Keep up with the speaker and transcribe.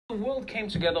The world came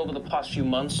together over the past few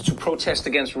months to protest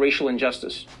against racial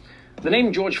injustice. The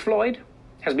name George Floyd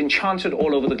has been chanted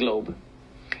all over the globe.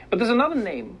 But there's another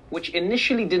name which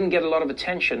initially didn't get a lot of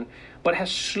attention, but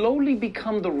has slowly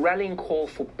become the rallying call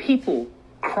for people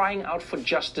crying out for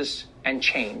justice and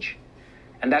change.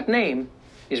 And that name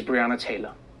is Breonna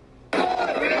Taylor.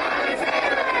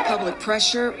 Public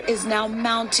pressure is now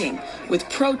mounting, with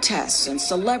protests and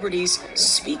celebrities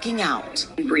speaking out.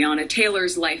 Breonna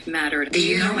Taylor's life mattered. Do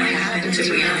you know what happened to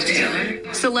Breonna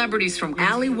Taylor? Celebrities from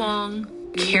Ali Wong,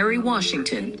 Kerry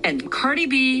Washington, and Cardi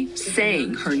B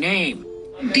saying her name.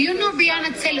 Do you know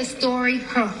Breonna Taylor's story,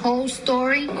 her whole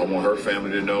story? I want her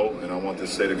family to know, and I want the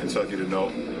state of Kentucky to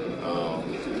know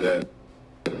that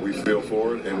we feel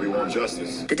for it and we want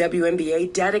justice. The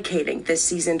WNBA dedicating this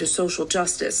season to social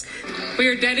justice. We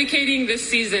are dedicating this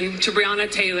season to Breonna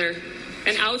Taylor,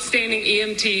 an outstanding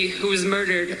EMT who was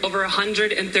murdered over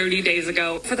 130 days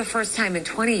ago. For the first time in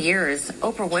 20 years,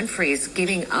 Oprah Winfrey is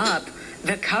giving up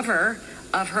the cover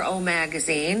of her own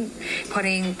magazine,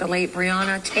 putting the late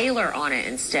Breonna Taylor on it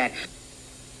instead.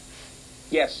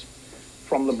 Yes,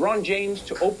 from LeBron James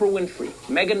to Oprah Winfrey,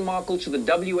 Meghan Markle to the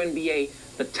WNBA,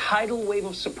 the tidal wave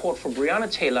of support for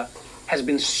Breonna Taylor has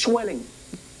been swelling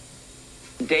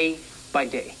day by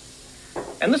day.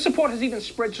 And this support has even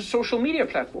spread to social media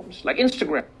platforms like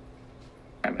Instagram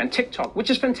and TikTok,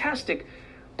 which is fantastic,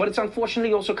 but it's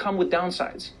unfortunately also come with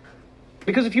downsides.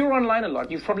 Because if you're online a lot,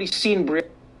 you've probably seen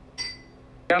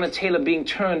Breonna Taylor being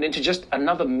turned into just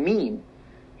another meme.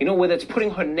 You know, whether it's putting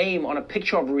her name on a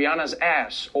picture of Rihanna's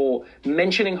ass or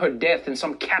mentioning her death in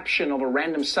some caption of a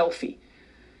random selfie.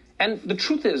 And the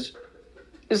truth is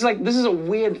like this is a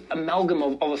weird amalgam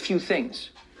of a few things.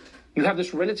 You have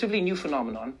this relatively new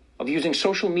phenomenon of using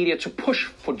social media to push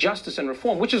for justice and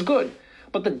reform, which is good.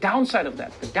 But the downside of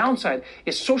that,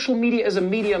 is social media is a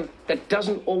medium that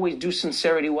doesn't always do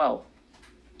sincerity well.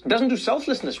 It doesn't do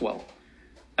selflessness well.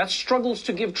 That struggles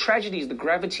to give tragedies the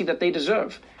gravity that they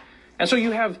deserve. And so you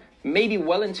have maybe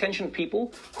well-intentioned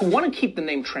people who want to keep the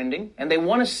name trending and they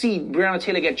want to see Breonna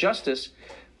Taylor get justice,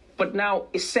 but now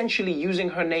essentially using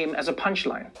her name as a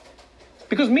punchline.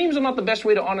 Because memes are not the best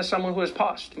way to honor someone who has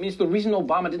passed. I mean, it's the reason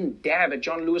Obama didn't dab at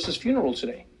John Lewis's funeral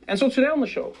today. And so today on the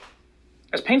show,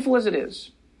 as painful as it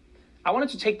is, I wanted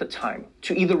to take the time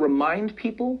to either remind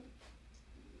people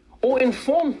or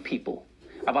inform people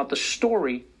about the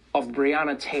story of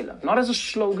Breonna Taylor, not as a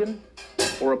slogan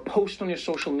or a post on your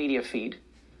social media feed,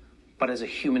 but as a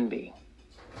human being.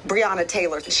 Breonna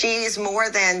Taylor, she's more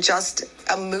than just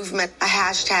a movement, a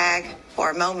hashtag,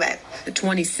 or a moment. The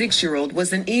 26-year-old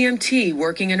was an EMT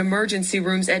working in emergency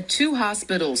rooms at 2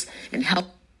 hospitals and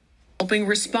helping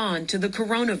respond to the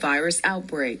coronavirus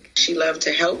outbreak. She loved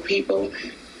to help people.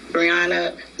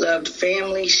 Breonna loved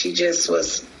family. She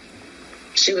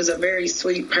was a very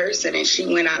sweet person, and she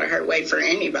went out of her way for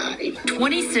anybody.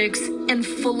 26 and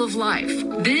full of life.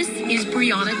 This is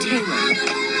Breonna Taylor,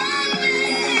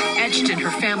 etched in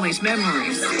her family's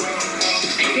memories.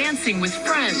 Dancing with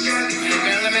friends. Girl,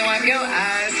 let me wipe your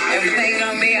eyes. Everything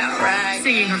gonna be all right.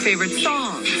 Singing her favorite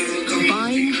songs.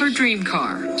 Buying her dream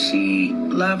car. She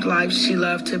loved life. She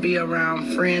loved to be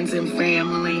around friends and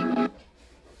family.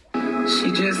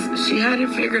 She had it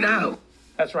figured out.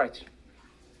 That's right.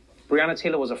 Breonna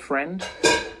Taylor was a friend,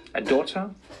 a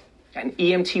daughter, an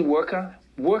EMT worker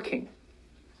working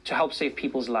to help save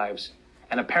people's lives,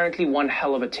 and apparently one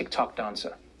hell of a TikTok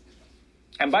dancer.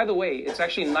 And by the way, it's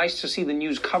actually nice to see the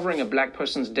news covering a black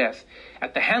person's death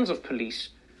at the hands of police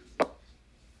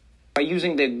by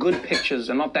using their good pictures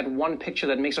and not that one picture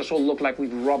that makes us all look like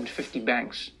we've robbed 50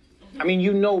 banks. I mean,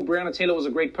 you know Breonna Taylor was a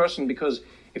great person because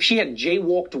if she had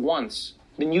jaywalked once,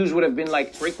 the news would have been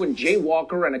like, frequent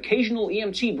jaywalker and occasional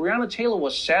EMT, Breonna Taylor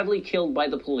was sadly killed by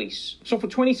the police. So for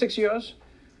 26 years,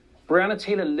 Breonna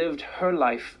Taylor lived her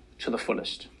life to the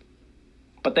fullest.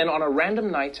 But then on a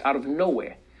random night out of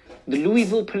nowhere, the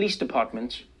Louisville Police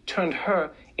Department turned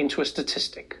her into a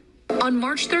statistic. On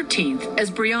March 13th,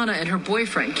 as Breonna and her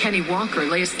boyfriend, Kenny Walker,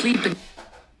 lay asleep in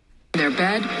their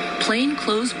bed,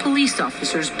 plainclothes police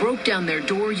officers broke down their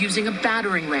door using a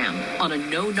battering ram on a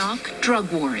no-knock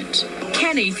drug warrant.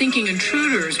 Kenny, thinking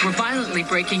intruders were violently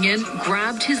breaking in,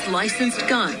 grabbed his licensed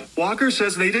gun. Walker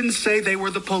says they didn't say they were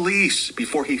the police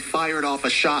before he fired off a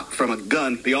shot from a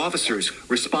gun. The officers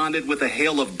responded with a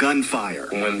hail of gunfire.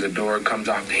 When the door comes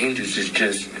off the hinges,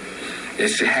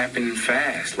 it's happening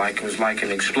fast, like it was like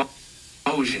an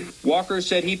explosion. Walker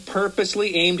said he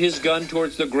purposely aimed his gun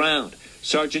towards the ground.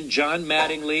 Sergeant John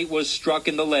Mattingly was struck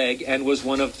in the leg and was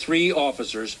one of 3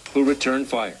 officers who returned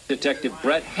fire. Detective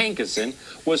Brett Hankerson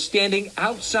was standing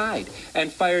outside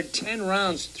and fired 10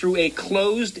 rounds through a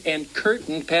closed and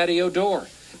curtained patio door.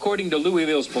 According to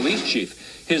Louisville's police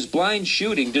chief, his blind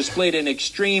shooting displayed an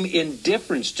extreme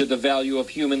indifference to the value of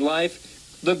human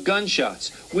life. The gunshots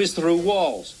whizzed through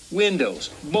walls, windows,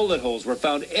 bullet holes were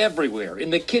found everywhere, in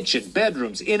the kitchen,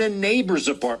 bedrooms, in a neighbor's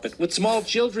apartment with small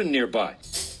children nearby.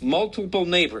 Multiple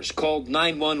neighbors called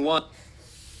 911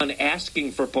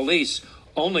 asking for police,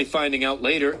 only finding out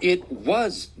later it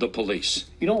was the police.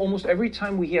 You know, almost every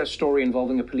time we hear a story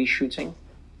involving a police shooting,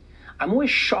 I'm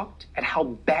always shocked at how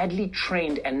badly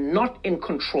trained and not in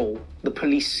control the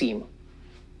police seem.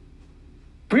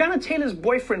 Breonna Taylor's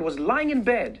boyfriend was lying in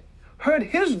bed, heard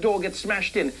his door get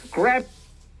smashed in, grabbed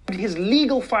his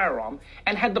legal firearm,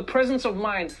 and had the presence of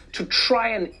mind to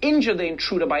try and injure the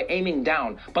intruder by aiming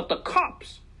down. But the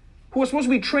cops, who are supposed to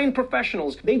be trained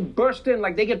professionals, they burst in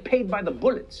like they get paid by the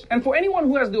bullets. And for anyone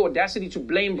who has the audacity to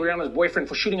blame Breonna's boyfriend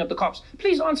for shooting at the cops,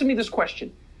 please answer me this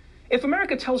question. If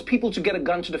America tells people to get a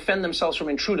gun to defend themselves from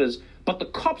intruders, but the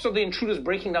cops are the intruders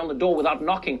breaking down the door without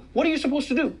knocking, what are you supposed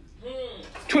to do?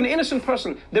 To an innocent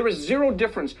person, there is zero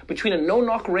difference between a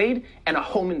no-knock raid and a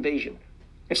home invasion.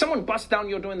 If someone busts down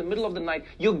your door in the middle of the night,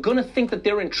 you're gonna think that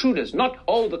they're intruders, not,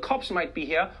 oh, the cops might be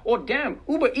here, or damn,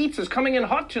 Uber Eats is coming in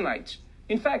hot tonight.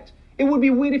 In fact, it would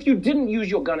be weird if you didn't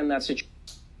use your gun in that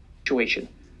situation.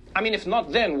 I mean, if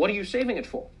not then, what are you saving it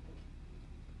for?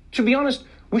 To be honest,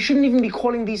 we shouldn't even be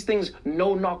calling these things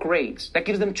no-knock raids. That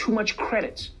gives them too much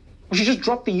credit. We should just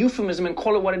drop the euphemism and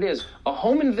call it what it is, a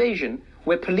home invasion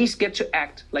where police get to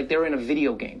act like they're in a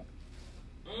video game.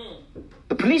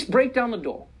 The police break down the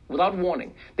door without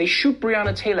warning. They shoot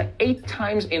Breonna Taylor 8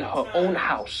 times in her own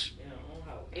house.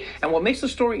 And what makes the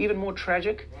story even more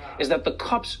tragic is that the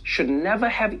cops should never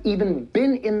have even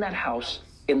been in that house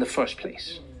in the first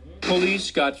place. Police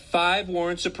got 5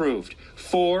 warrants approved.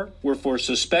 4 were for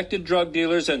suspected drug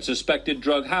dealers and suspected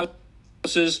drug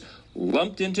houses.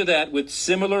 Lumped into that with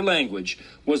similar language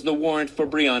was the warrant for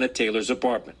Breonna Taylor's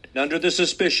apartment. Under the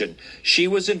suspicion, she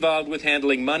was involved with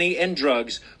handling money and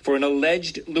drugs for an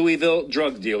alleged Louisville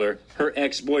drug dealer, her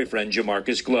ex-boyfriend,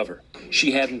 Jamarcus Glover.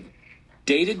 She hadn't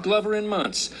dated Glover in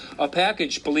months. A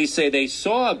package police say they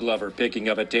saw Glover picking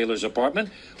up at Taylor's apartment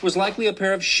was likely a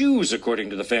pair of shoes,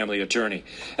 according to the family attorney.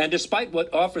 And despite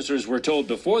what officers were told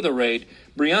before the raid,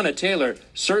 Breonna Taylor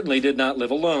certainly did not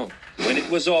live alone. When it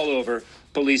was all over,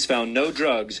 police found no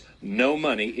drugs, no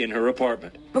money in her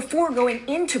apartment. Before going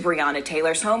into Breonna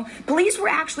Taylor's home, police were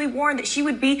actually warned that she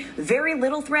would be very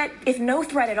little threat, if no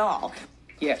threat at all.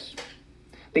 Yes,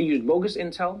 they used bogus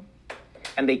intel,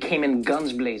 and they came in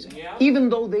guns blazing, even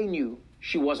though they knew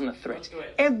she wasn't a threat.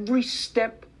 Every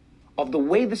step of the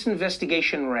way this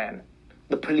investigation ran,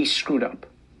 the police screwed up.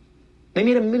 They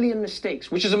made 1 million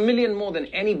mistakes, which is 1 million more than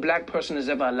any black person is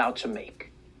ever allowed to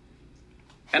make.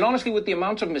 And honestly, with the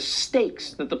amount of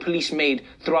mistakes that the police made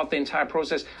throughout the entire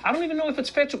process, I don't even know if it's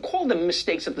fair to call them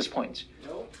mistakes at this point.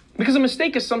 Because a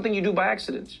mistake is something you do by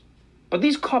accident. But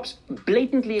these cops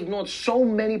blatantly ignored so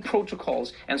many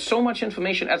protocols and so much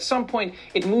information. At some point,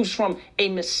 it moves from a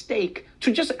mistake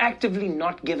to just actively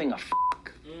not giving a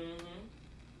fuck.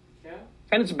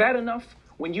 And it's bad enough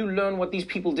when you learn what these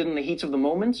people did in the heat of the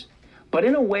moment. But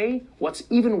in a way, what's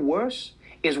even worse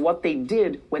is what they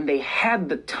did when they had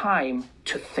the time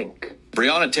to think.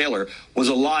 Breonna Taylor was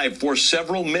alive for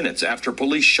several minutes after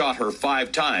police shot her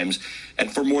 5 times,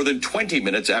 and for more than 20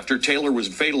 minutes after Taylor was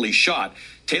fatally shot,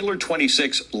 Taylor,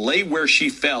 26, lay where she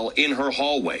fell in her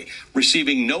hallway,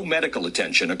 receiving no medical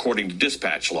attention, according to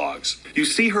dispatch logs. You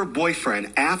see her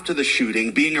boyfriend after the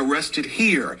shooting being arrested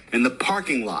here in the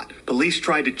parking lot. Police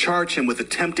tried to charge him with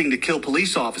attempting to kill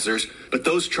police officers, but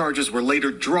those charges were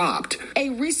later dropped. A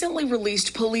recently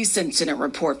released police incident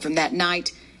report from that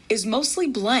night is mostly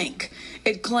blank.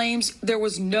 It claims there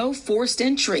was no forced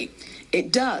entry.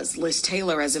 It does list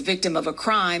Taylor as a victim of a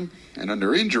crime. And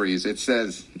under injuries, it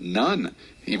says none,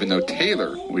 even though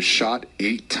Taylor was shot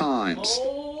 8 times.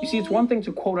 You see, it's one thing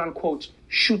to quote-unquote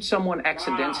shoot someone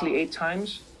accidentally 8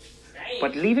 times,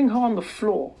 but leaving her on the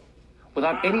floor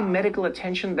without any medical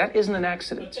attention, that isn't an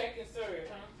accident.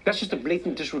 That's just a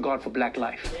blatant disregard for black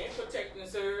life.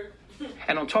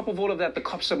 And on top of all of that, the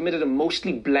cops submitted a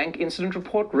mostly blank incident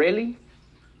report. Really?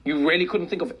 You really couldn't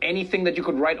think of anything that you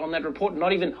could write on that report?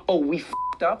 Not even, oh, we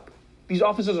f***ed up? These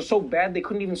officers are so bad they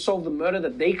couldn't even solve the murder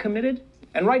that they committed?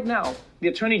 And right now, the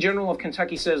Attorney General of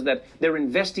Kentucky says that they're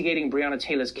investigating Breonna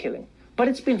Taylor's killing. But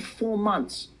it's been 4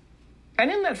 months. And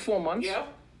in that 4 months,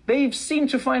 they've seemed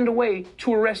to find a way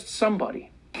to arrest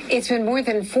somebody. It's been more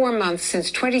than 4 months since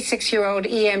 26-year-old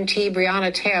EMT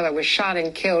Breonna Taylor was shot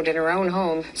and killed in her own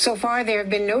home. So far, there have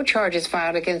been no charges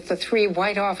filed against the 3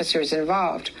 white officers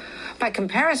involved. By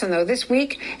comparison, though, this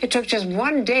week it took just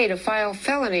one day to file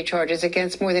felony charges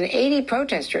against more than 80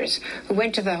 protesters who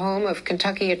went to the home of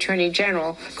Kentucky Attorney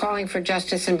General calling for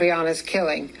justice in Breonna's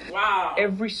killing. Wow.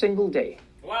 Every single day.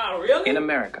 Wow, really? In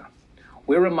America,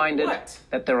 we're reminded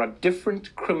that there are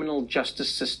different criminal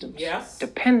justice systems. Yes.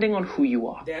 Depending on who you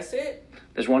are. That's it.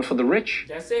 There's one for the rich.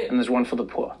 That's it. And there's one for the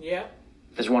poor. Yeah.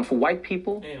 There's one for white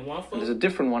people. And one for... And there's a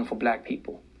different one for black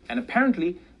people. And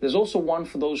apparently, there's also one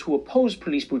for those who oppose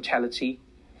police brutality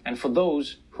and for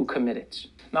those who commit it.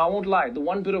 Now, I won't lie. The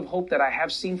one bit of hope that I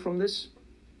have seen from this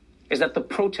is that the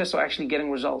protests are actually getting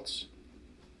results.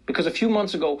 Because a few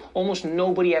months ago, almost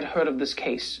nobody had heard of this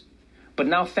case. But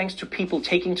now, thanks to people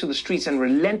taking to the streets and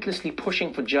relentlessly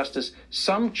pushing for justice,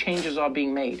 some changes are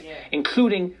being made,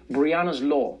 including Breonna's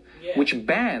law, which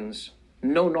bans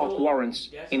no-knock warrants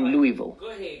in Louisville. Go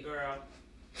ahead, girl.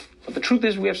 But the truth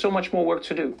is, we have so much more work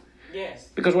to do. Yes.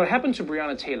 Because what happened to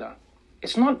Breonna Taylor,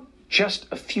 it's not just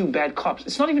a few bad cops.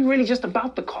 It's not even really just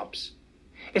about the cops.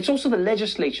 It's also the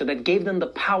legislature that gave them the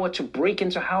power to break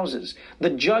into houses, the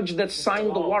judge that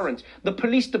signed the warrant, the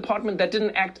police department that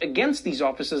didn't act against these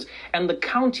officers, and the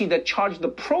county that charged the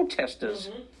protesters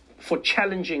for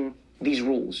challenging these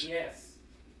rules. Yes.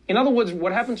 In other words,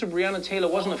 what happened to Breonna Taylor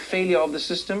wasn't a failure of the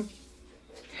system.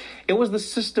 It was the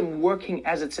system working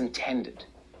as it's intended.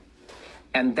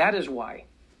 And that is why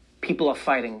people are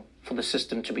fighting for the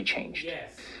system to be changed.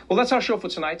 Yes. Well, that's our show for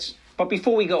tonight. But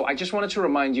before we go, I just wanted to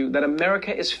remind you that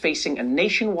America is facing a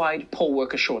nationwide poll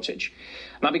worker shortage.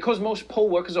 Now, because most poll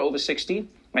workers are over 60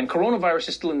 and coronavirus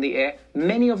is still in the air,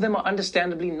 many of them are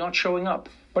understandably not showing up.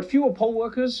 But fewer poll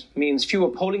workers means fewer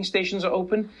polling stations are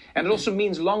open, and it also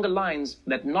means longer lines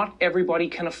that not everybody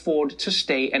can afford to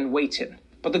stay and wait in.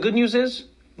 But the good news is,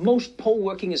 most poll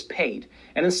working is paid,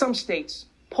 and in some states,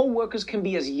 poll workers can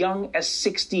be as young as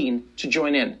 16 to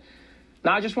join in.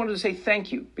 Now, I just wanted to say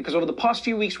thank you, because over the past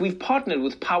few weeks, we've partnered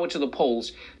with Power to the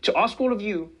Polls to ask all of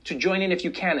you to join in if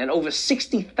you can, and over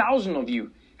 60,000 of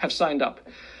you have signed up.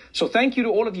 So thank you to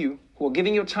all of you who are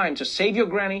giving your time to save your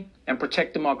granny and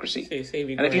protect democracy.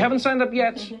 And if you haven't signed up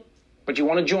yet, but you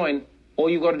want to join, all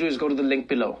you got to do is go to the link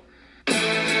below.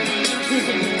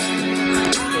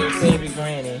 Save your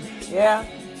granny. Yeah,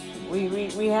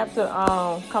 we have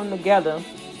to come together.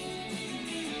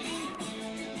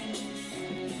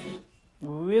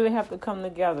 We really have to come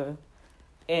together,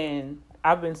 and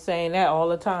I've been saying that all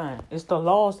the time. It's the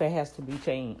laws that has to be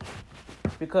changed,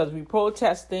 because we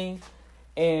protesting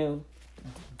and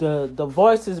the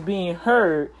voice is being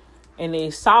heard, and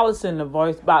they silencing the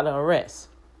voice by the arrest.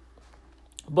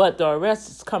 But the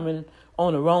arrest is coming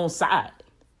on the wrong side.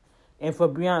 And for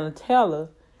Breonna Taylor,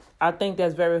 I think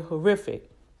that's very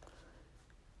horrific.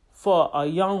 For a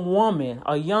young woman,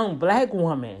 a young black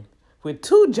woman with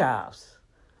 2 jobs,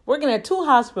 working at 2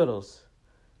 hospitals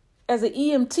as an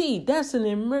EMT, that's an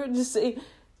emergency.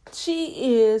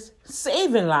 She is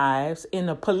saving lives, and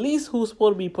the police who's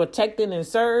supposed to be protecting and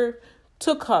serve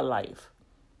took her life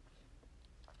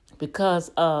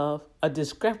because of a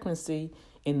discrepancy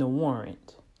in the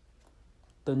warrant.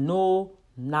 The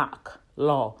no-knock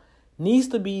law needs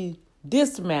to be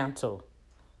dismantled.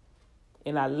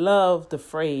 And I love the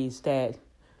phrase that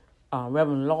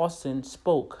Reverend Lawson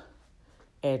spoke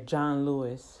at John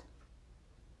Lewis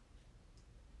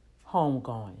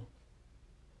homegoing,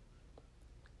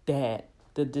 that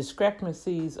the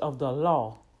discrepancies of the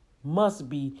law must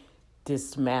be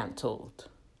dismantled.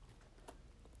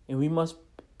 And we must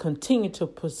continue to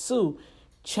pursue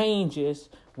changes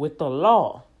with the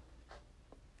law.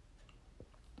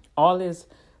 All this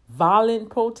violent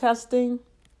protesting,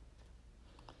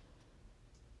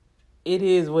 it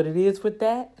is what it is with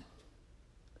that.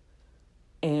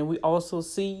 And we also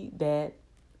see that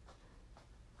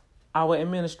our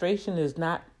administration is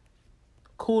not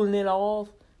cooling it off.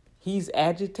 He's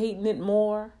agitating it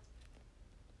more.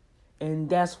 And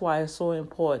that's why it's so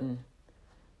important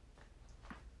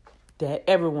that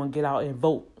everyone get out and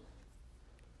vote.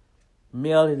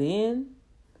 Mail it in.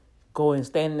 Go and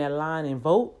stand in that line and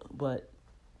vote. But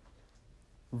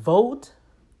vote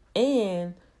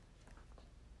and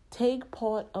take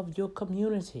part of your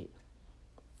community.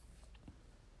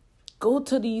 Go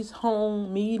to these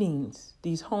home meetings,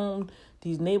 these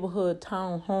neighborhood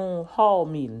town hall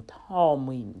meetings.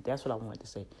 That's what I wanted to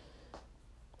say.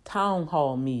 Town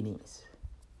hall meetings.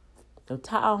 The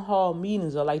town hall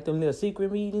meetings are like them little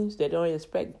secret meetings that don't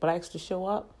expect blacks to show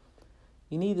up.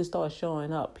 You need to start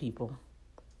showing up, people,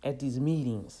 at these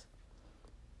meetings.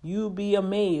 You'll be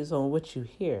amazed on what you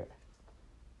hear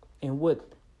and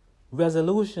what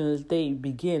resolutions they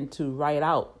begin to write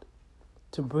out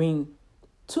to bring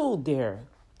to their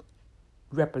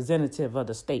representative of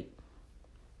the state.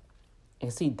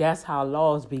 And see, that's how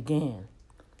laws began.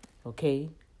 Okay?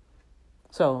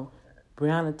 So,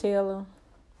 Breonna Taylor,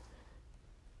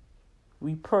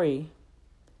 we pray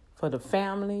for the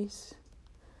families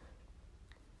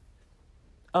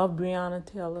of Breonna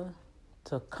Taylor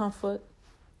to comfort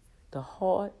the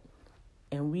heart,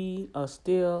 and we are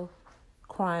still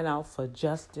crying out for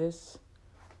justice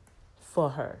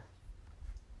for her.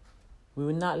 We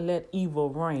will not let evil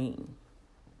reign.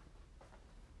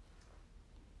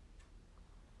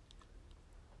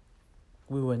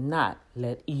 We will not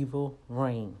let evil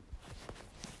reign.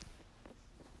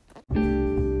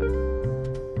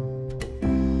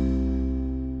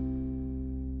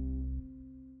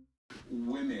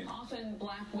 Often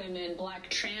black women, black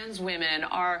trans women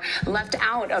are left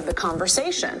out of the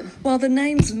conversation. While the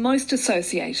names most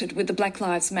associated with the Black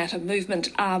Lives Matter movement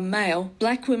are male,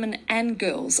 black women and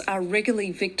girls are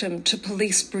regularly victim to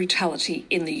police brutality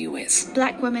in the US.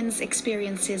 Black women's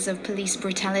experiences of police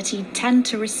brutality tend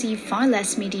to receive far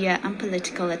less media and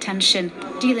political attention.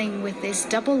 Dealing with this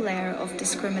double layer of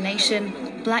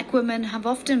discrimination, black women have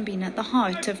often been at the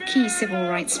heart of key civil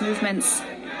rights movements.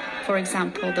 For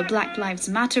example, the Black Lives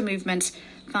Matter movement,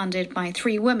 founded by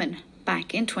 3 women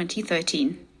back in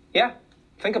 2013. Yeah,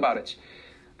 think about it.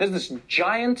 There's this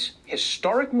giant,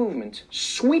 historic movement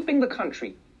sweeping the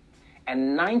country,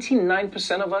 and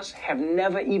 99% of us have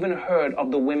never even heard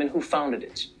of the women who founded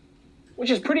it,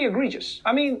 which is pretty egregious.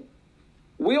 I mean,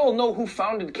 we all know who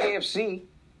founded KFC,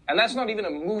 and that's not even a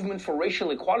movement for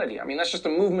racial equality. I mean, that's just a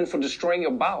movement for destroying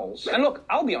your bowels. And look,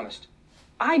 I'll be honest.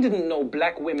 I didn't know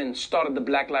black women started the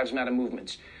Black Lives Matter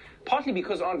movement, partly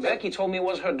because Aunt Becky told me it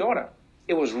was her daughter.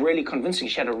 It was really convincing.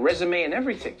 She had a resume and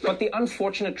everything. But the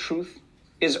unfortunate truth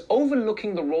is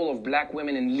overlooking the role of black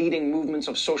women in leading movements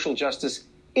of social justice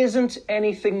isn't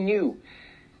anything new.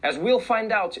 As we'll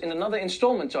find out in another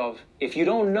installment of If You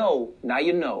Don't Know, Now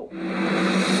You Know.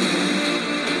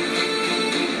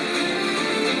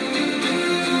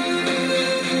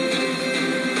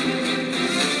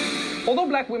 Although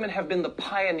black women have been the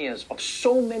pioneers of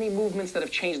so many movements that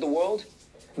have changed the world,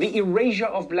 the erasure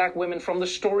of black women from the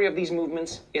story of these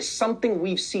movements is something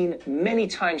we've seen many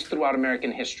times throughout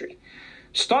American history,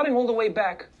 starting all the way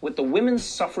back with the women's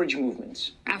suffrage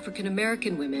movement. African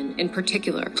American women, in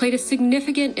particular, played a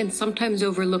significant and sometimes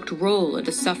overlooked role in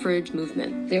the suffrage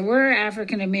movement. There were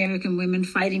African American women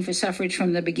fighting for suffrage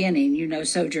from the beginning. You know,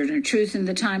 Sojourner Truth in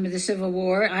the time of the Civil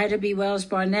War, Ida B. Wells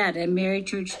Barnett, and Mary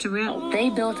Church Terrell. They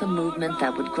built a movement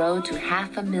that would grow to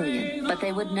 500,000, but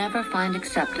they would never find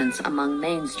acceptance among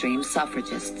mainstream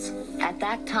suffragists. At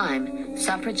that time,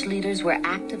 suffrage leaders were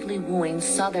actively wooing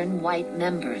Southern white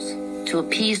members. To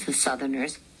appease the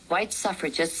Southerners, white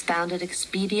suffragists found it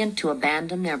expedient to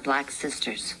abandon their black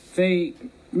sisters. They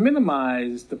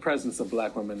minimized the presence of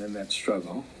black women in that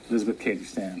struggle. Elizabeth Cady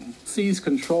Stanton seized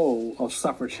control of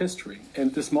suffrage history in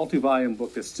this multi-volume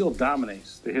book that still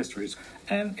dominates the histories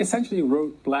and essentially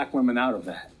wrote black women out of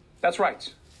that. That's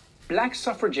right. Black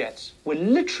suffragettes were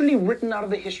literally written out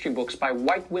of the history books by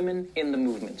white women in the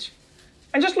movement.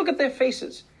 And just look at their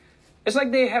faces. It's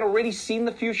like they had already seen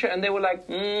the future and they were like,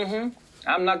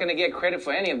 I'm not going to get credit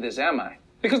for any of this, am I?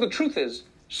 Because the truth is,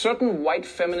 certain white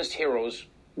feminist heroes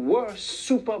were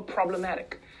super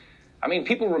problematic. I mean,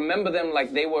 people remember them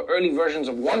like they were early versions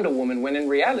of Wonder Woman, when in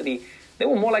reality, they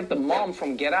were more like the mom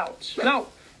from Get Out. Now,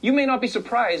 you may not be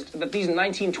surprised that these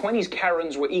 1920s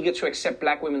Karens were eager to accept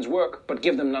black women's work, but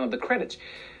give them none of the credit.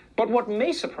 But what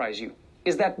may surprise you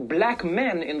is that black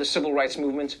men in the civil rights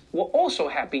movement were also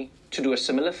happy to do a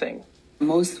similar thing.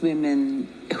 Most women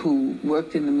who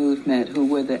worked in the movement, who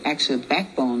were the actual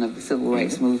backbone of the civil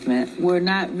rights movement, were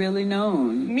not really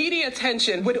known. Media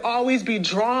attention would always be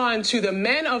drawn to the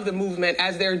men of the movement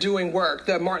as they're doing work,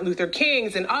 the Martin Luther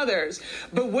Kings and others,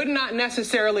 but would not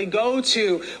necessarily go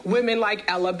to women like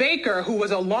Ella Baker, who was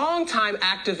a longtime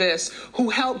activist who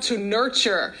helped to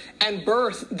nurture and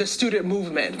birth the student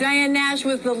movement. Diane Nash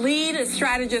was the lead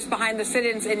strategist behind the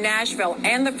sit-ins in Nashville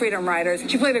and the Freedom Riders.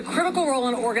 She played a critical role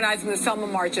in organizing the Selma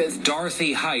marches.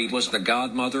 Dorothy Height was the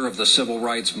godmother of the civil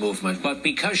rights movement, but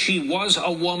because she was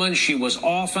a woman, she was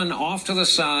often off to the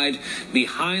side,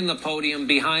 behind the podium,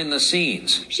 behind the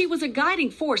scenes. She was a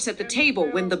guiding force at the table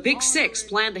when the Big Six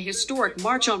planned the historic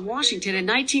March on Washington in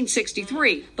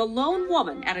 1963, the lone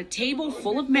woman at a table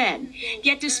full of men.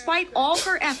 Yet despite all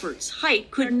her efforts,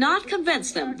 Height could not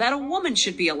convince them that a woman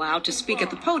should be allowed to speak at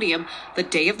the podium the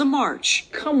day of the march.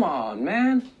 Come on,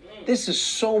 man. This is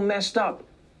so messed up.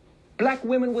 Black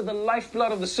women were the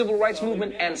lifeblood of the civil rights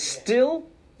movement, and still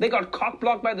they got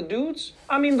cock-blocked by the dudes?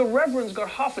 I mean, the Reverend's got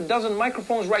half a dozen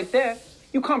microphones right there.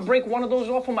 You can't break one of those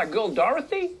off for my girl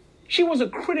Dorothy? She was a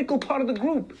critical part of the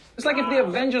group. It's like if the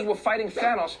Avengers were fighting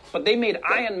Thanos, but they made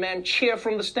Iron Man cheer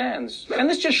from the stands. And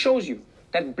this just shows you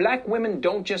that black women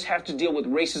don't just have to deal with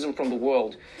racism from the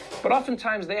world, but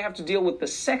oftentimes they have to deal with the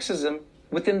sexism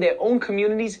within their own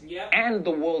communities and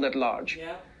the world at large.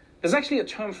 There's actually a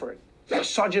term for it,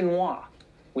 misogynoir,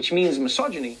 which means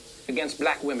misogyny against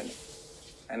black women.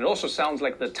 And it also sounds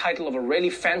like the title of a really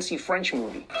fancy French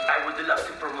movie. I would love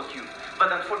to promote you, but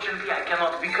unfortunately I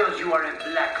cannot because you are a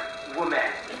black woman.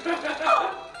 With the wrong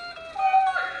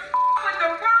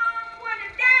one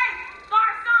today,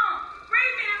 Garçon,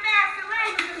 bring me the master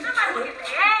language. Somebody get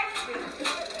their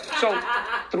ass. So,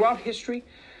 throughout history,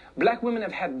 black women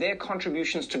have had their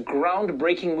contributions to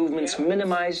groundbreaking movements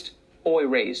minimized or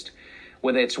erased,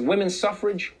 whether it's women's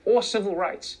suffrage or civil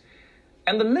rights.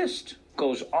 And the list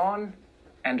goes on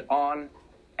and on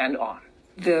and on.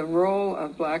 The role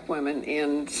of black women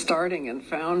in starting and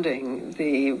founding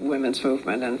the women's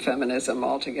movement and feminism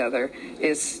altogether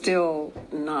is still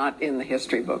not in the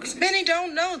history books. Many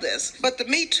don't know this, but the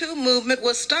Me Too movement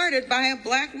was started by a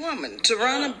black woman,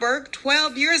 Tarana Burke,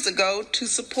 12 years ago to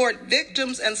support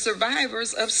victims and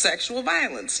survivors of sexual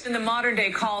violence. In the modern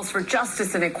day calls for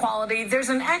justice and equality, there's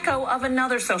an echo of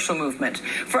another social movement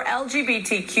for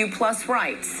LGBTQ plus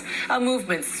rights, a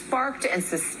movement sparked and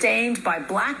sustained by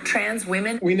black trans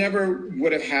women. We never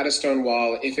would have had a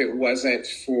Stonewall if it wasn't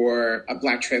for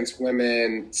black trans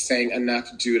women saying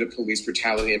enough due to police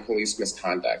brutality and police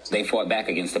misconduct. They fought back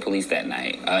against the police that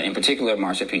night. In particular,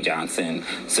 Marsha P. Johnson,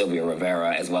 Sylvia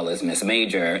Rivera, as well as Miss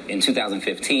Major. In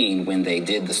 2015, when they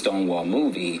did the Stonewall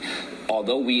movie,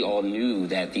 although we all knew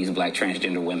that these black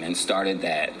transgender women started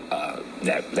that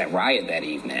riot that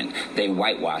evening, they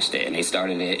whitewashed it and they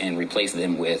started it and replaced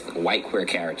them with white queer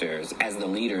characters as the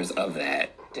leaders of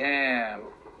that. Damn.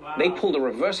 Wow. They pulled a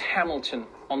reverse Hamilton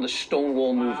on the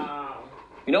Stonewall movie.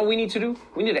 You know what we need to do?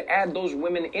 We need to add those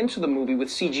women into the movie with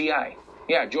CGI.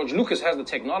 Yeah, George Lucas has the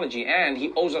technology, and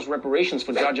he owes us reparations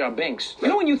for Jar Jar Binks. You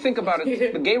know, when you think about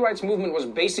it, the gay rights movement was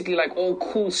basically like all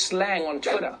cool slang on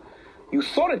Twitter. You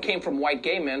thought it came from white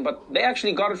gay men, but they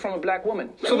actually got it from a black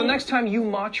woman. So the next time you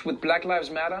march with Black Lives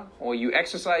Matter, or you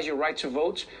exercise your right to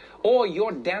vote, or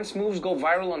your dance moves go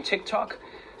viral on TikTok,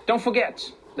 don't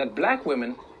forget that black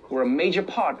women were a major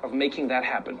part of making that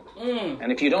happen. And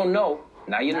if you don't know,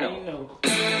 now you know.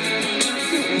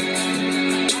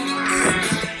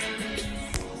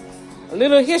 A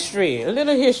little history.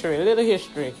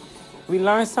 We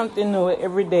learn something new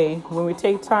every day when we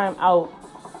take time out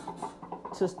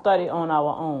to study on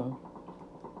our own.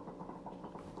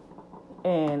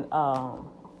 And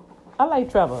I like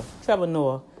Trevor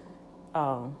Noah.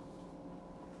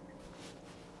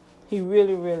 He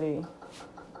really,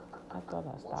 I thought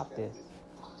I stopped this.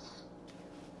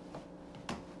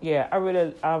 Yeah, I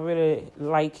really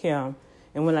like him.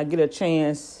 And when I get a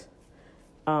chance,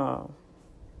 I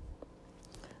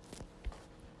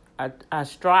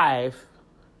strive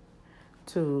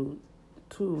to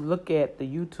look at the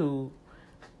YouTube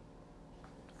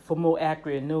for more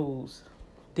accurate news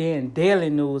than daily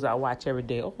news I watch every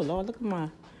day. Oh, Lord, look at my...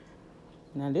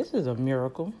 Now, this is a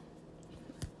miracle.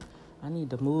 I need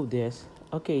to move this.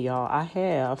 Okay, y'all, I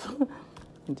have...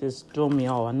 It just threw me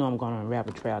off. I know I'm going on a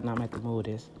rabbit trail. Now I'm going to have to move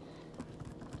this.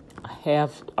 I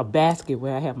have a basket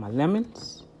where I have my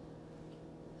lemons.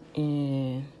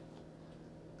 And...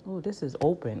 Oh, this is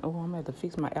open. Oh, I'm going to have to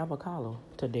fix my avocado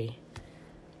today.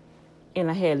 And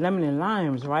I had lemon and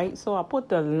limes, right? So I put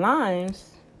the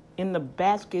limes in the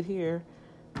basket here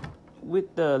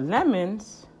with the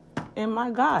lemons. And my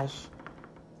gosh,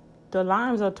 the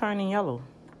limes are turning yellow.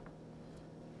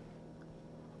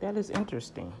 That is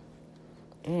interesting.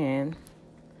 And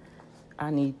I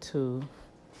need to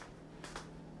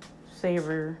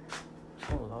savor.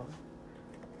 Oh, Lord.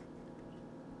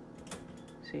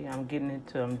 See, I'm doing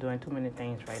too many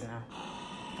things right now.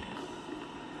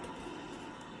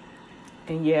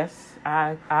 And yes,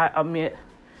 I admit,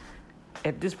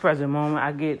 at this present moment,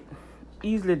 I get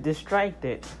easily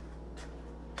distracted.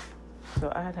 So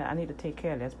I need to take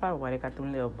care of that. That's probably why they got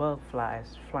them little bug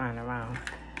flies flying around.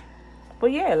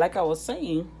 But yeah, like I was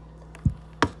saying,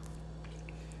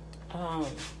 how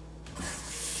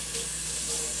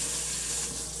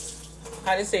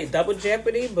they say double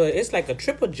jeopardy, but it's like a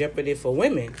triple jeopardy for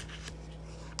women.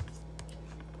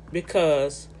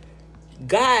 Because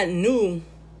God knew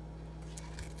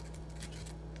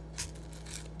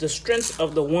the strength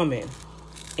of the woman,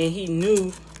 and he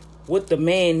knew what the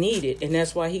man needed, and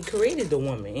that's why he created the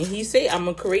woman. And he said, I'm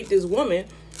going to create this woman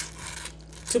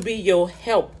to be your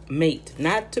helpmate,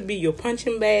 not to be your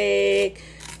punching bag,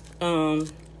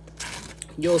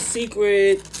 your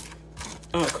secret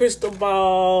crystal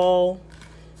ball,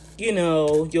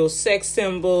 your sex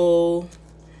symbol,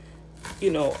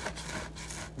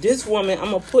 this woman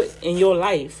I'm going to put in your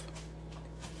life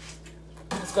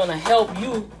is going to help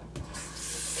you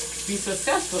be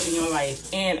successful in your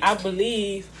life. And I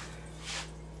believe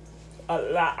a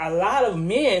lot of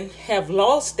men have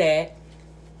lost that,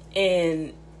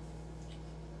 and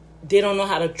they don't know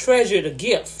how to treasure the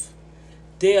gift.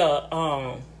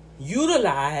 They'll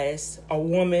utilize a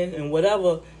woman in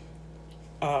whatever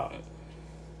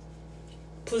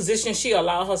position she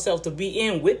allowed herself to be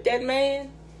in with that man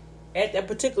at that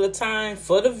particular time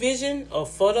for the vision or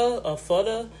for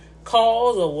the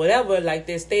cause or whatever. Like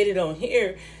they stated on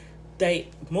here,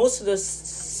 most of the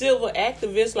civil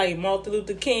activists like Martin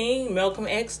Luther King, Malcolm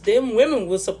X, them women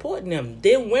were supporting them.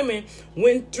 Them women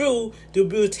went through the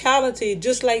brutality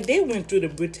just like they went through the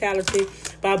brutality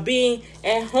by being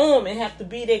at home and have to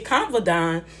be their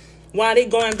confidant while they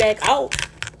going back out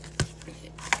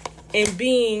and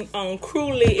being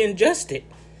cruelly injustice.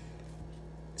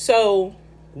 So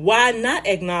why not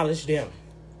acknowledge them?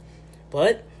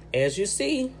 But as you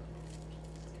see,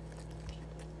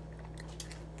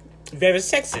 very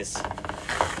sexist.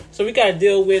 So we got to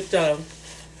deal with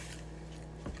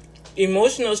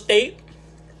emotional state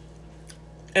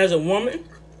as a woman,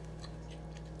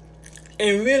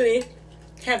 and really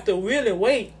have to really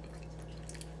wait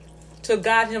to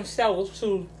God himself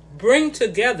to bring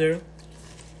together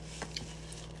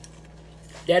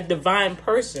that divine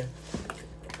person.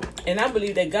 And I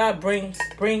believe that God bring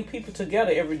people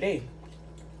together every day.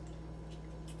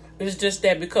 It's just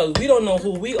that because we don't know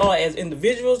who we are as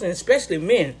individuals, and especially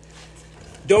men,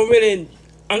 don't really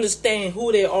understand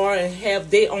who they are and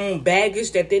have their own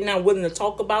baggage that they're not willing to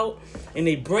talk about, and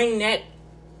they bring that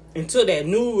into that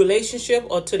new relationship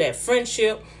or to that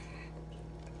friendship.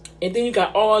 And then you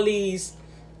got all these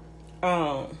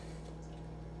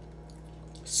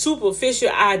superficial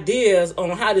ideas on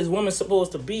how this woman's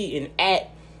supposed to be and act.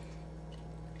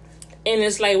 And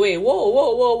it's like, wait,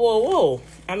 whoa.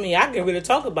 I mean, I can really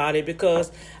talk about it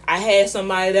because I had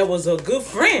somebody that was a good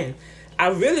friend. I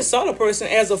really saw the person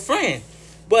as a friend.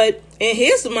 But in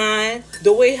his mind,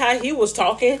 the way how he was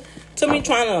talking to me,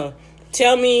 trying to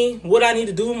tell me what I need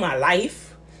to do in my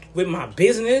life, with my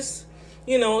business,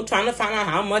 trying to find out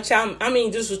how much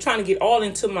just was trying to get all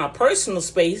into my personal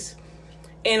space.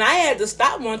 And I had to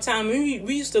stop one time.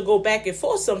 We used to go back and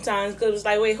forth sometimes because it was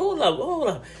like, wait, hold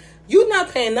up. You're not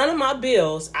paying none of my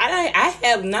bills. I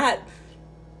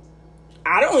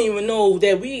don't even know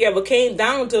that we ever came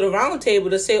down to the round table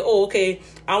to say, oh, okay,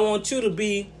 I want you to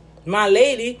be my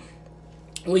lady.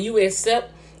 Will you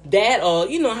accept that? Or,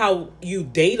 how you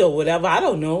date or whatever. I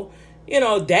don't know.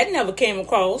 That never came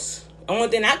across. The only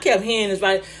thing I kept hearing is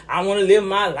like, I want to live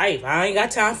my life. I ain't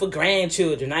got time for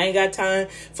grandchildren. I ain't got time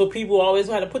for people who always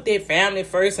want to put their family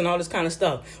first and all this kind of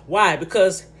stuff. Why?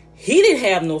 Because he didn't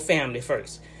have no family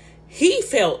first. He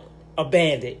felt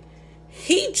abandoned.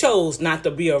 He chose not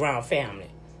to be around family.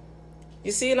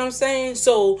 You see what I'm saying?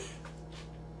 So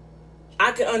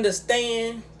I can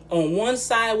understand on one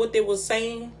side what they were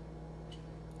saying,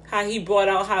 how he brought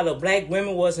out how the black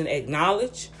women wasn't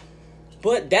acknowledged.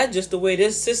 But that's just the way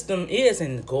this system is.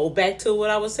 And go back to what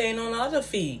I was saying on the other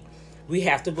feed. We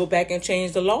have to go back and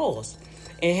change the laws.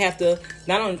 And have to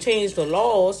not only change the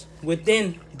laws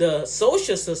within the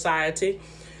social society,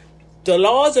 the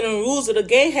laws and the rules of the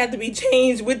game have to be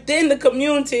changed within the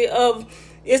community of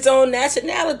its own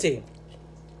nationality.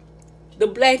 The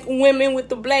black women with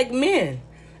the black men.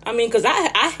 I mean, because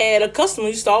I had a customer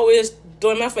who used to always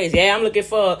throw in my face, yeah, I'm looking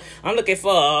for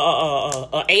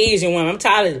a Asian woman. I'm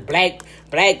tired of black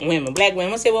women.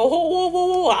 I say, well,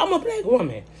 whoa, I'm a black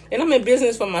woman. And I'm in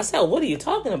business for myself. What are you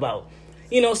talking about?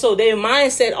 So their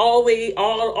mindset always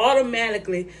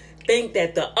automatically think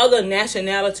that the other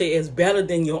nationality is better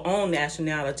than your own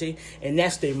nationality, and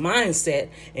that's their mindset.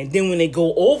 And then when they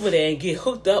go over there and get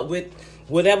hooked up with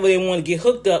whatever they want to get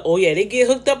hooked up, oh yeah, they get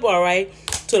hooked up all right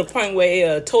to the point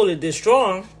where it totally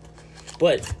destroy them.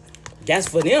 But that's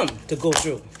for them to go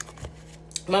through.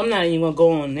 But I'm not even gonna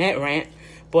go on that rant.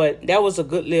 But that was a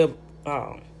good little.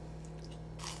 I'm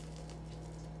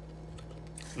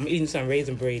eating some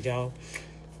raisin bread, y'all.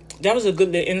 That was a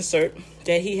good little insert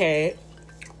that he had.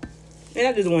 And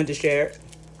I just wanted to share it.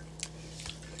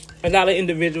 A lot of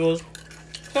individuals,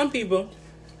 some people,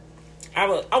 I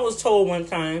was told one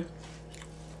time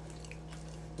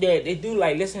that they do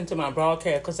like listen to my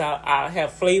broadcast because I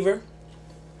have flavor.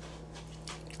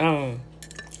 What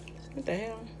the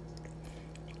hell?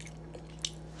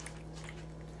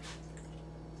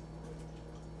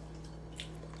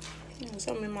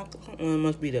 Something in my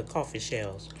must be the coffee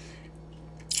shells.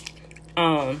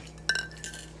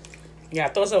 Yeah, I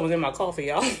thought something was in my coffee,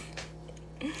 y'all.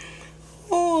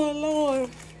 Oh, Lord.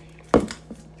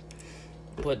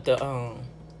 But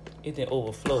it didn't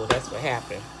overflow. That's what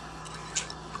happened.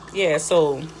 Yeah,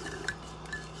 so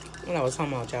what I was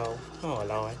talking about, y'all. Oh,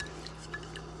 Lord.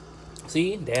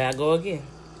 See, there I go again.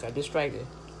 Got distracted.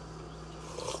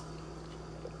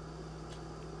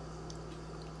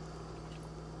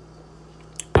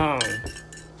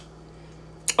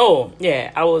 Oh,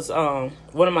 yeah, I was,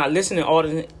 one of my listening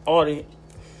audio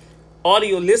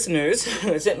listeners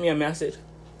sent me a message.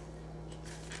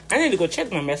 I need to go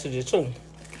check my messages, too.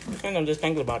 And I'm just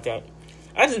thinking about that.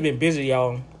 I just been busy,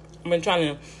 y'all. I've been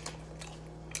trying to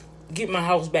get my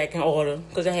house back in order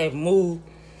because I had moved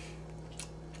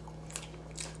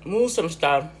some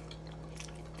stuff.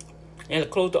 I had to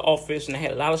close the office, and I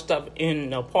had a lot of stuff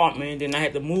in the apartment. Then I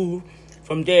had to move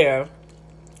from there.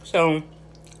 So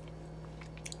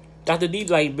Dr. D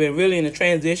been really in a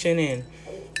transition and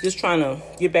just trying to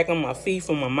get back on my feet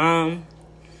from my mom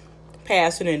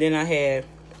passing, and then I had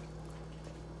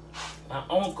my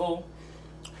uncle,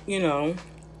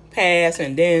 pass,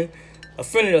 and then a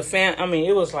friend of the family. I mean,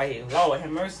 it was like, Lord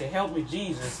have mercy, help me,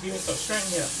 Jesus, give me some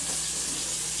strength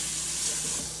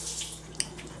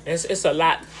here. It's a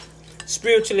lot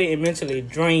spiritually and mentally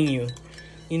drain you,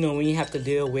 when you have to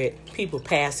deal with people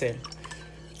passing.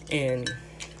 And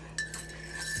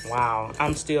wow,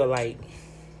 I'm still like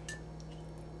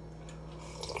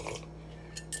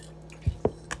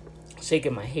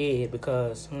shaking my head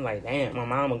because I'm like, damn, my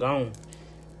mama gone.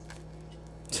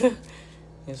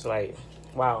 It's like,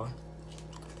 wow.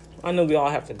 I know we all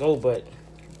have to go, but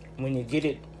when you get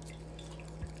it,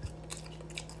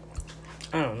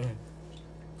 I don't know.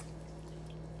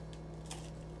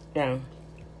 Yeah.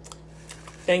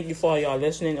 Thank you for all y'all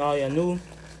listening, all your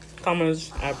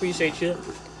newcomers. I appreciate you.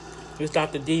 It's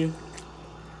Dr. D.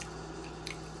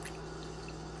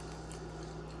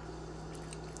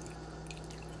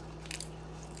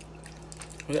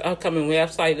 The upcoming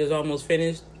website is almost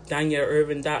finished.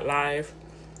 DanielleIrvin.live.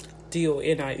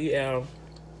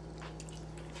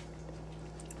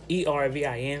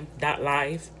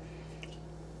 DanielErvin.live.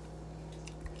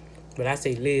 But I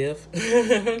say live.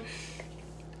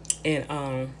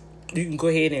 And you can go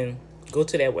ahead and go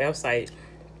to that website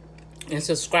and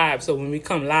subscribe. So when we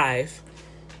come live,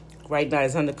 right now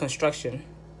it's under construction.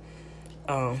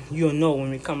 You'll know when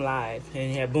we come live.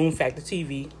 And you have Boom Factor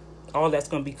TV. All that's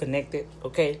going to be connected,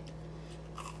 okay?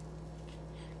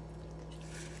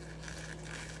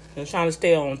 I'm trying to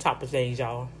stay on top of things,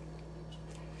 y'all.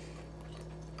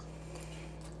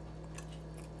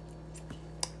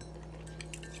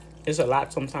 It's a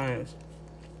lot sometimes.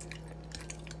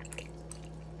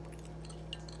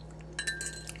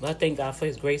 But I thank God for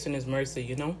his grace and his mercy,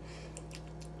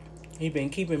 He's been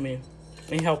keeping me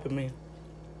and helping me.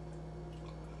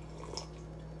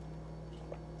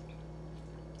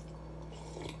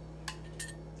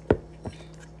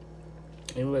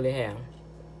 It really have.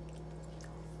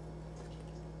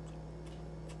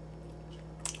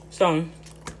 So,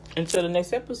 until the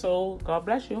next episode, God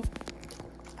bless you.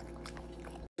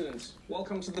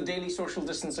 Welcome to the Daily Social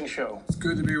Distancing Show. It's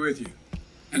good to be with you.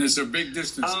 And it's a big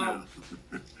distance now.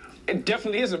 It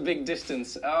definitely is a big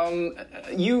distance.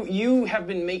 You have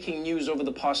been making news over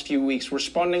the past few weeks,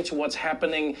 responding to what's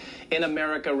happening in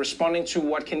America, responding to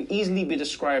what can easily be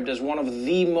described as one of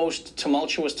the most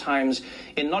tumultuous times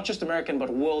in not just American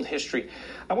but world history.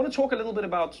 I want to talk a little bit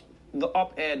about the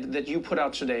op-ed that you put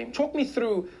out today. Talk me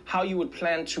through how you would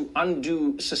plan to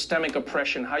undo systemic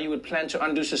oppression, how you would plan to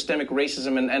undo systemic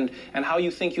racism, and how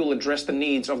you think you'll address the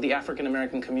needs of the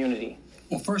African-American community.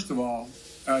 Well, first of all,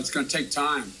 it's going to take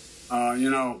time.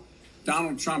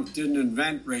 Donald Trump didn't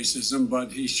invent racism,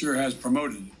 but he sure has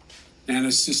promoted it. And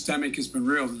it's systemic, has been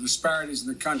real. The disparities in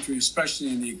the country, especially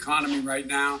in the economy right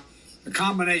now, the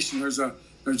combination, there's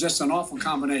just an awful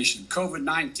combination.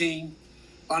 COVID-19,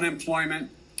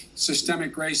 unemployment,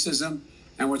 systemic racism,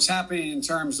 and what's happening in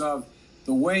terms of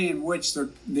the way in which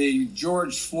the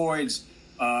George Floyd's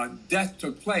death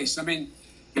took place. I mean,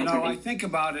 I think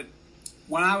about it.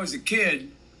 When I was a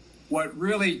kid, what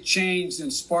really changed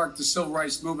and sparked the civil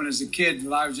rights movement as a kid,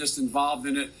 that I was just involved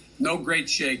in it, no great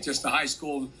shake, just a high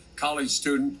school, college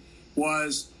student,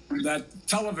 was that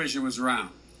television was around.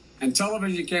 And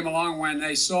television came along when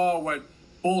they saw what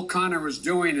Bull Connor was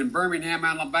doing in Birmingham,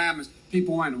 Alabama.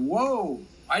 People went, whoa,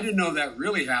 I didn't know that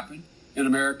really happened in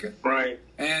America. Right.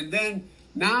 And then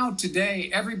now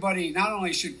today, everybody, not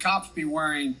only should cops be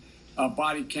wearing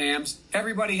body cams,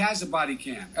 everybody has a body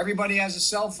cam. Everybody has a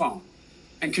cell phone.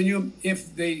 And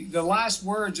if the last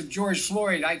words of George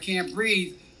Floyd, I can't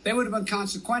breathe, they would have been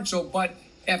consequential. But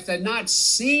if they'd not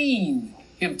seen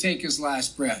him take his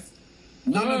last breath,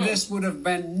 none of this would have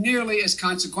been nearly as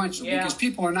consequential because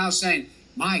people are now saying,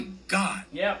 my God,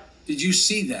 did you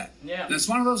see that? And it's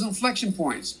one of those inflection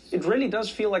points. It really does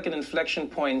feel like an inflection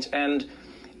point, and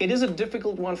it is a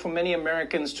difficult one for many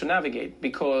Americans to navigate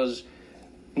because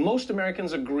most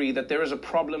Americans agree that there is a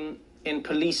problem in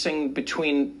policing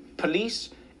between police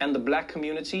and the black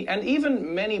community, and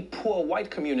even many poor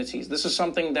white communities. This is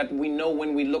something that we know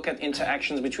when we look at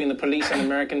interactions between the police and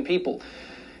American people.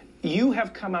 You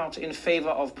have come out in favor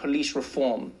of police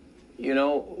reform, you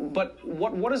know, but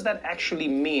what does that actually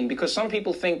mean? Because some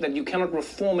people think that you cannot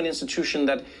reform an institution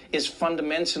that is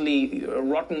fundamentally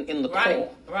rotten in the core.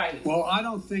 Right. Well, I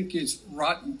don't think it's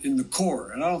rotten in the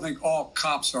core, and I don't think all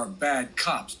cops are bad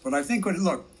cops. But I think,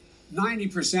 look,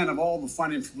 90% of all the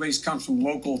funding for police comes from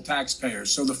local taxpayers.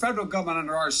 So the federal government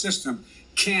under our system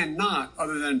cannot,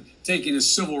 other than taking a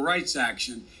civil rights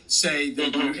action, say they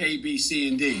do A, B, C,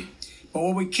 and D. But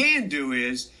what we can do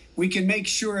is we can make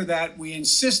sure that we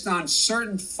insist on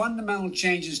certain fundamental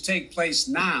changes take place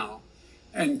now,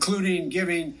 including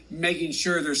making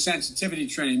sure there's sensitivity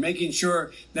training, making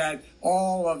sure that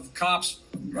all of cops'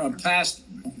 past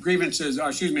grievances,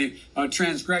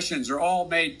 transgressions are all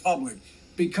made public.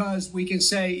 Because we can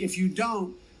say, if you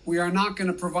don't, we are not going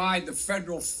to provide the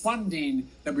federal funding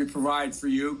that we provide for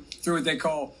you through what they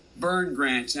call burn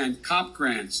grants and cop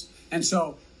grants. And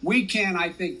so we can, I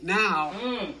think, now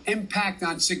impact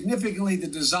on significantly the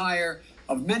desire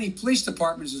of many police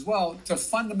departments as well to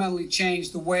fundamentally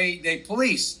change the way they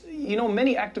police. You know,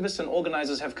 many activists and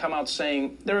organizers have come out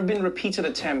saying there have been repeated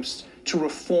attempts to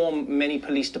reform many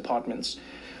police departments.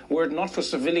 Were it not for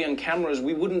civilian cameras,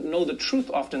 we wouldn't know the truth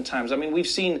oftentimes. I mean, we've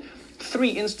seen 3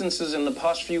 instances in the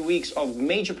past few weeks of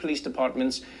major police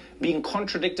departments being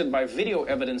contradicted by video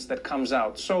evidence that comes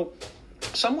out. So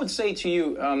some would say to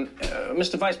you,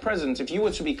 Mr. Vice President, if you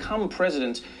were to become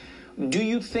president, do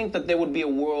you think that there would be a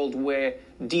world where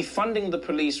defunding the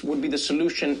police would be the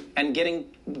solution and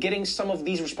getting some of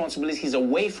these responsibilities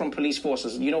away from police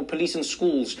forces? You know, police in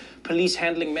schools, police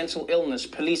handling mental illness,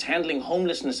 police handling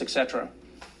homelessness, etc.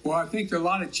 Well, I think there are a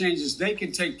lot of changes. They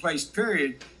can take place,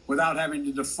 period, without having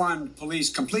to defund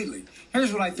police completely.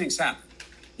 Here's what I think's happened.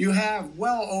 You have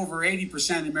well over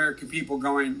 80% of the American people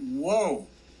going, whoa,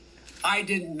 I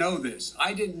didn't know this.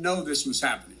 I didn't know this was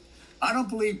happening. I don't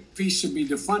believe police should be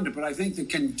defunded, but I think the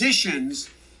conditions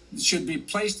should be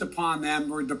placed upon them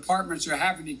where departments are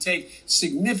having to take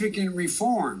significant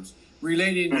reforms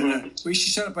relating to we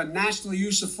should set up a national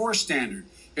use of force standard.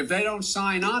 If they don't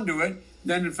sign on to it,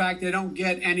 then in fact they don't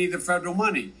get any of the federal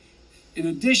money. In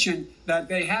addition, that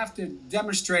they have to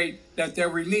demonstrate that they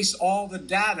release all the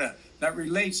data that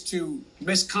relates to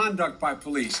misconduct by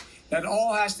police. That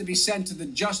all has to be sent to the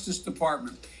Justice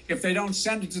Department. If they don't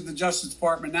send it to the Justice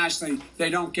Department nationally, they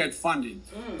don't get funding.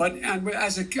 But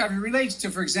as it relates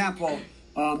to, for example,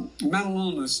 mental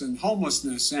illness and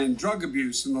homelessness and drug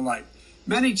abuse and the like,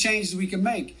 many changes we can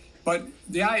make. But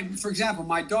for example,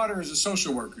 my daughter is a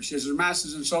social worker. She has her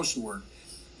master's in social work.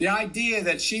 The idea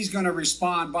that she's going to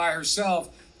respond by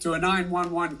herself to a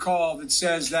 911 call that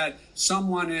says that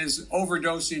someone is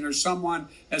overdosing or someone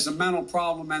has a mental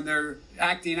problem and they're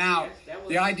acting out,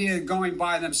 the idea of going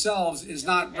by themselves is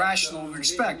not rational to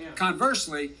expect.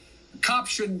 Conversely, cops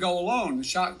shouldn't go alone.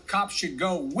 The cops should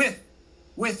go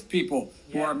with people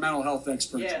who are mental health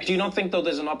experts. Do you not think, though,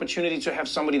 there's an opportunity to have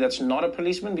somebody that's not a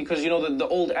policeman? Because, you know, the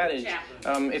old adage,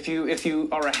 if you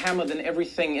are a hammer, then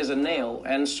everything is a nail.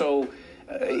 And so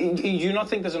do you not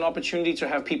think there's an opportunity to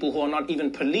have people who are not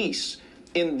even police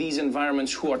in these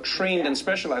environments who are trained and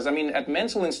specialized? I mean, at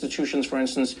mental institutions, for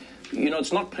instance, you know,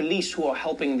 it's not police who are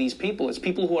helping these people. It's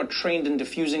people who are trained in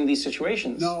diffusing these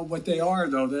situations. No, what they are,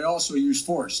 though, they also use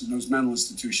force in those mental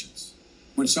institutions.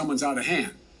 When someone's out of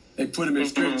hand, they put them in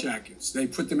straitjackets. They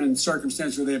put them in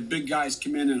circumstances where they have big guys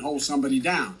come in and hold somebody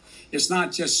down. It's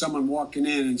not just someone walking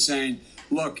in and saying,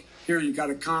 look, here, you got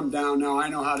to calm down now. I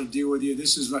know how to deal with you.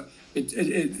 This is what...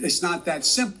 It's not that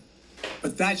simple,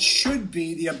 but that should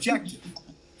be the objective.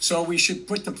 So we should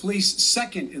put the police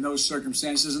second in those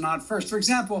circumstances and not first. For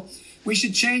example, we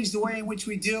should change the way in which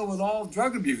we deal with all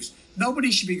drug abuse.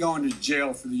 Nobody should be going to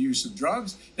jail for the use of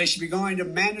drugs. They should be going to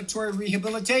mandatory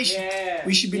rehabilitation.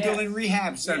 We should be building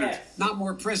rehab centers, not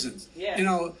more prisons. You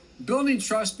know, building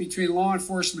trust between law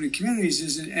enforcement and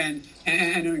communities and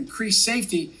to increase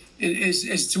safety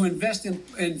is to invest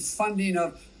in funding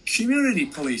of community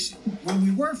policing. When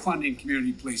we were funding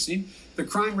community policing, the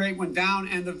crime rate went down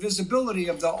and the visibility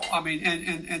of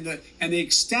and the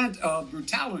extent of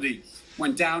brutality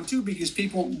went down too, because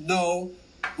people know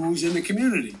who's in the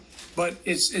community. But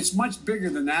it's much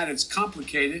bigger than that. It's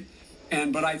complicated,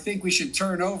 but I think we should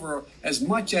turn over as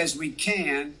much as we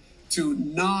can to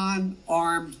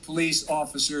non-armed police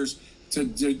officers to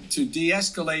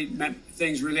de-escalate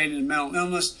things related to mental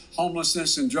illness,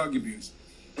 homelessness, and drug abuse.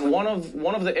 One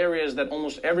of the areas that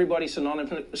almost everybody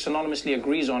synonymously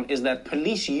agrees on is that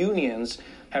police unions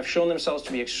have shown themselves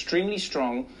to be extremely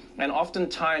strong and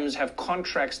oftentimes have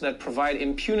contracts that provide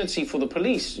impunity for the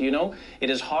police. You know, it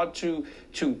is hard to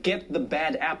get the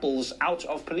bad apples out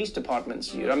of police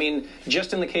departments. I mean,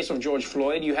 just in the case of George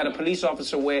Floyd, you had a police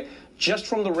officer where just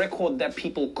from the record that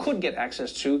people could get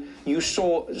access to, you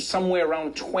saw somewhere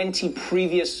around 20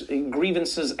 previous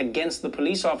grievances against the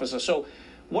police officer. So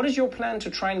what is your plan to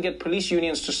try and get police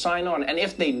unions to sign on? And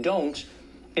if they don't,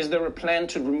 is there a plan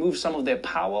to remove some of their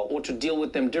power or to deal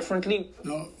with them differently?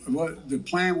 No, the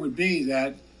plan would be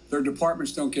that their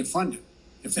departments don't get funded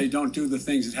if they don't do the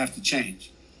things that have to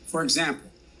change. For example,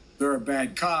 there are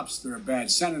bad cops, there are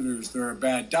bad senators, there are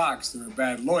bad docs, there are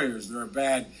bad lawyers,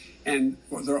 and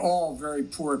they're all very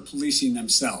poor at policing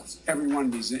themselves, every one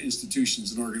of these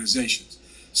institutions and organizations.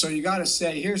 So you got to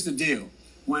say, here's the deal.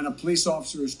 When a police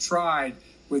officer is tried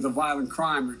with a violent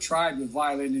crime or tried with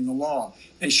violating the law,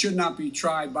 they should not be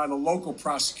tried by the local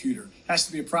prosecutor. It has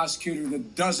to be a prosecutor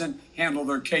that doesn't handle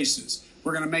their cases.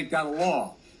 We're going to make that a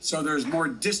law so there's more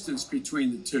distance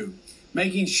between the two.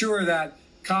 Making sure that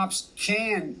cops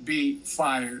can be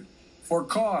fired for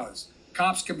cause.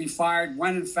 Cops can be fired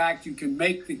when, in fact, you can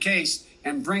make the case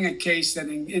and bring a case that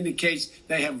indicates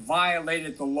they have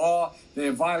violated the law, they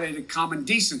have violated common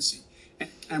decency.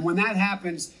 And when that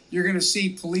happens, you're going to see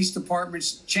police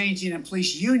departments changing and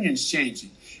police unions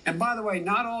changing. And by the way,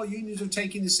 not all unions are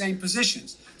taking the same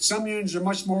positions. Some unions are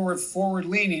much more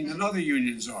forward-leaning than other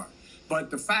unions are. But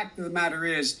the fact of the matter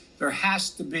is there has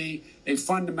to be a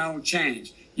fundamental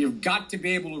change. You've got to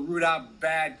be able to root out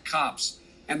bad cops.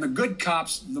 And the good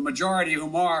cops, the majority of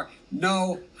whom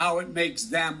know how it makes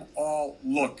them all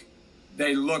look.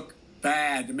 They look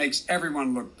bad. It makes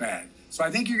everyone look bad. So I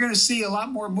think you're going to see a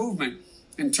lot more movement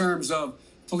in terms of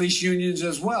police unions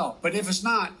as well. But if it's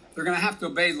not, they're going to have to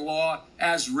obey the law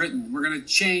as written. We're going to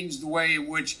change the way in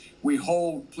which we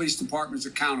hold police departments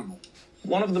accountable.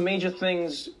 One of the major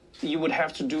things you would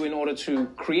have to do in order to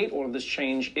create all of this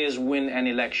change is win an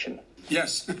election.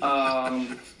 Yes,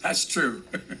 that's true.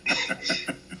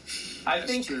 I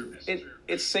think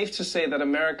it's safe to say that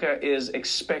America is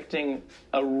expecting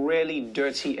a really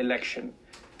dirty election.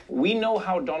 We know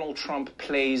how Donald Trump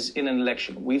plays in an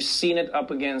election. We've seen it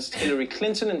up against Hillary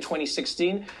Clinton in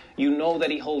 2016. You know that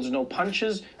he holds no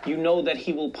punches. You know that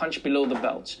he will punch below the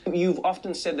belt. You've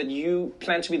often said that you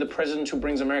plan to be the president who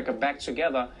brings America back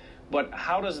together. But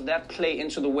how does that play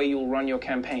into the way you'll run your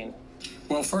campaign?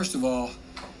 Well, first of all,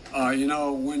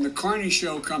 when the Carney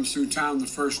show comes through town the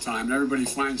first time and everybody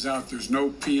finds out there's no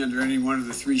pea under any one of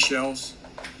the three shells,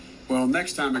 well,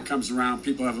 next time it comes around,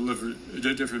 people have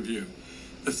a different view.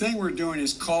 The thing we're doing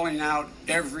is calling out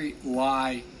every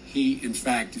lie he, in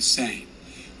fact, is saying.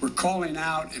 We're calling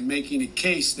out and making a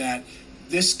case that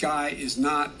this guy is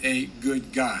not a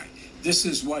good guy. This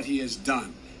is what he has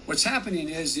done. What's happening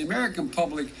is the American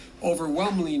public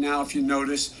overwhelmingly now, if you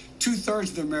notice, 2/3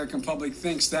 of the American public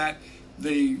thinks that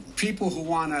the people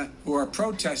who are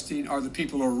protesting are the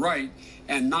people who are right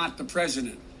and not the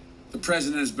president. The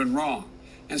president has been wrong.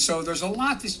 And so there's a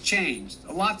lot that's changed,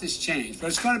 but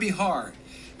it's going to be hard.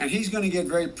 And he's going to get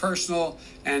very personal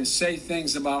and say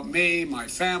things about me, my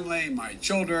family, my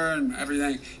children,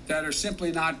 everything that are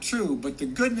simply not true. But the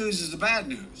good news is the bad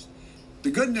news. The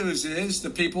good news is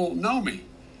the people know me,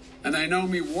 and they know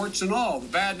me warts and all. The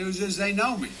bad news is they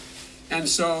know me. And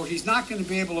so he's not going to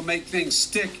be able to make things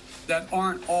stick that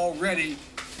aren't already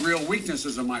real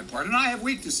weaknesses on my part. And I have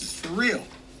weaknesses, for real.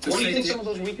 What do you think some of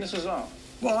those weaknesses are?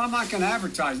 Well, I'm not going to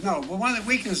advertise, no. But one of the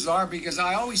weaknesses are because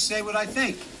I always say what I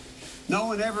think. No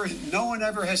one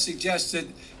ever has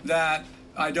suggested that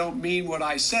I don't mean what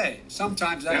I say.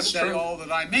 Sometimes I say all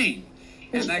that I mean,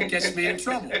 and that gets me in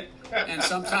trouble. And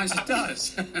sometimes it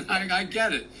does. I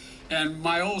get it. And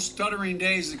my old stuttering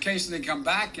days, occasionally come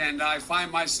back, and I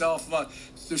find myself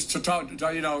just talking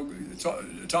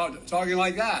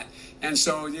like that. And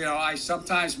so, I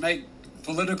sometimes make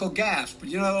political gaffes. But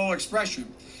you know the old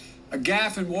expression, a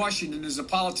gaffe in Washington is a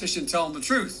politician telling the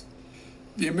truth.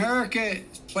 The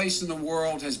America's place in the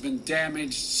world has been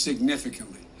damaged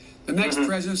significantly. The next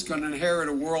president's going to inherit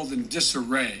a world in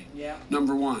disarray,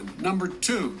 number one. Number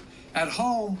two, at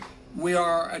home, we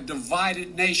are a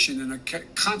divided nation in a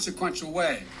consequential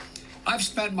way. I've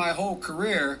spent my whole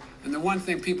career, and the one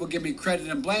thing people give me credit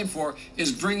and blame for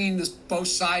is bringing both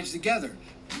sides together,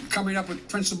 coming up with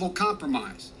principled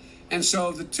compromise. And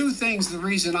so the two things, the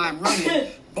reason I'm running,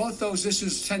 both those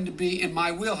issues tend to be in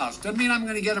my wheelhouse. Doesn't mean I'm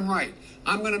going to get them right.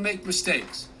 I'm going to make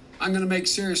mistakes. I'm going to make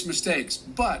serious mistakes.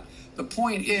 But the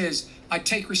point is, I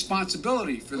take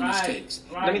responsibility for the mistakes.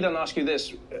 Let me then ask you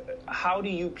this. How do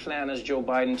you plan as Joe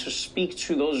Biden to speak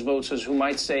to those voters who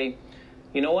might say,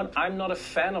 you know what, I'm not a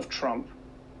fan of Trump,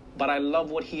 but I love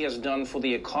what he has done for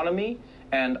the economy,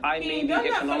 and I may be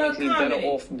economically better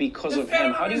off because of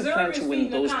him. How do you plan to win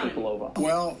those people over?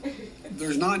 Well,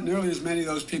 there's not nearly as many of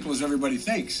those people as everybody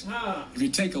thinks. If you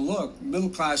take a look,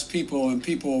 middle-class people and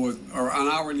people are on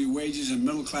hourly wages and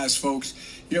middle-class folks,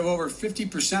 you have over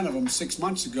 50% of them 6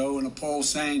 months ago in a poll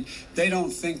saying they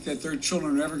don't think that their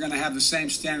children are ever going to have the same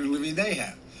standard of living they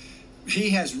have.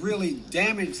 He has really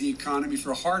damaged the economy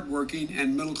for hardworking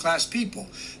and middle-class people.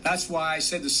 That's why I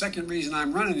said the second reason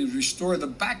I'm running is restore the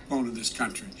backbone of this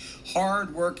country.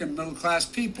 Hard-working middle-class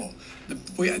people.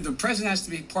 The president has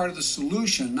to be part of the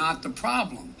solution, not the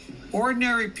problem.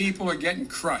 Ordinary people are getting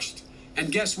crushed.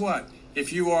 And guess what?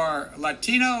 If you are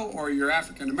Latino or you're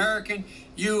African-American,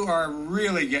 you are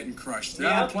really getting crushed.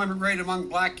 The unemployment rate among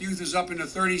black youth is up in the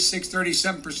 36,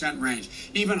 37% range,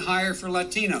 even higher for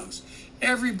Latinos.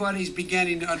 Everybody's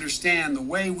beginning to understand the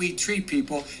way we treat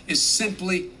people is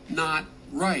simply not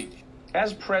right.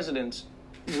 As president,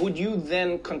 would you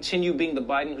then continue being the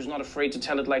Biden who's not afraid to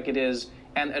tell it like it is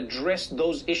and address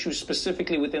those issues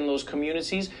specifically within those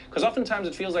communities? Because oftentimes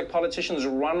it feels like politicians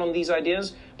run on these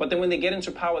ideas, but then when they get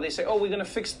into power, they say, oh, we're going to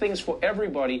fix things for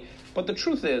everybody. But the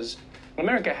truth is,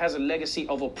 America has a legacy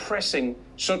of oppressing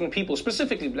certain people,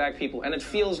 specifically black people, and it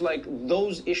feels like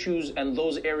those issues and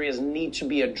those areas need to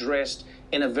be addressed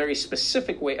in a very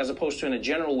specific way as opposed to in a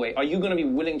general way. Are you going to be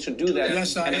willing to do that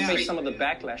and face some of the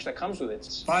backlash that comes with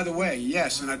it? By the way,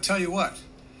 yes, and I tell you what,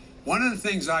 one of the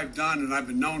things I've done and I've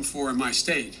been known for in my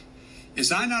state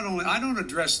is I don't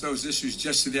address those issues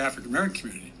just to the African American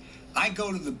community. I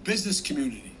go to the business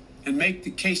community and make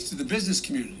the case to the business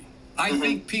community. I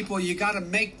think you got to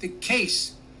make the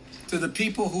case to the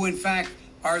people who, in fact,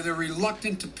 are the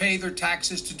reluctant to pay their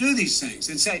taxes to do these things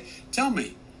and say, tell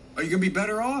me, are you going to be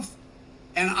better off?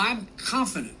 And I'm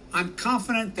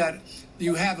confident that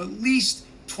you have at least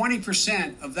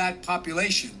 20% of that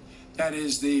population, that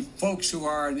is the folks who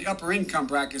are in the upper income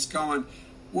brackets, going,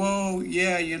 whoa,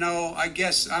 yeah, I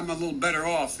guess I'm a little better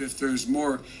off if there's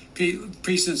more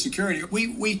peace and security.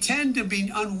 We tend to be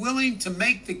unwilling to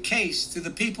make the case to the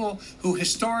people who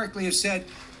historically have said,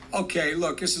 okay,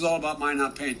 look, this is all about my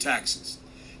not paying taxes.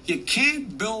 You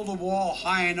can't build a wall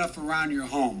high enough around your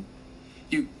home.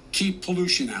 You keep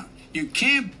pollution out. You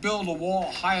can't build a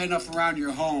wall high enough around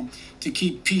your home to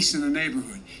keep peace in the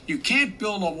neighborhood. You can't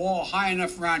build a wall high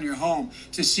enough around your home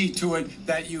to see to it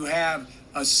that you have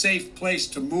a safe place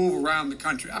to move around the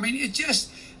country. I mean,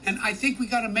 and I think we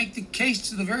got to make the case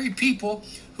to the very people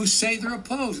who say they're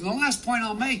opposed. And the last point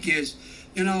I'll make is,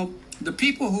 the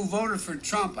people who voted for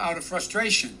Trump out of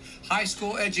frustration, high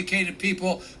school educated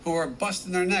people who are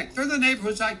busting their neck, they're the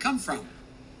neighborhoods I come from.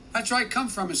 That's where I come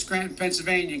from, in Scranton,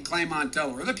 Pennsylvania, and Claymont,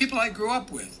 Delaware. They're the people I grew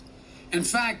up with.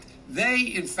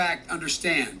 They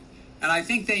understand. And I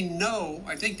think they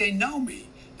know me.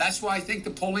 That's why I think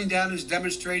the polling data is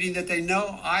demonstrating that they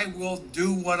know I will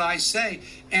do what I say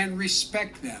and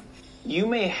respect them. You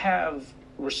may have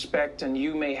respect and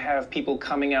you may have people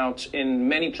coming out in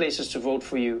many places to vote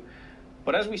for you.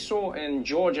 But as we saw in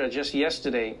Georgia just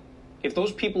yesterday, if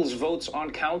those people's votes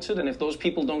aren't counted and if those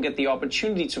people don't get the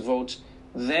opportunity to vote,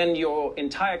 then your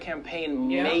entire campaign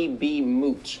may be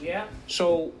moot.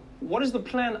 So what is the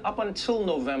plan up until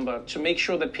November to make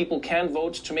sure that people can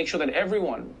vote, to make sure that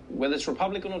everyone, whether it's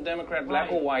Republican or Democrat,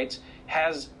 black or white,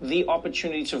 has the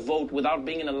opportunity to vote without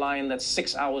being in a line that's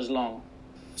 6 hours long?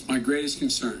 It's my greatest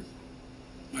concern,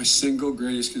 my single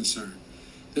greatest concern.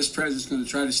 This president's going to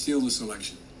try to steal this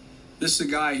election. This is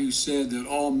a guy who said that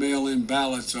all mail-in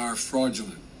ballots are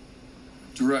fraudulent,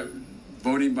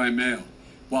 voting by mail,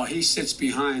 while he sits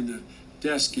behind the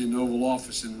desk in the Oval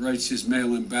Office and writes his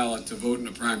mail-in ballot to vote in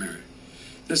the primary.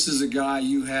 This is a guy,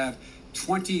 you have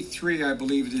 23, I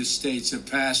believe it is, states have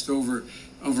passed over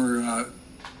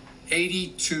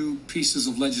 82 pieces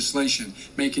of legislation,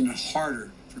 making it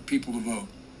harder for people to vote.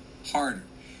 Harder.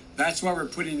 That's why we're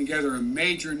putting together a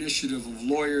major initiative of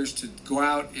lawyers to go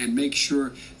out and make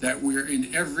sure that we're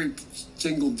in every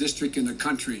single district in the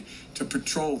country to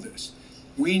patrol this.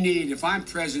 We need, if I'm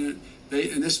president,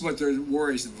 and this is what their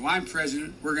worries. If I'm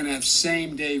president, we're going to have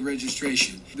same-day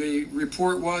registration. The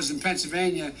report was in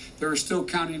Pennsylvania, they were still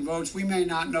counting votes. We may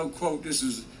not know, quote, this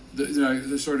is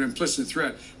the sort of implicit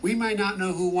threat. We may not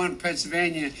know who won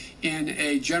Pennsylvania in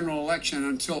a general election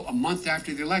until a month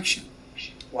after the election.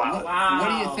 Wow. What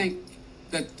do you think?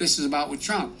 that this is about with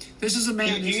Trump. This is a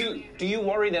man. Do you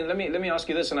worry then? Let me ask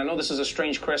you this, and I know this is a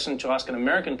strange question to ask an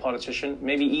American politician,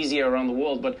 maybe easier around the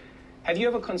world, but have you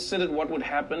ever considered what would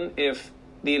happen if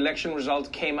the election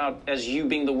result came out as you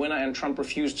being the winner and Trump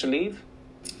refused to leave?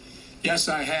 Yes,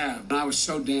 I have. And I was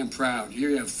so damn proud. Here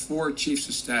you have 4 chiefs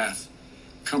of staff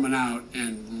coming out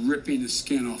and ripping the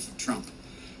skin off of Trump.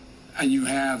 And you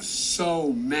have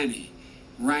so many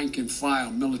rank and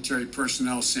file military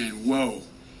personnel saying, whoa,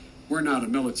 we're not a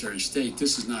military state.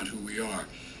 This is not who we are.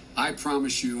 I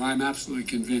promise you, I'm absolutely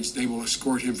convinced they will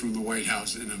escort him from the White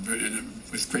House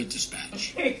with great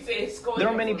dispatch. There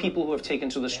are many people who have taken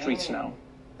to the streets now.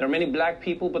 There are many black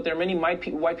people, but there are many white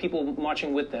people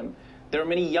marching with them. There are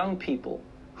many young people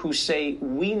who say,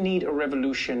 we need a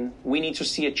revolution. We need to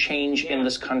see a change in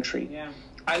this country. Yeah.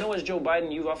 I know as Joe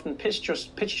Biden, you've often pitched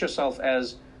yourself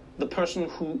as the person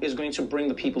who is going to bring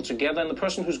the people together and the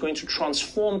person who's going to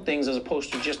transform things as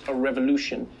opposed to just a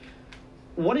revolution.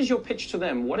 What is your pitch to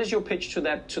them? What is your pitch to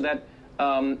that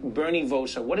Bernie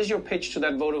voter? What is your pitch to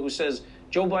that voter who says,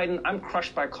 Joe Biden, I'm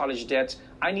crushed by college debt.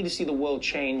 I need to see the world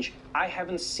change. I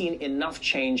haven't seen enough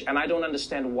change, and I don't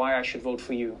understand why I should vote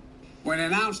for you. When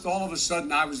announced, all of a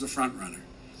sudden, I was the front runner.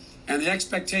 And the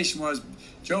expectation was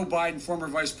Joe Biden, former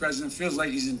vice president, feels like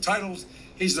he's entitled.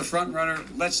 He's the front runner.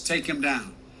 Let's take him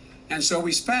down. And so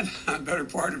we spent a better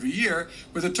part of a year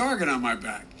with a target on my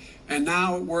back. And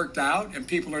now it worked out, and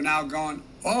people are now going,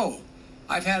 oh,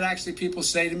 I've had actually people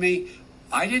say to me,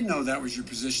 I didn't know that was your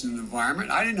position in the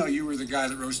environment. I didn't know you were the guy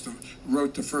that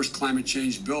wrote the first climate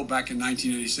change bill back in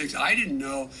 1986. I didn't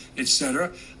know, et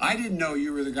cetera. I didn't know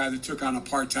you were the guy that took on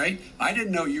apartheid. I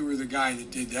didn't know you were the guy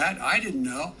that did that. I didn't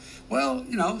know. Well,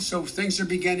 so things are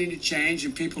beginning to change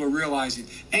and people are realizing.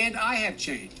 And I have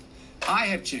changed.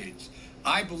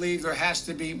 I believe there has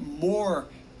to be more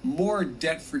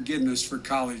debt forgiveness for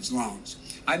college loans.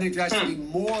 I think there has to be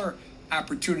more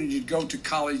opportunity to go to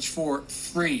college for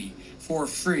free.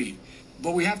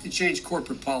 But we have to change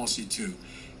corporate policy too.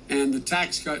 And the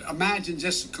tax cut, imagine,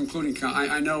 just concluding,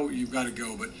 I know you've got to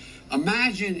go, but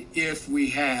imagine if we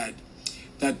had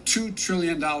that $2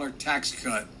 trillion tax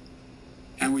cut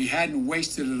and we hadn't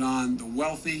wasted it on the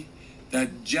wealthy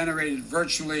that generated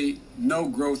virtually no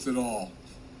growth at all.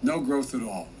 No growth at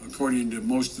all, according to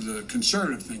most of the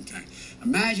conservative think tank.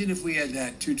 Imagine if we had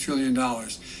that $2 trillion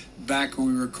back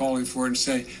when we were calling for it and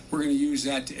say, we're going to use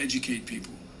that to educate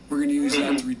people. We're going to use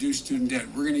that to reduce student debt.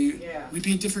 We'd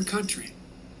be a different country.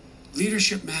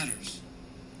 Leadership matters.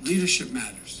 Leadership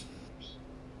matters.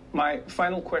 My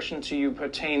final question to you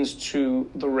pertains to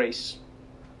the race.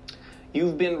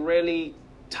 You've been really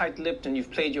tight-lipped and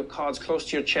you've played your cards close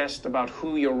to your chest about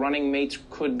who your running mate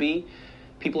could be.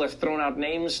 People have thrown out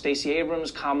names, Stacey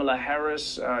Abrams, Kamala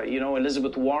Harris,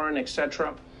 Elizabeth Warren,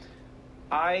 etc.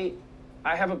 I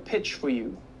have a pitch for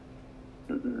you.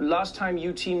 Last time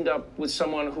you teamed up with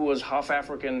someone who was half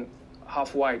African,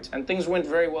 half white, and things went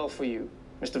very well for you,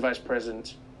 Mr. Vice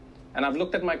President. And I've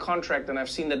looked at my contract and I've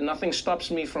seen that nothing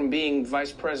stops me from being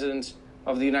Vice President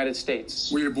of the United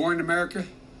States. Were you born in America?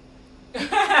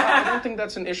 I don't think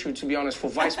that's an issue, to be honest, for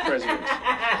Vice President.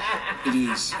 It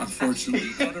is, unfortunately.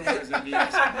 Otherwise, I'd be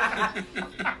asking.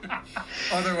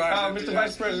 Mr.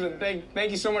 Vice President,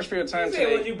 thank you so much for your time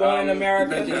today. Were you born in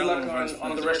America? Good luck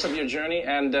on the rest of your journey,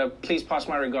 and please pass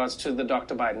my regards to the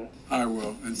Dr. Biden. I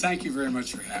will, and thank you very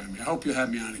much for having me. I hope you'll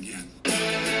have me on again.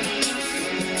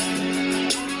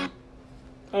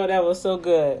 Oh, that was so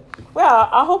good. Well,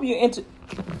 I hope you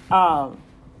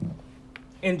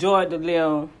enjoyed the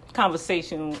little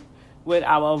conversation with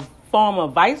our former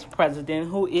vice president,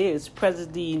 who is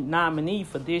president nominee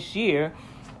for this year,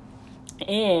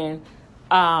 and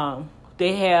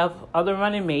they have other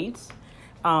running mates.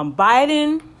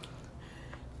 Biden,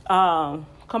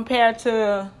 compared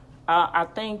to, I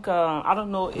think, I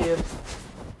don't know if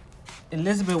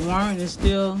Elizabeth Warren is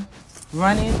still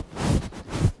running,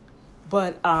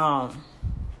 but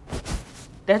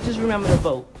let's just remember to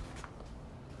vote.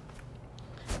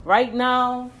 Right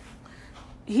now,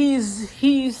 he's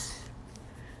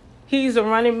a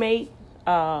running mate.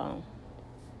 I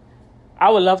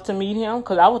would love to meet him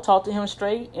because I would talk to him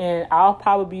straight, and I'll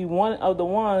probably be one of the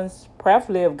ones,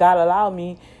 preferably if God allowed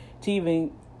me, to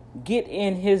even get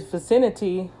in his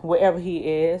vicinity, wherever he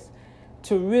is,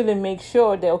 to really make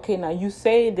sure that, okay, now you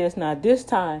say this, now this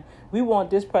time we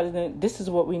want this president, this is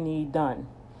what we need done.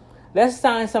 Let's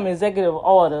sign some executive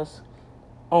orders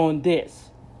on this.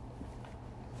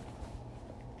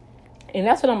 And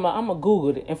that's what I'm going to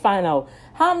Google it and find out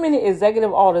how many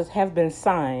executive orders have been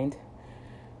signed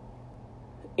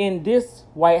in this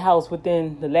White House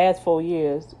within the last 4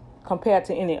 years compared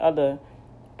to any other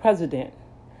president.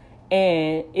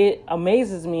 And it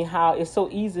amazes me how it's so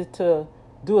easy to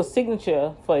do a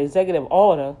signature for executive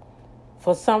order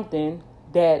for something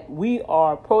that we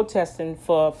are protesting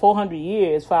for 400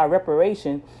 years for our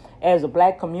reparation as a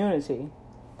black community.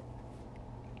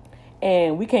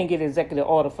 And we can't get an executive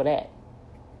order for that.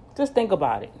 Just think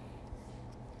about it.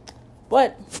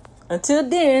 But until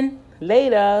then,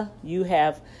 later, you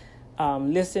have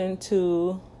listened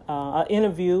to an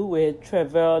interview with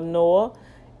Trevor Noah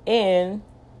and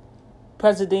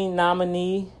President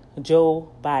nominee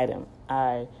Joe Biden.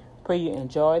 I pray you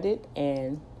enjoyed it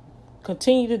and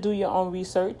continue to do your own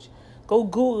research. Go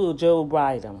Google Joe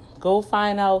Biden. Go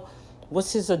find out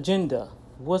what's his agenda,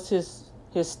 what's his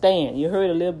stand. You heard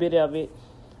a little bit of it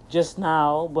just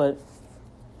now, but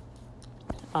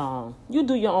you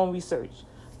do your own research.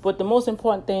 But the most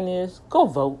important thing is go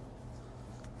vote.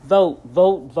 Vote,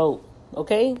 vote, vote.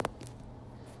 Okay?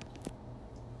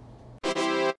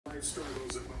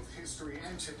 Struggles of both history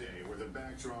and today were the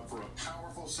backdrop for a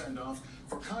powerful send-off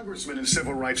for Congressman and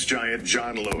civil rights giant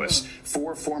John Lewis.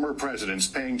 4 former presidents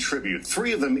paying tribute,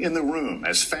 3 of them in the room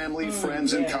as family,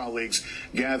 friends, and colleagues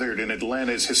gathered in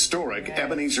Atlanta's historic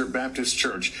Ebenezer Baptist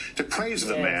Church to praise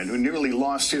the man who nearly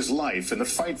lost his life in the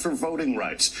fight for voting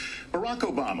rights. Barack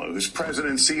Obama, whose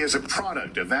presidency is a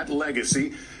product of that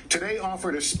legacy, today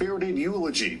offered a spirited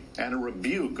eulogy and a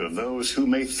rebuke of those who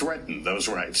may threaten those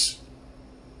rights.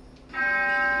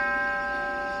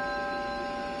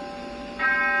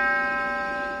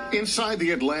 Inside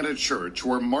the Atlanta church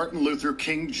where Martin Luther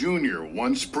King Jr.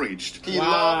 once preached. He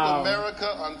loved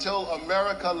America until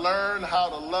America learned how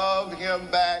to love him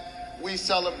back. We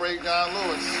celebrate John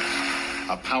Lewis.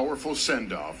 A powerful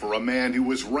send-off for a man who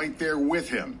was right there with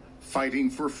him, fighting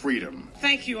for freedom.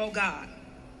 Thank you, oh God,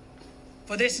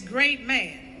 for this great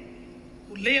man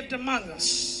who lived among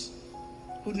us,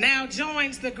 who now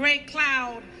joins the great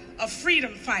cloud of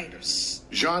freedom fighters.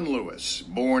 John Lewis,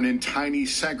 born in tiny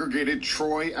segregated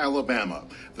Troy, Alabama,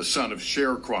 the son of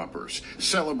sharecroppers,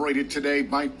 celebrated today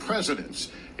by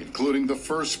presidents, including the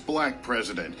first black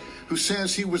president, who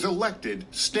says he was elected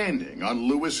standing on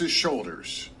Lewis's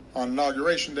shoulders. On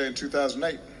Inauguration Day in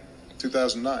 2009,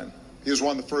 he was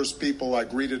one of the first people I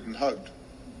greeted and hugged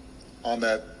on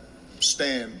that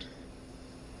stand.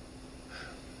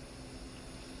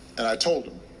 And I told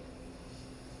him,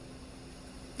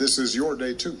 this is your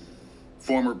day, too.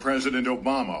 Former President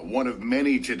Obama, one of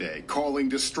many today, calling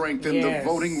to strengthen the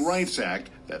Voting Rights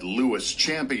Act that Lewis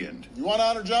championed. You want to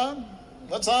honor John?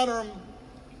 Let's honor him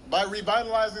by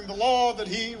revitalizing the law that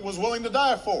he was willing to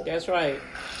die for. That's right.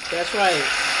 That's right.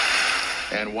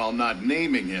 And while not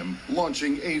naming him,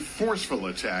 launching a forceful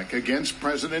attack against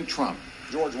President Trump.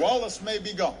 George Wallace may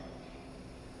be gone,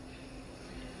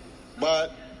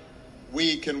 but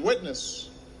we can witness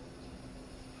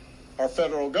our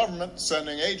federal government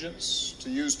sending agents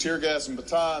to use tear gas and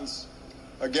batons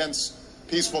against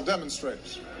peaceful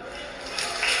demonstrators.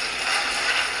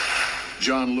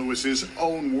 John Lewis's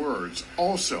own words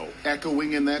also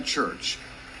echoing in that church.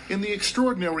 In the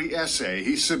extraordinary essay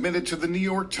he submitted to the New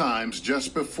York Times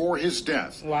just before his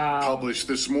death, published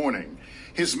this morning,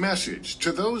 his message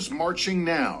to those marching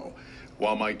now.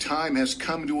 While my time has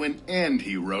come to an end,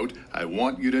 he wrote, I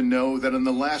want you to know that in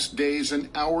the last days and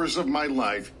hours of my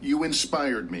life, you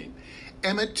inspired me.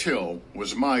 Emmett Till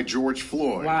was my George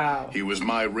Floyd. He was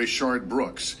my Rayshard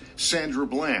Brooks, Sandra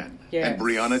Bland, and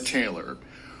Breonna Taylor.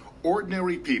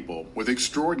 Ordinary people with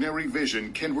extraordinary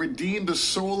vision can redeem the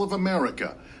soul of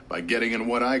America by getting in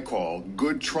what I call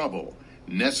good trouble,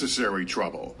 necessary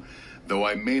trouble. Though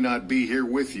I may not be here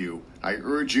with you, I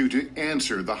urge you to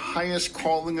answer the highest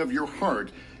calling of your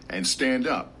heart and stand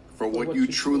up for what you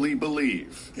truly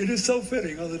believe. It is so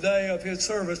fitting on the day of his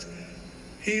service,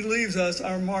 he leaves us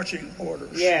our marching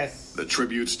orders. The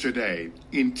tributes today,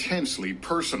 intensely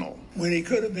personal. When he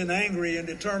could have been angry and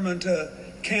determined to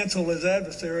cancel his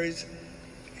adversaries,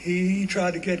 he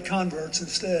tried to get converts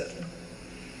instead.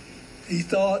 He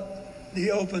thought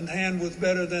the open hand was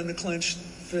better than the clenched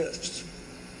fists.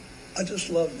 I just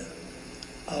loved him.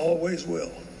 I always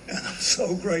will. And I'm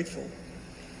so grateful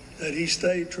that he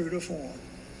stayed true to form.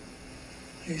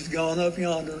 He's gone up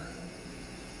yonder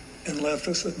and left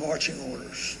us with marching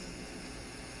orders.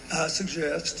 I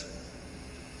suggest,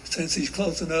 since he's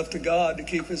close enough to God to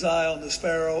keep his eye on the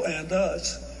sparrow and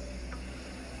us,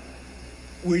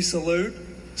 we salute,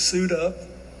 suit up,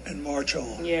 and march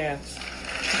on.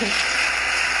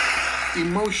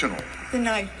 Emotional. The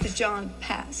night that John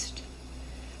passed.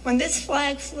 When this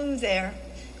flag flew there,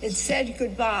 it said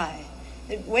goodbye.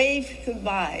 It waved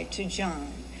goodbye to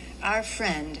John, our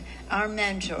friend, our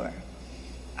mentor,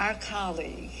 our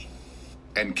colleague.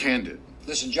 And candid.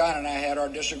 Listen, John and I had our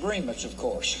disagreements, of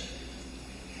course.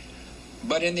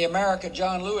 But in the America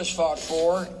John Lewis fought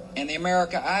for, and the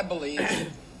America I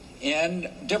believe in,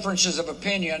 differences of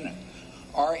opinion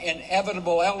are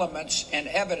inevitable elements and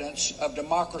evidence of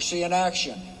democracy in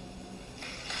action.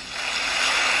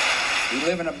 We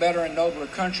live in a better and nobler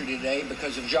country today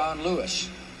because of John Lewis.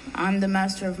 I'm the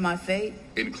master of my fate.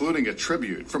 Including a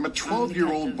tribute from a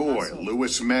 12-year-old boy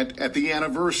Lewis met at the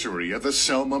anniversary of the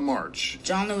Selma March.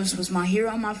 John Lewis was my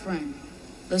hero, my friend.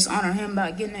 Let's honor him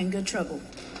by getting in good trouble.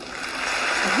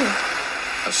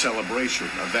 A celebration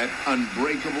of that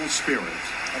unbreakable spirit.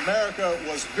 America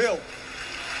was built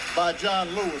by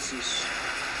John Lewis's.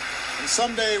 And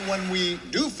someday when we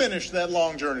do finish that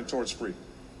long journey towards freedom,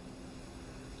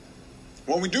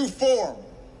 when we do form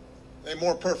a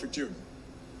more perfect union,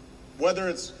 whether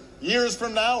it's years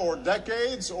from now or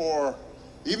decades or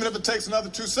even if it takes another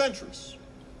 2 centuries,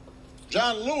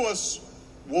 John Lewis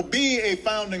will be a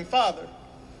founding father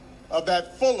of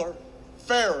that fuller,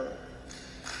 fairer,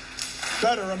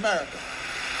 better America.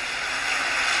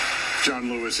 John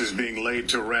Lewis is being laid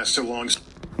to rest alongside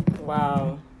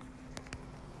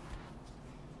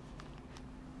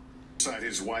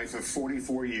his wife of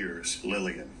 44 years,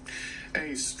 Lillian.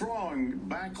 A strong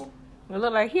backbone. It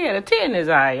looked like he had a tear in his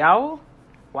eye, y'all.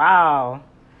 Wow.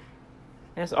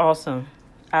 That's awesome.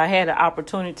 I had the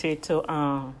opportunity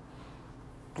to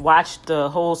watch the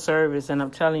whole service, and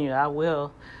I'm telling you, I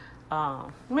will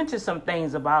mention some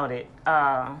things about it.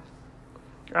 I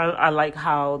like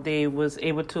how they was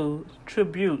able to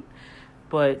tribute,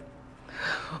 but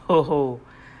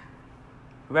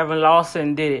Reverend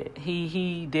Lawson did it.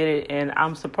 He did it, and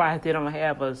I'm surprised they don't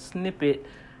have a snippet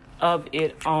of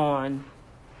it on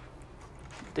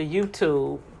the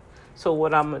YouTube. So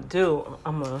what I'm going to do,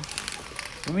 I'm going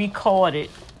to record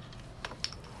it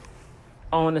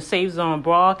on the Safe Zone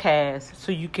broadcast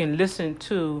so you can listen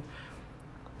to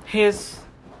his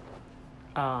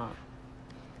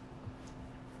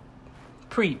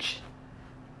preach.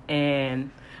 And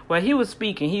well, he was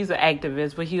speaking. He's an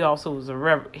activist, but he also was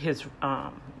Reverend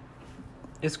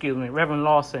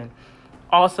Lawson,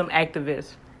 awesome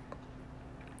activist.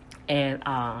 And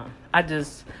I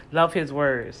just love his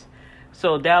words.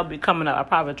 So that'll be coming up. I'll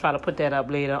probably try to put that up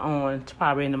later on,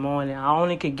 probably in the morning. I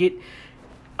only can get,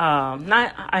 I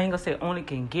ain't gonna say only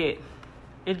can get.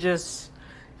 It just,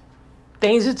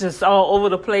 things are just all over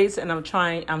the place, and I'm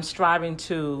striving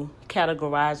to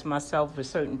categorize myself with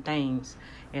certain things,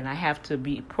 and I have to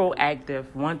be proactive.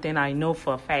 One thing I know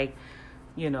for a fact,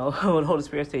 the Holy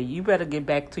Spirit said, you better get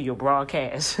back to your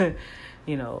broadcast,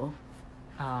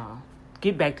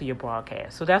 get back to your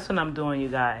broadcast. So that's what I'm doing, you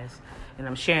guys, and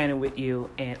I'm sharing it with you,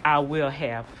 and I will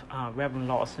have Reverend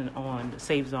Lawson on the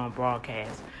Safe Zone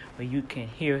broadcast where you can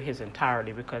hear his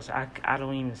entirety, because I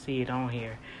don't even see it on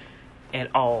here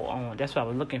at all. That's what I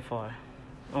was looking for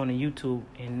on the YouTube,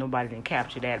 and nobody didn't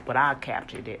capture that, but I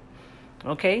captured it.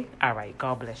 Okay? All right.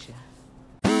 God bless you.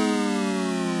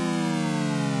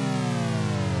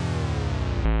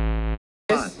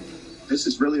 This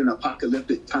is really an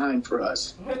apocalyptic time for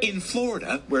us. In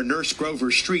Florida, where Nurse Grover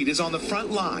Street is on the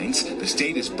front lines, the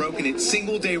state has broken its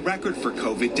single-day record for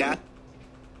COVID deaths.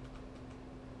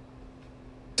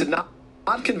 Did not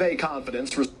convey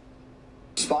confidence,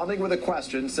 responding with a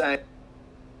question saying,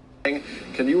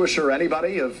 can you assure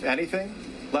anybody of anything?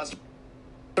 Lester?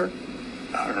 All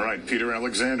right, Peter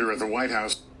Alexander at the White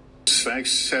House.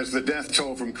 Thanks. As the death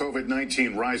toll from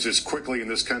COVID-19 rises quickly in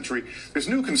this country, there's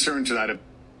new concern tonight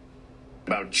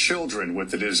about children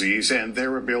with the disease and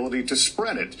their ability to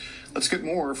spread it. Let's get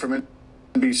more from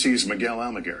NBC's Miguel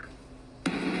Almaguer.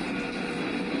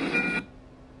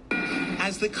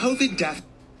 As the COVID death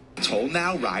toll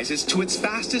now rises to its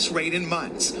fastest rate in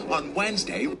months, on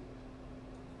Wednesday,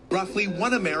 roughly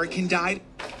 1 American died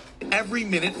every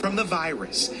minute from the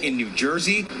virus. In New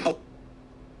Jersey, a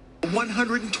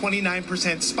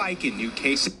 129% spike in new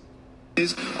cases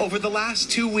over the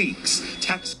last 2 weeks.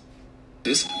 Texas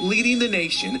leading the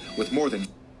nation with more than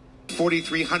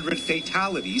 4,300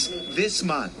 fatalities this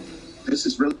month. This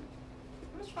is really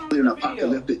an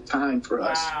apocalyptic time for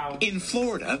us. In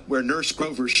Florida, where Nurse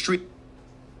Grover Street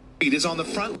is on the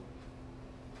front.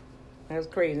 That's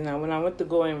crazy. Now, when I went to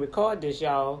go and record this,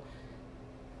 y'all,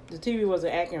 the TV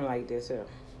wasn't acting like this here.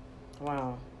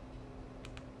 Wow.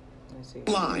 Let's see.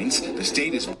 Lines, the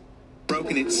state has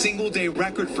broken its single-day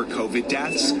record for COVID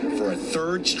deaths for a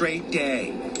third straight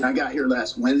day. I got here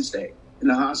last Wednesday, and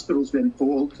the hospital's been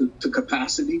full to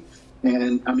capacity.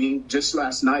 And, just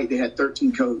last night, they had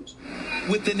 13 codes.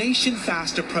 With the nation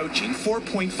fast approaching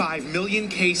 4.5 million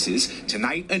cases,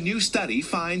 tonight a new study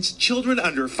finds children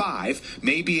under 5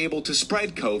 may be able to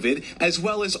spread COVID, as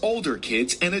well as older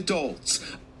kids and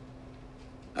adults.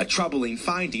 A troubling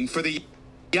finding for the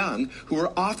young who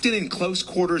are often in close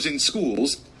quarters in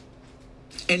schools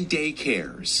and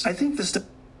daycares. I think this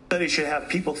study should have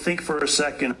people think for a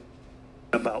second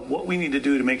about what we need to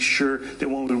do to make sure that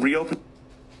when we reopen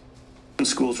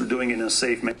schools, we're doing it in a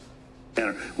safe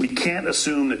manner. We can't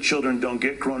assume that children don't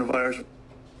get coronavirus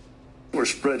or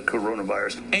spread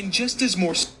coronavirus. And just as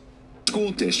more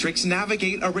school districts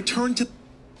navigate a return to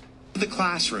the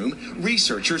classroom,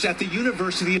 researchers at the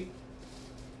University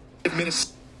of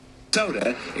Minnesota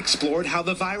explored how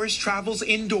the virus travels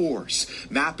indoors,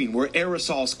 mapping where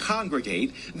aerosols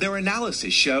congregate. Their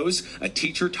analysis shows a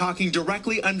teacher talking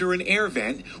directly under an air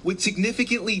vent would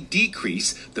significantly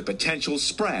decrease the potential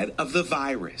spread of the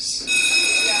virus.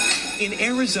 In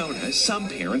Arizona, some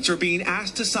parents are being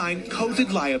asked to sign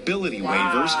COVID liability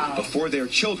waivers before their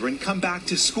children come back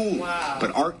to school.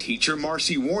 But art teacher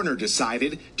Marcy Warner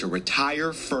decided to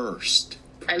retire first.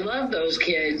 I love those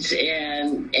kids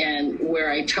and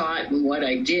where I taught and what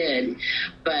I did,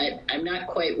 but I'm not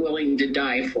quite willing to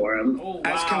die for them.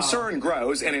 As concern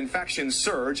grows and infections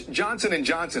surge, Johnson &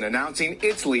 Johnson announcing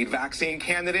its lead vaccine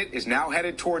candidate is now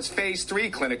headed towards phase 3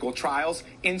 clinical trials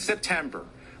in September.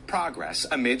 Progress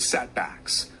amid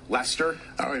setbacks. Lester?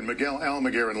 All right, Miguel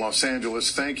Almaguer in Los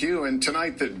Angeles, thank you. And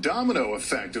tonight, the domino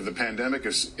effect of the pandemic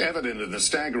is evident in the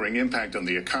staggering impact on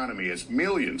the economy as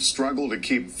millions struggle to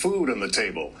keep food on the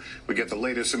table. We get the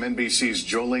latest from NBC's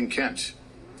Jolene Kent.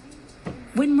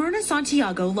 When Myrna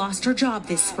Santiago lost her job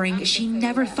this spring, she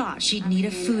never thought she'd need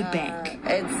a food bank.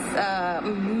 It's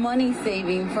money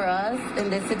saving for us in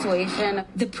this situation.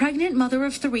 The pregnant mother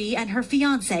of 3 and her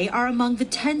fiance are among the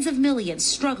tens of millions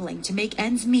struggling to make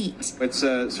ends meet. It's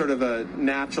a sort of a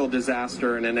natural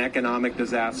disaster and an economic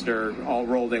disaster all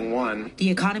rolled in one. The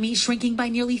economy shrinking by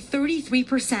nearly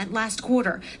 33% last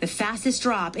quarter, the fastest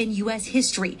drop in U.S.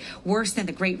 history, worse than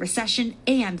the Great Recession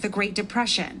and the Great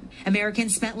Depression.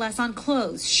 Americans spent less on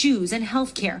clothes, shoes, and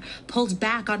healthcare, pulled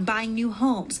back on buying new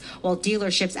homes, while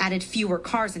dealerships added fewer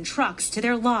cars and trucks to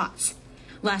their lots.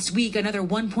 Last week, another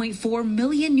 1.4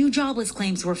 million new jobless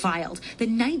claims were filed, the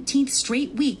 19th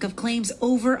straight week of claims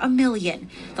over 1 million.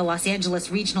 The Los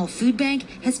Angeles Regional Food Bank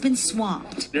has been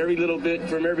swamped. Every little bit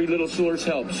from every little source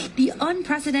helps. The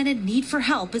unprecedented need for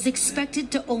help is expected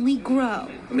to only grow.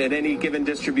 At any given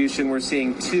distribution, we're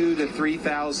seeing 2,000 to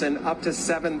 3,000, up to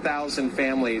 7,000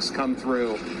 families come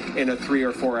through in a 3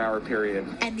 or 4 hour period.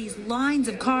 And these lines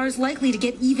of cars likely to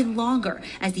get even longer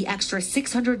as the extra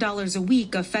 $600 a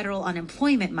week of federal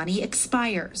unemployment money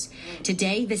expires.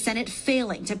 Today, the Senate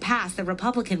failing to pass the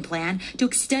Republican plan to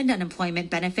extend unemployment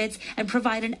benefits and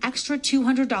provide an extra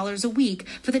 $200 a week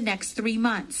for the next 3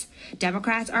 months.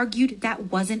 Democrats argued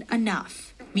that wasn't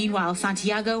enough. Meanwhile,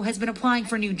 Santiago has been applying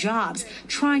for new jobs,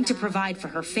 trying to provide for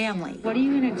her family. What are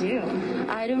you going to do?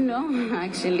 I don't know,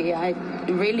 actually. I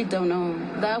really don't know.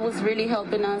 That was really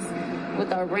helping us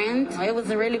with our rent. It was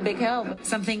a really big help.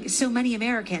 Something so many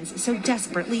Americans so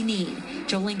desperately need.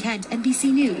 Jolene Kent,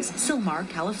 NBC News, Sylmar,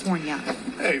 California.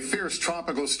 A fierce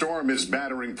tropical storm is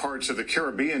battering parts of the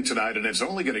Caribbean tonight, and it's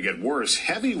only going to get worse.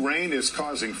 Heavy rain is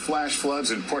causing flash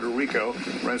floods in Puerto Rico.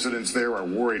 Residents there are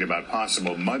worried about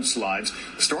possible mudslides.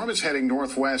 The storm is heading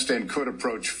northwest and could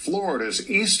approach Florida's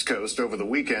east coast over the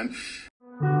weekend.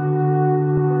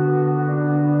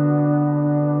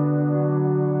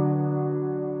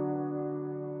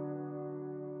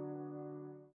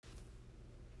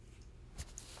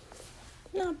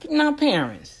 Now,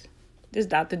 parents, this is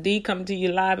Dr. D coming to you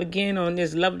live again on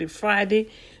this lovely Friday,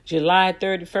 July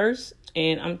 31st.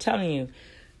 And I'm telling you,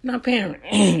 now, parent,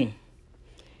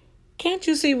 can't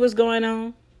you see what's going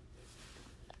on?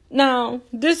 Now,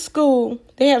 this school,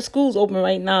 they have schools open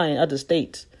right now in other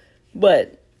states,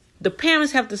 but the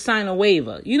parents have to sign a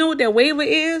waiver. You know what that waiver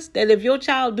is? That if your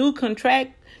child do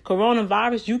contract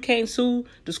coronavirus, you can't sue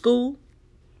the school.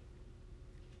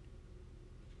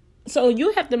 So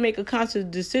you have to make a conscious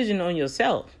decision on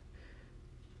yourself.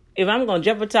 If I'm going to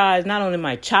jeopardize not only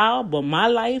my child, but my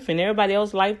life and everybody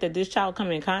else's life that this child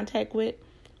come in contact with,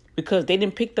 because they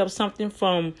didn't pick up something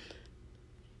from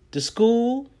the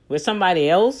school with somebody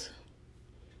else.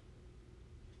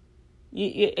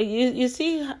 You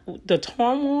see the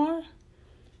turmoil?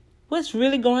 What's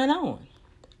really going on?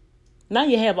 Now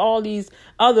you have all these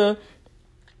other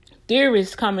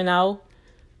theories coming out.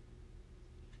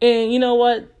 And you know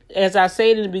what? As I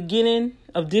said in the beginning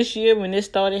of this year when this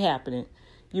started happening,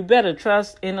 you better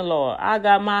trust in the Lord. I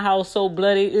got my house so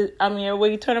bloody.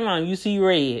 Everywhere you turn around, you see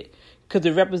red because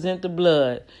it represents the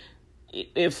blood.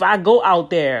 If I go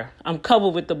out there, I'm covered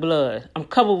with the blood. I'm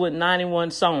covered with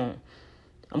 91 Psalm.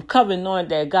 I'm covered knowing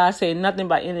that God said nothing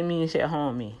by any means shall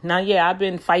harm me. Now, yeah, I've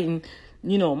been fighting,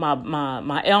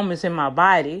 my ailments in my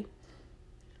body.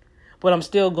 but I'm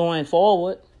still going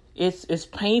forward. It's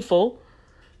painful,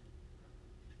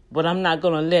 but I'm not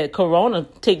going to let Corona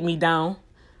take me down.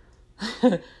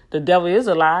 The devil is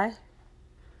a lie.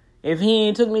 If he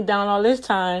ain't took me down all this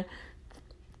time,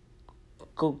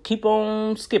 go keep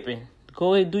on skipping.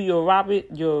 Go ahead and do your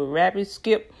rapid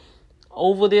skip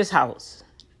over this house,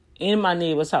 in my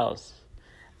neighbor's house.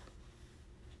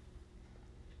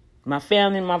 My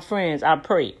family and my friends, I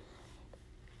pray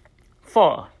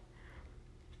for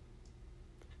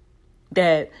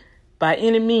that by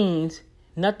any means,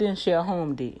 nothing shall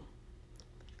harm thee.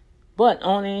 But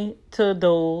only to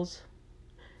those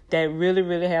that really,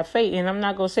 really have faith. And I'm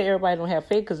not going to say everybody don't have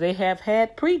faith, because they have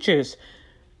had preachers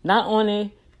not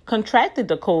only contracted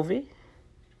the COVID,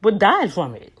 but died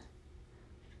from it.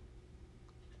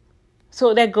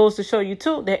 So that goes to show you,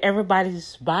 too, that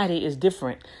everybody's body is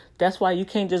different. That's why you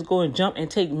can't just go and jump and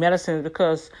take medicine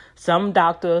because some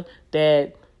doctor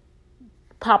that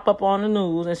pop up on the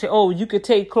news and say, oh, you could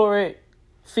take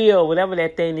chlorophyll, whatever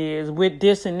that thing is, with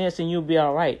this and this, and you'll be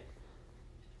all right.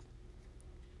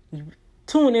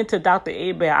 Tune into Dr.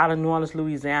 Abel out of New Orleans,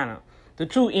 Louisiana, the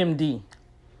true MD.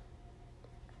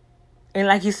 And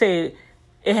like he said,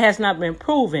 it has not been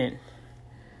proven.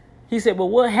 He said, but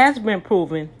what has been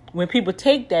proven, when people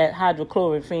take that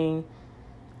hydrochloroquine,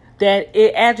 that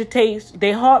it agitates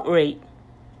their heart rate.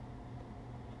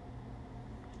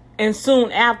 And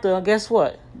soon after, guess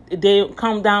what? They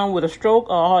come down with a stroke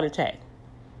or a heart attack.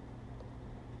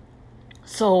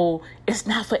 So it's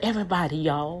not for everybody,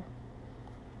 y'all.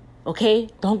 Okay?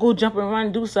 Don't go jump and run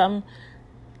and do something.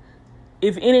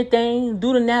 If anything,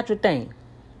 do the natural thing.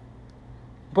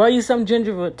 Boil you some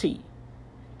gingerbread tea.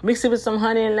 Mix it with some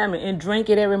honey and lemon and drink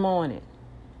it every morning.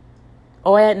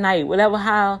 Or at night, whatever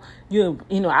how you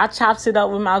know, I chops it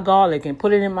up with my garlic and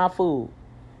put it in my food.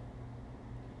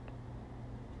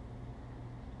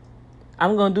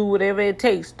 I'm going to do whatever it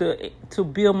takes to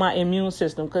build my immune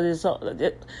system, because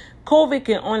COVID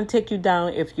can only take you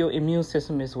down if your immune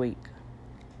system is weak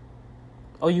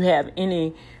or you have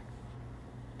any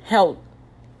health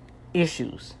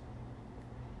issues.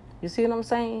 You see what I'm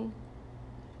saying?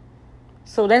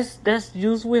 So let's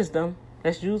use wisdom.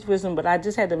 Let's use wisdom. But I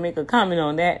just had to make a comment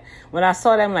on that. When I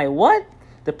saw that, I'm like, what?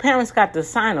 The parents got to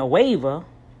sign a waiver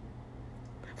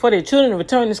for their children to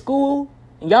return to school?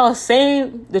 And y'all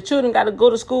saying the children got to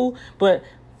go to school, but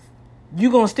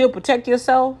you going to still protect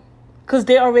yourself? Because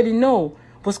they already know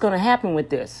what's going to happen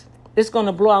with this. It's going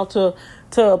to blow out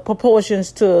to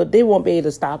proportions to, they won't be able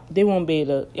to stop. They won't be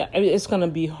able to, it's going to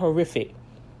be horrific.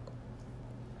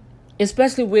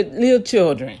 Especially with little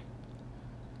children.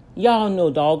 Y'all know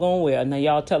doggone well. Now,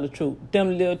 y'all tell the truth.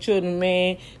 Them little children,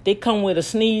 man, they come with a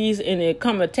sneeze and they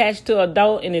come attached to an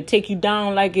adult and they take you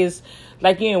down like it's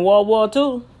like you're in World War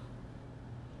II.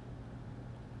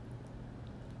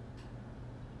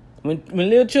 When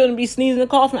little children be sneezing and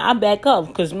coughing, I back up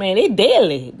because, man, they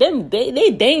deadly. They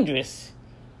dangerous.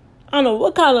 I don't know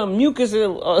what kind of mucus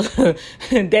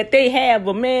that they have,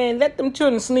 but, man, let them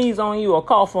children sneeze on you or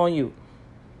cough on you.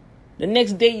 The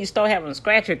next day you start having to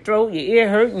scratch your throat, your ear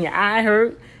hurt, and your eye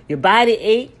hurt, your body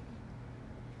ache.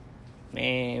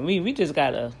 Man, we just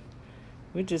gotta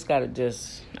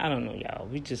I don't know, y'all.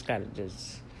 We just gotta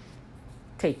just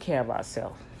take care of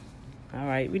ourselves. All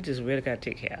right? We just really gotta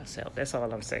take care of ourselves. That's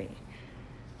all I'm saying.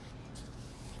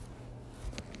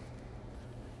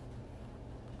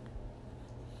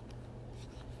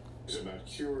 It's about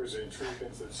cures and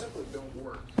treatments that simply don't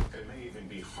work and may even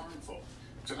be harmful.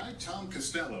 Tonight, Tom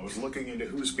Costello is looking into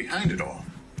who's behind it all.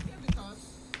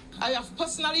 I have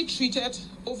personally treated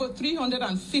over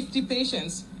 350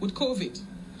 patients with COVID.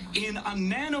 In a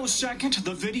nanosecond,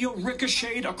 the video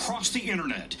ricocheted across the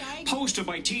internet, posted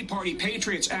by Tea Party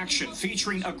Patriots Action,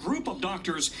 featuring a group of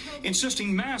doctors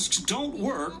insisting masks don't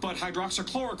work, but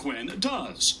hydroxychloroquine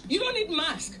does. You don't need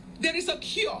mask. There is a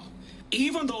cure.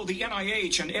 Even though the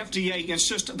NIH and FDA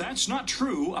insist that's not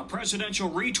true, a presidential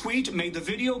retweet made the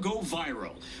video go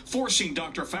viral, forcing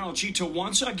Dr. Fauci to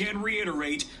once again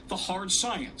reiterate the hard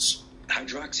science.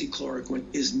 Hydroxychloroquine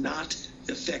is not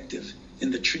effective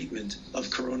in the treatment of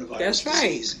coronavirus That's right.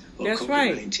 disease or That's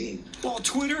COVID-19. right. While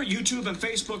Twitter, YouTube, and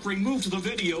Facebook removed the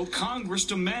video, Congress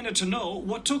demanded to know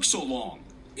what took so long.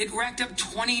 It racked up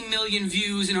 20 million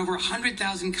views and over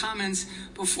 100,000 comments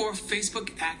before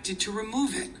Facebook acted to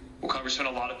remove it. Well, Congressman,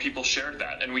 a lot of people shared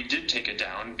that, and we did take it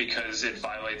down because it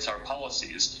violates our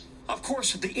policies. Of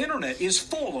course, the internet is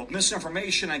full of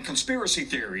misinformation and conspiracy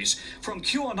theories, from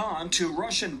QAnon to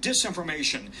Russian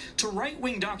disinformation to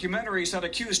right-wing documentaries that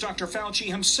accuse Dr. Fauci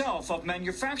himself of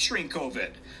manufacturing COVID.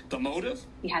 The motive?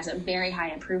 He has a very high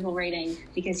approval rating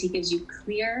because he gives you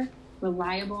clear,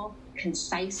 reliable,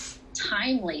 concise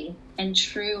timely, and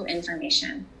true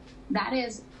information. That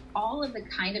is all of the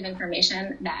kind of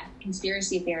information that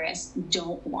conspiracy theorists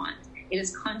don't want. It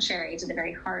is contrary to the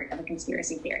very heart of a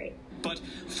conspiracy theory. But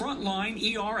frontline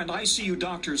ER and ICU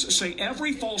doctors say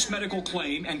every false medical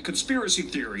claim and conspiracy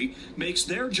theory makes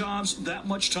their jobs that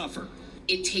much tougher.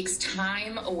 It takes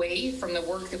time away from the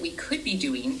work that we could be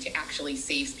doing to actually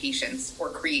save patients or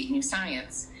create new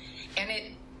science. And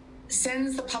it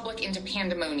sends the public into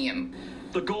pandemonium.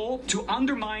 The goal, to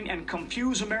undermine and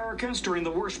confuse Americans during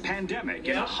the worst pandemic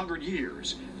in 100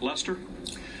 years. Lester?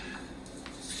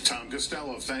 Tom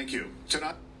Costello, thank you.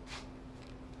 Tonight.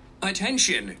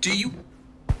 Attention, do you...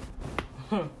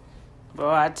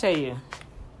 Bro, I tell you.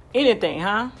 Anything,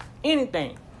 huh?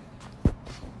 Anything.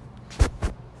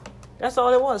 That's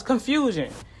all it was.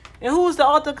 Confusion. And who's the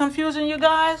author of confusion, you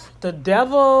guys? The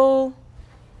devil.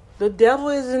 The devil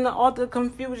is in the author of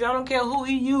confusion. I don't care who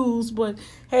he used, but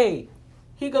hey,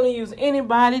 he gonna use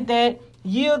anybody that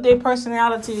yield their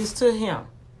personalities to him.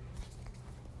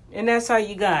 And that's how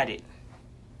you got it.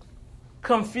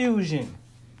 Confusion.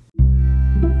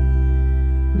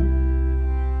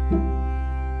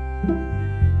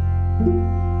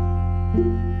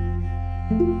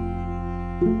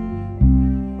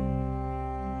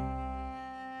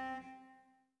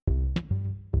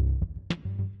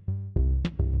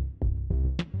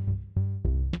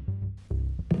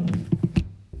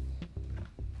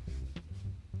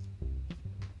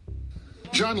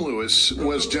 John Lewis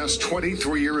was just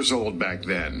 23 years old back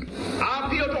then. I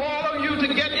appeal to all of you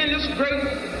to get in this great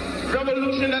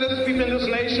revolution that is sweeping this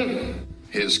nation.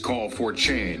 His call for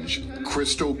change,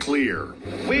 crystal clear.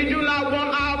 We do not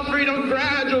want our freedom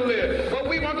gradually, but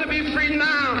we want to be free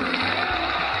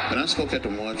now. When I spoke at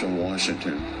the March on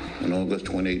Washington on August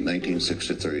 28,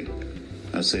 1963,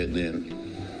 I said then,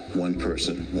 one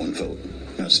person, one vote.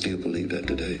 I still believe that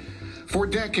today. For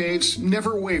decades,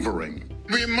 never wavering.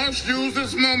 We must use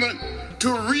this moment to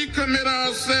recommit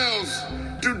ourselves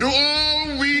to do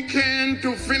all we can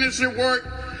to finish the work.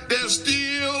 There's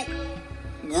still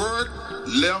work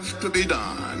left to be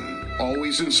done.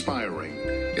 Always inspiring.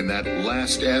 In that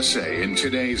last essay in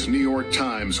today's New York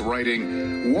Times,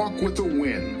 writing, "Walk with the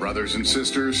wind, brothers and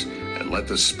sisters, and let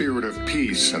the spirit of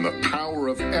peace and the power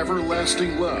of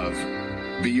everlasting love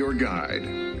be your guide."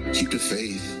 Keep the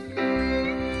faith.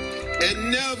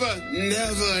 And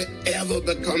never, ever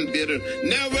become bitter.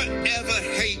 Never, ever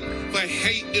hate, for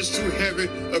hate is too heavy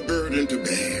a burden to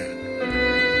bear.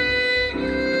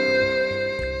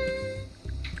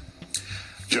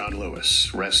 John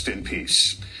Lewis, rest in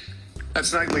peace.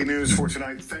 That's Nightly News for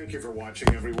tonight. Thank you for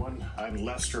watching, everyone. I'm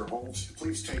Lester Holt.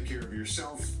 Please take care of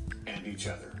yourself and each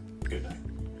other. Good night.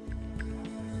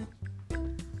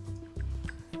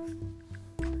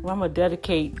 Well, I'm going to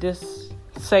dedicate this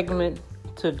segment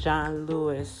to John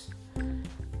Lewis,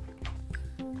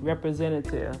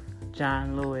 Representative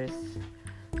John Lewis.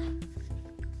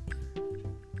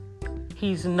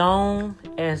 He's known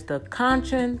as the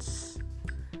conscience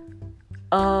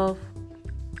of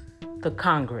the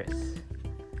Congress.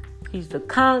 He's the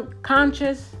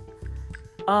conscience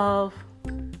of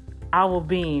our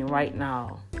being right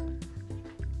now.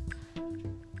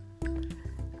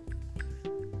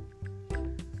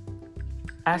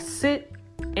 I sit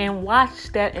and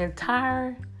watch that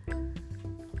entire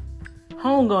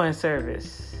homegoing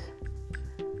service.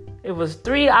 It was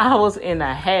 3 hours and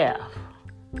a half.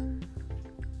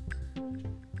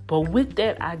 But with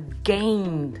that, I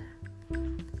gained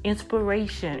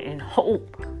inspiration and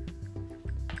hope.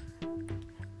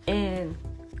 And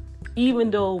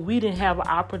even though we didn't have an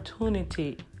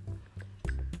opportunity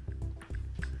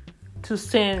to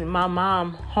send my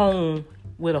mom home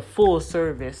with a full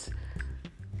service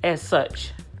as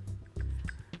such,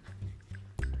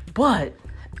 but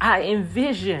I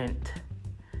envisioned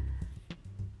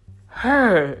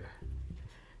her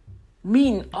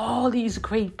meeting all these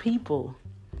great people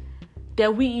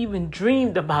that we even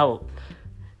dreamed about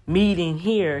meeting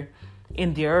here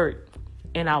in the earth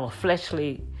in our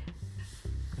fleshly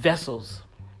vessels.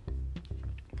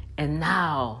 And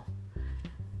now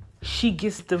she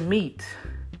gets to meet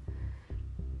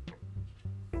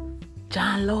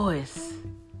John Lewis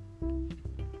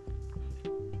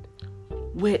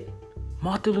with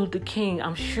Martin Luther King.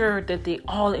 I'm sure that they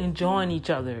all enjoying each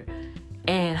other,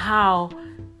 and how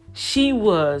she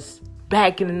was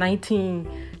back in the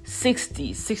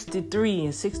 1960s, 63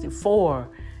 and 64,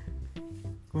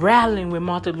 rallying with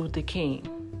Martin Luther King,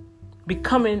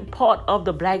 becoming part of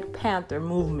the Black Panther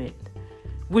movement,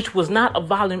 which was not a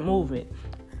violent movement.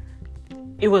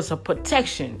 It was a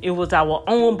protection. It was our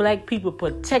own black people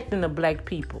protecting the black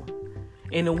people.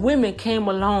 And the women came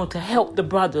along to help the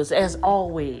brothers, as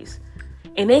always.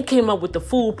 And they came up with the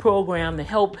food program to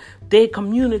help their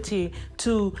community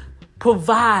to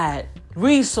provide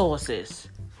resources.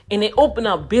 And they opened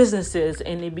up businesses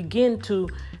and they began to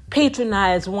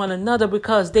patronize one another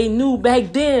because they knew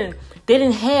back then they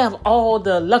didn't have all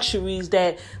the luxuries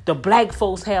that the black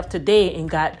folks have today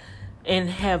and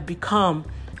have become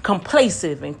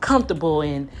complacent and comfortable,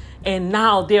 and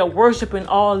now they're worshiping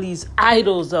all these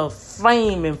idols of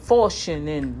fame and fortune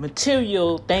and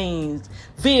material things,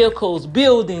 vehicles,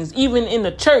 buildings, even in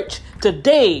the church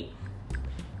today.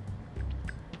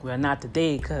 Well, not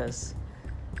today because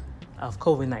of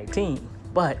COVID-19,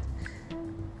 but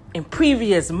in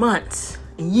previous months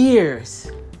and years,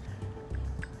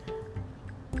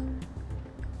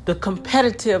 the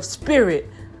competitive spirit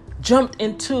jumped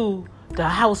into the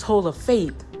household of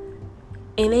faith,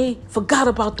 and they forgot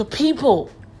about the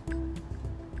people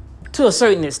to a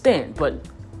certain extent. But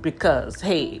because,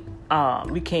 hey,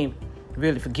 we can't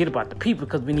really forget about the people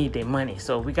because we need their money.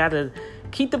 So we got to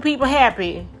keep the people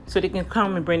happy so they can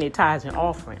come and bring their tithes and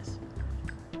offerings.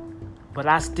 But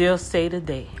I still say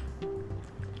today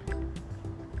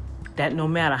that no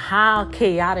matter how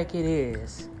chaotic it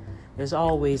is, there's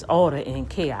always order in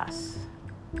chaos.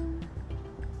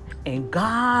 And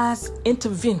God's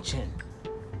intervention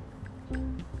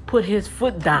put his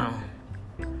foot down,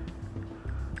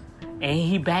 and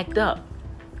he backed up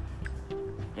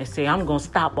and said, I'm going to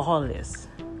stop all this.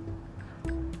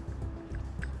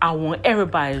 I want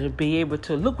everybody to be able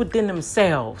to look within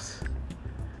themselves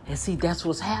and see that's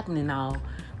what's happening now.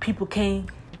 People can't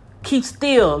keep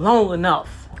still long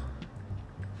enough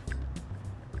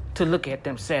to look at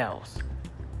themselves,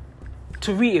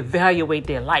 to reevaluate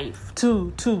their life,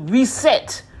 to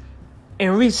reset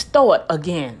and restore it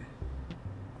again.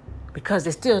 Because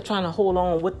they're still trying to hold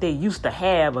on what they used to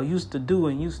have or used to do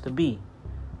and used to be.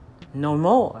 No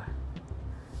more.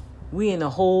 We in a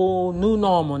whole new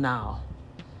normal now.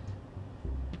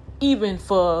 Even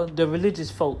for the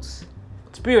religious folks,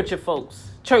 spiritual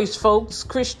folks, church folks,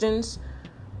 Christians,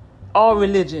 all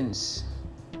religions.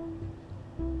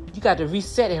 You got to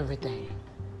reset everything.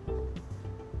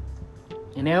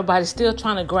 And everybody's still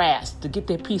trying to grasp to get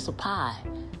their piece of pie.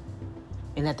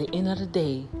 And at the end of the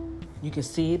day, you can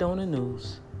see it on the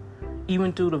news,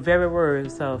 even through the very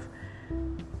words of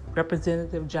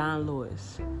Representative John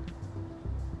Lewis.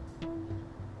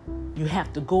 You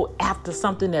have to go after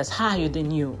something that's higher than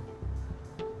you.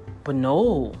 But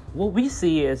no, what we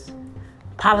see is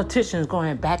politicians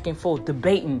going back and forth,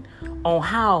 debating on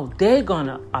how they're going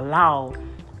to allow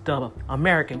the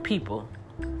American people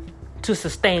to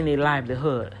sustain their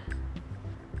livelihood.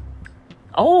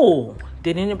 Oh,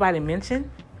 did anybody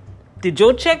mention? Did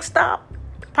your check stop,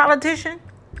 politician,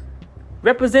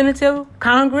 representative,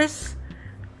 congressman?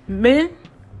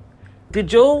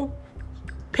 Did your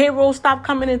payroll stop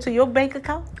coming into your bank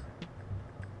account?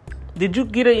 Did you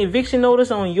get an eviction notice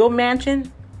on your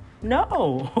mansion?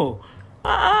 No.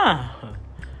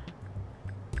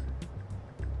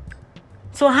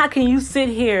 So how can you sit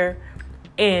here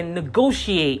and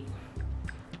negotiate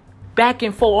back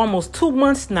and forth almost 2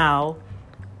 months now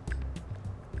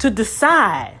to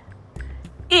decide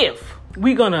if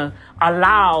we're going to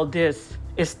allow this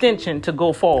extension to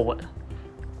go forward?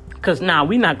 Because now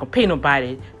we're not going to pay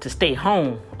nobody to stay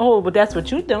home. Oh, but that's what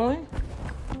you're doing.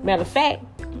 Matter of fact,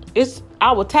 it's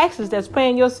our taxes that's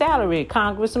paying your salary,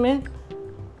 congressman,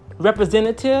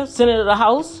 representative, senator of the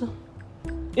House.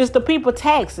 It's the people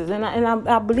taxes. And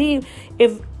I believe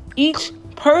if each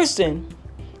person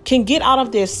can get out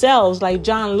of themselves like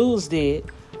John Lewis did,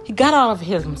 he got out of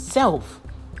himself.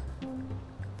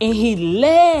 And he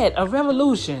led a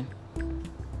revolution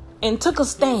and took a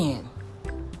stand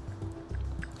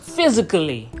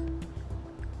physically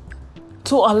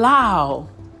to allow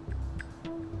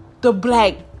the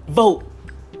black vote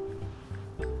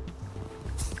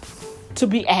to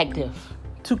be active,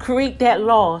 to create that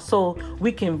law so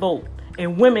we can vote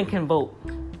and women can vote.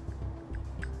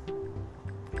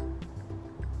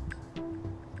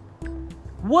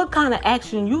 What kind of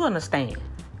action you gonna stand?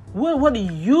 What are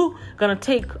you gonna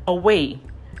take away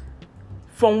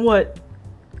from what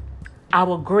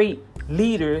our great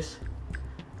leaders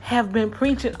have been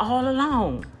preaching all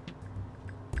along?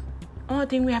 Only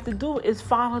thing we have to do is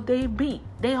follow their beat,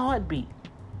 their heartbeat.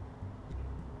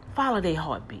 Follow their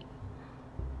heartbeat.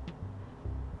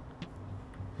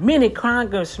 Many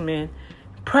congressmen,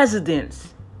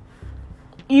 presidents,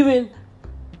 even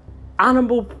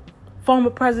Honorable former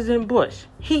President Bush,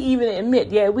 he even admit,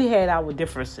 yeah, we had our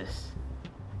differences.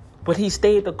 But he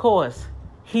stayed the course.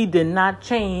 He did not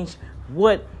change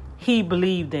what he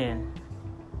believed in.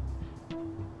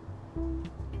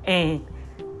 And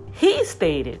he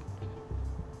stated,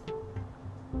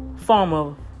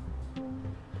 former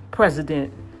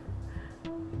President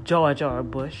George R.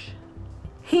 Bush,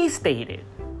 he stated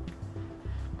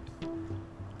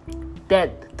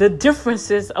that the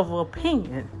differences of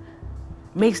opinion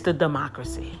makes the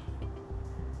democracy.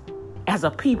 As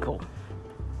a people,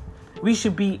 we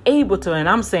should be able to, and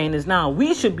I'm saying this now,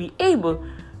 we should be able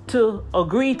to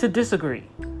agree to disagree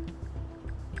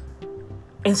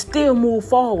and still move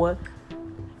forward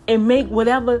and make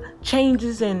whatever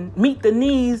changes and meet the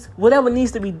needs, whatever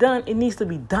needs to be done, it needs to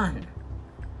be done.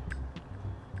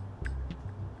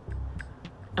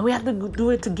 And we have to do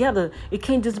it together. It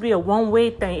can't just be a one-way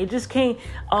thing. It just can't,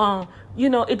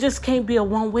 it just can't be a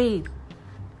one-way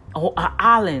or an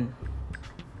island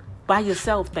by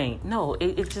yourself thing. No,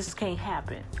 it just can't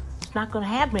happen. It's not going to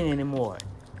happen anymore.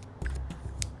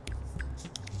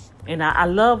 And I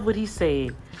love what he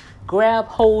said. Grab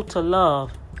hold to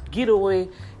love. Get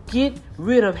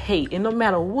rid of hate. And no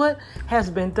matter what has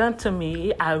been done to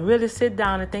me, I really sit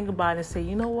down and think about it and say,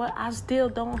 you know what? I still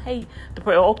don't hate the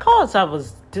person. Of course, I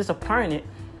was disappointed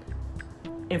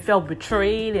and felt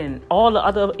betrayed and all the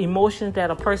other emotions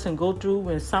that a person go through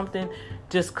when something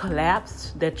just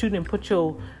collapsed, that you didn't put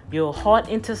your heart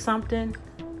into something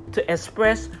to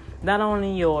express not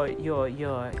only your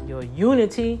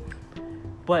unity,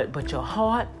 but your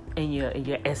heart and your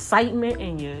excitement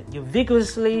and your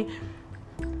vigorously,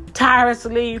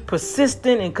 tirelessly,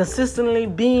 persistent and consistently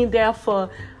being there for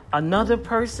another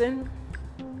person.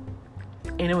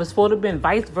 And it was supposed to have been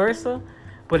vice versa,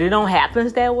 but it don't happen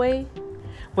that way.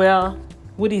 Well,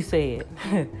 what he said,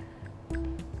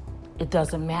 it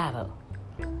doesn't matter.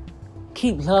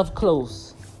 Keep love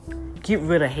close. Get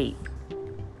rid of hate.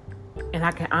 And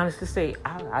I can honestly say,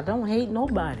 I don't hate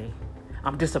nobody.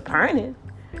 I'm disappointed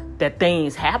that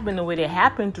things happen the way they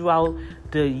happen throughout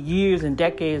the years and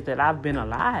decades that I've been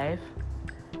alive.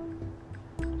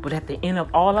 But at the end of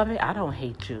all of it, I don't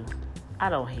hate you. I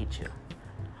don't hate you.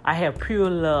 I have pure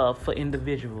love for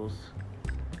individuals.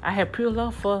 I have pure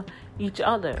love for each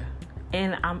other.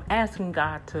 And I'm asking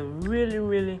God to really,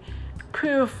 really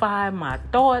purify my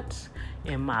thoughts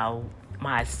and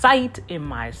my sight, in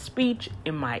my speech,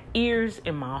 in my ears,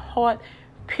 in my heart.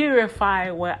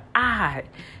 Purify where I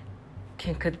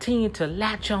can continue to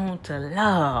latch on to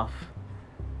love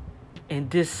and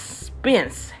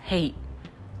dispense hate.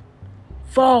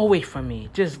 Fall away from me.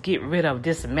 Just get rid of,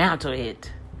 dismantle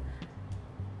it.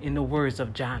 In the words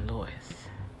of John Lewis.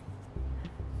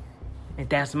 And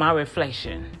that's my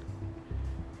reflection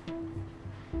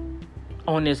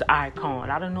on this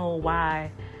icon. I don't know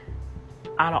why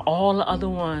out of all the other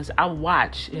ones I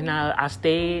watched and I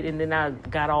stayed and then I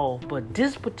got off. But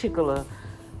this particular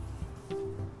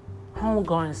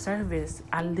homegoing service,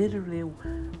 I literally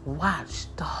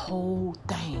watched the whole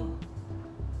thing.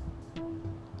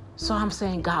 So I'm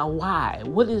saying, God, why?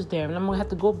 What is there? And I'm going to have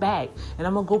to go back. And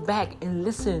I'm going to go back and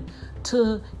listen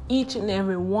to each and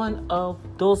every one of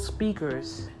those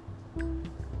speakers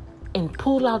and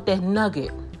pull out that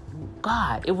nugget.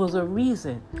 God, it was a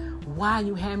reason why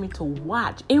you had me to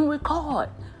watch and record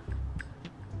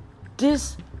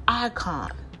this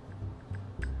icon.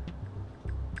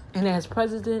 And as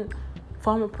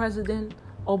former President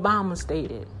Obama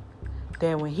stated,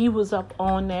 that when he was up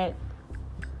on that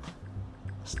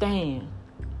stand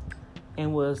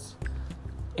and was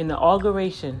in the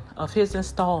inauguration of his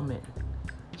installment,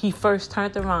 he first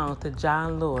turned around to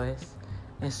John Lewis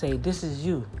and said, "This is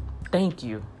you. Thank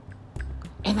you."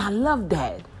 And I love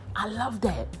that. I love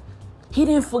that. He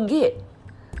didn't forget.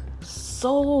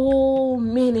 So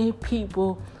many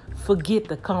people forget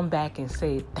to come back and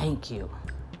say thank you.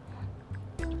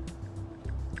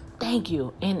 Thank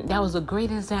you. And that was a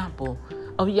great example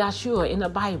of Yeshua in the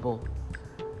Bible.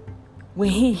 When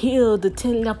he healed the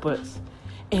 10 lepers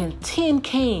and 10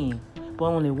 came, but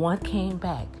only one came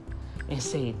back and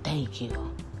said thank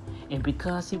you. And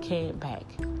because he came back,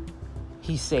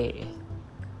 he said,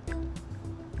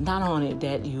 not only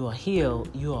that you are healed,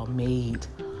 you are made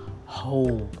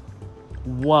whole.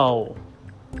 Whoa.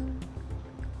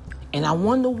 And I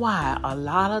wonder why a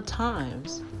lot of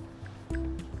times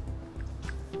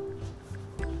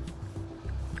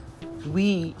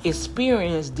we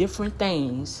experience different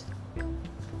things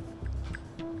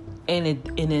and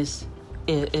it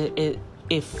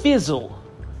fizzle.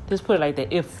 Let's put it like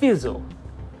that. It fizzle.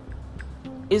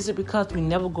 Is it because we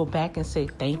never go back and say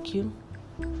thank you?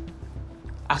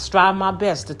 I strive my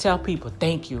best to tell people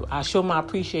thank you. I show my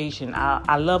appreciation.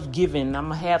 I love giving. I'm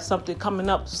going to have something coming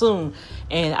up soon.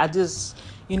 And I just,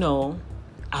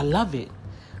 I love it.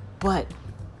 But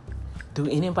do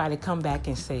anybody come back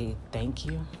and say thank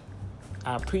you?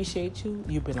 I appreciate you.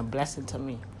 You've been a blessing to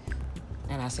me.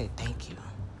 And I say thank you.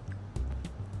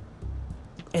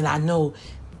 And I know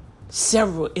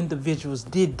several individuals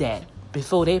did that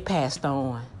before they passed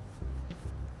on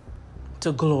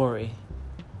to glory.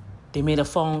 They made a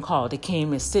phone call. They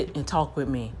came and sit and talk with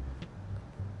me.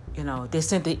 You know, they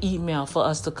sent an email for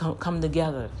us to come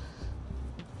together.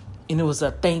 And it was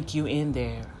a thank you in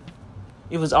there.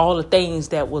 It was all the things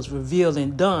that was revealed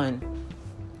and done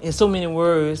in so many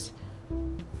words.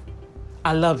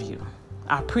 I love you.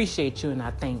 I appreciate you and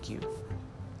I thank you.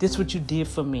 This is what you did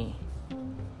for me.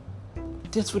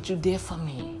 This is what you did for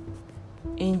me.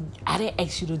 And I didn't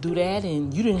ask you to do that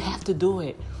and you didn't have to do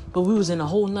it. But we was in a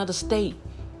whole nother state.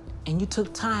 And you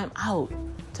took time out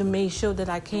to make sure that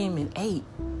I came and ate.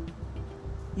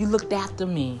 You looked after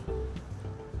me.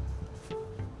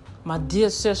 My dear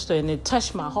sister, and it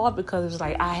touched my heart because it was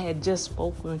like I had just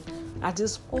spoken. I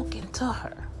just spoken to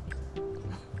her.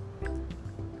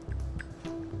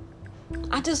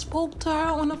 I just spoke to her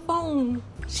on the phone.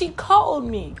 She called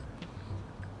me.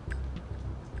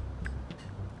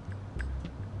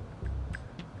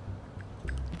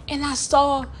 And I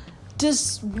saw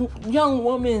this young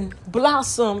woman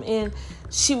blossom, and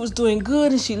she was doing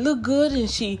good, and she looked good, and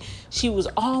she was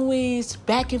always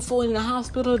back and forth in the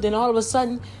hospital. Then all of a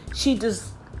sudden,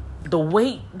 the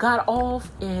weight got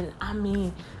off, and I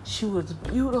mean, she was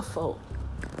beautiful.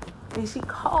 And she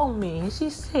called me, and she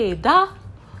said, Doc,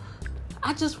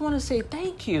 I just want to say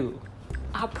thank you.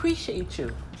 I appreciate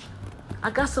you. I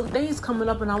got some things coming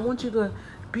up, and I want you to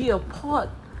be a part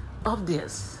of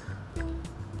this.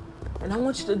 And I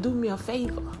want you to do me a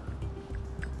favor.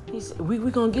 He said, we're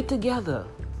going to get together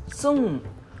soon.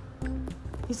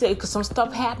 He said, because some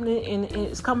stuff happening and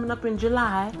it's coming up in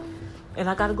July. And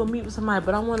I got to go meet with somebody.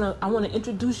 But I want to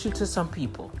introduce you to some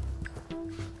people.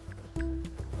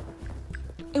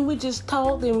 And we just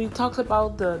talked. And we talked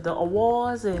about the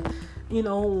awards. And, you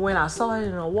know, when I saw it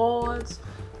in awards.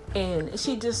 And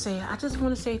she just said, I just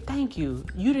want to say thank you.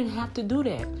 You didn't have to do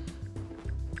that.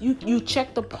 You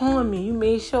checked upon me. You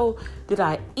made sure that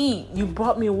I eat. You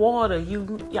brought me water. You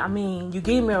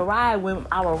gave me a ride when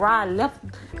our ride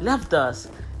left us.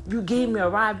 You gave me a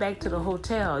ride back to the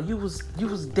hotel. You was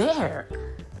there.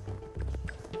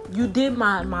 You did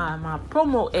my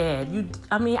promo ad.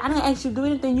 I didn't ask you to do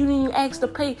anything. You didn't even ask to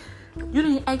pay. You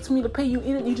didn't ask me to pay you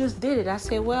anything. You just did it. I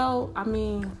said, well,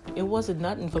 it wasn't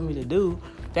nothing for me to do.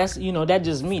 That's that's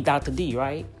just me, Dr. D,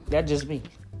 right? That's just me.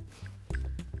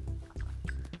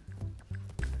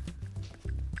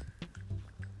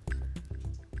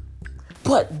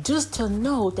 But just to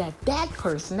know that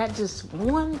person, that just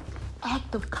one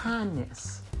act of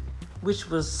kindness, which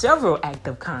was several acts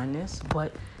of kindness,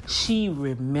 but she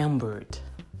remembered.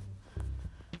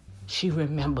 She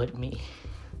remembered me.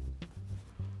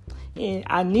 And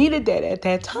I needed that at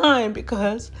that time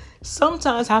because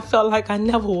sometimes I felt like I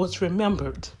never was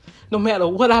remembered. No matter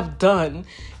what I've done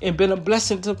and been a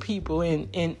blessing to people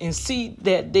and see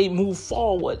that they move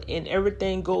forward and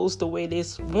everything goes the way they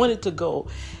want it to go.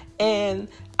 And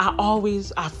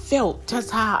I felt just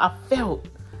how I felt.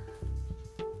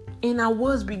 And I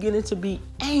was beginning to be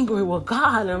angry with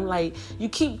God. I'm like, you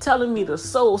keep telling me to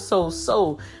sow,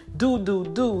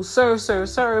 do,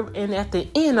 serve. And at the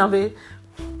end of it,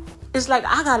 it's like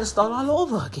I got to start all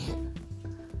over again.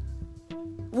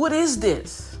 What is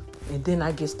this? And then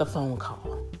I get the phone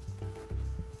call.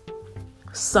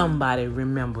 Somebody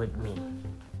remembered me.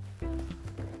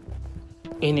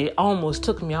 And it almost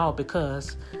took me out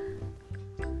because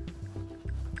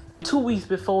 2 weeks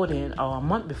before then, or a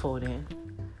month before then,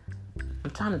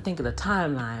 I'm trying to think of the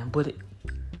timeline, but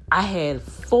I had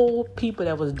 4 people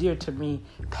that was dear to me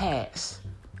pass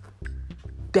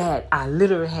that I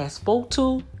literally had spoke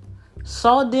to,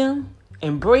 saw them,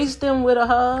 embraced them with a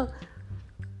hug,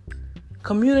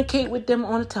 communicate with them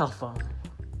on the telephone.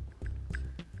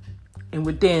 And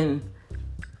within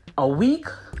a week,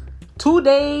 2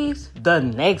 days, the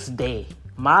next day,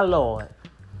 my Lord,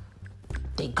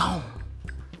 they gone.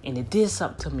 And it did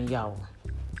something to me, y'all.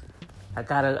 I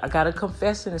gotta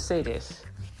confess and say this.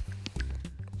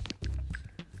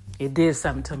 It did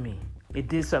something to me. It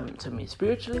did something to me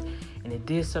spiritually, and it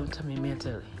did something to me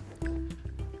mentally.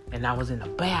 And I was in a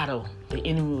battle. The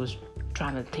enemy was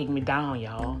trying to take me down,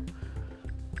 y'all.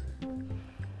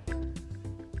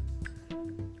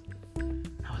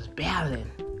 I was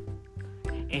battling.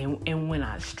 And when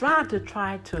I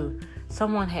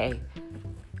someone had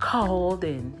called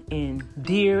and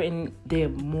dear, and they're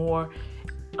more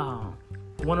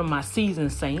one of my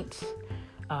seasoned saints.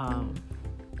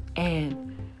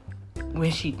 And when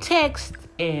she texted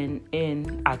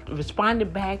and I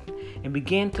responded back and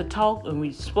began to talk, and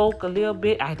we spoke a little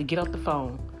bit. I had to get off the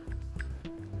phone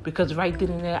because right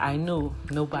then and there I knew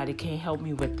nobody can help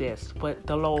me with this but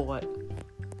the Lord.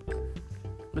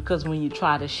 Because when you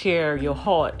try to share your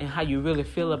heart and how you really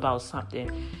feel about something,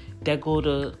 that go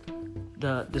to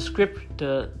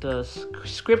the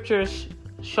scriptures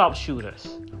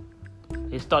sharpshooters.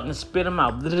 They're starting to spit them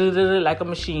out like a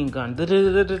machine gun.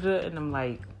 And I'm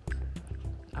like,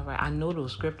 all right, I know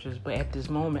those scriptures, but at this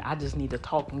moment, I just need to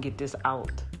talk and get this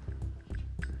out.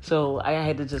 So I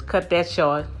had to just cut that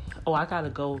short. Oh, I gotta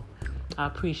go. I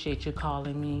appreciate you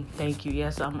calling me. Thank you.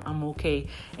 Yes, I'm okay.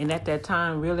 And at that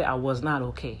time, really, I was not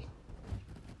okay.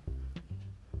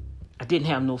 I didn't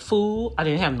have no food. I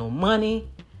didn't have no money.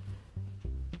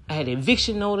 I had an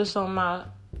eviction notice on my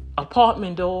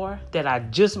apartment door that I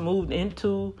just moved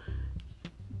into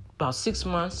about 6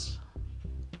 months.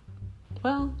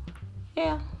 Well,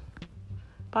 yeah,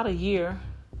 about a year.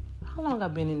 How long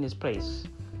I've been in this place?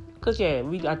 Cause yeah,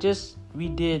 we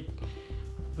did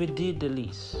the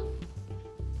lease.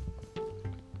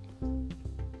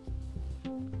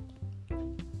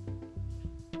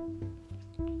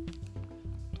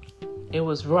 It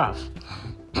was rough.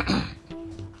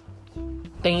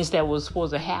 Things that was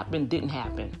supposed to happen didn't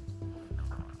happen.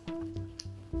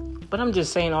 But I'm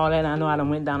just saying all that. I know I done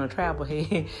went down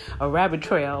a rabbit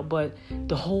trail, but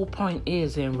the whole point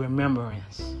is in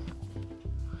remembrance.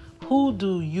 Who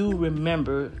do you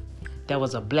remember that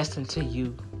was a blessing to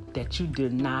you that you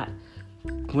did not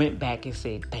went back and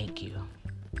said thank you?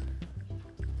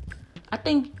 I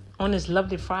think on this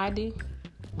lovely Friday,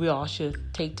 we all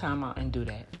should take time out and do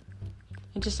that.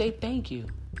 And just say thank you.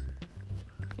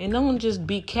 And don't just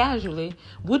be casually.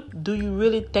 What do you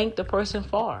really thank the person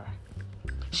for?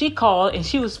 She called and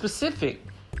she was specific.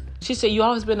 She said, you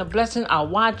always been a blessing. I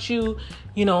watch you.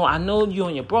 You know, I know you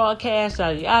on your broadcast,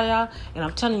 yada, yada, and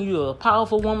I'm telling you, you're a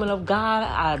powerful woman of God.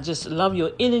 I just love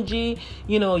your energy.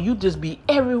 You know, you just be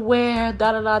everywhere,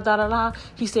 da, da, da, da, da, da.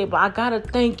 He said, but I got to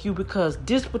thank you because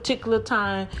this particular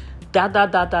time, da, da,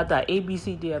 da, da, da, A, B,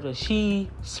 C, D, F, she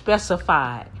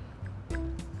specified.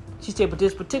 She said, but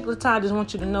this particular time, I just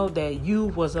want you to know that you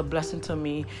was a blessing to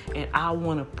me, and I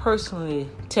want to personally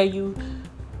tell you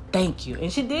thank you.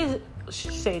 And she did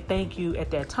say thank you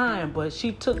at that time, but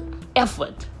she took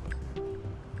effort.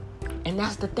 And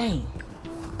that's the thing.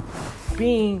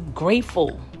 Being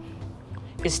grateful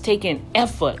is taking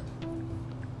effort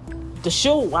to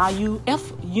show why you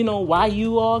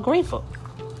are grateful.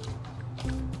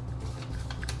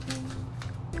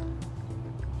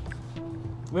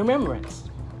 Remembrance.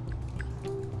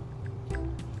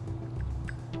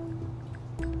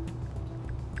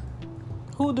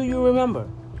 Who do you remember?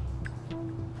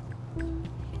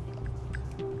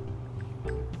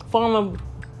 Former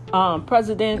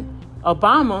President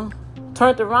Obama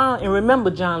turned around and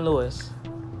remembered John Lewis.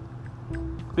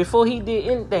 Before he did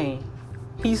anything,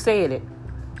 he said it.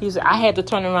 He said, I had to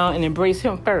turn around and embrace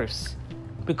him first.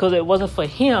 Because if it wasn't for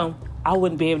him, I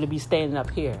wouldn't be able to be standing up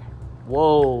here.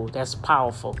 Whoa, that's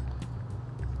powerful.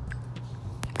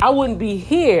 I wouldn't be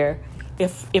here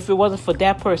if it wasn't for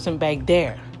that person back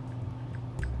there.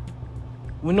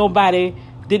 When nobody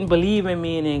didn't believe in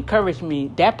me and encouraged me,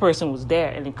 that person was there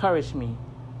and encouraged me.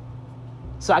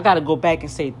 So I got to go back and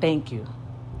say thank you.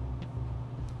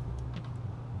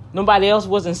 Nobody else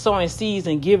wasn't sowing seeds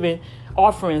and giving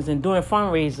offerings and doing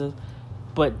fundraisers,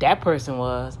 but that person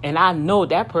was. And I know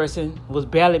that person was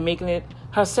barely making it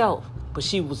herself, but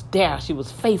she was there. She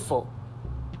was faithful.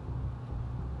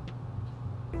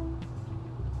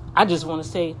 I just want to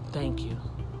say thank you.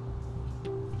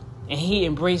 And he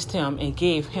embraced him and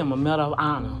gave him a medal of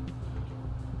honor.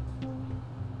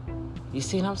 You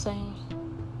see what I'm saying?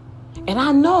 And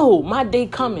I know my day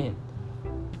coming.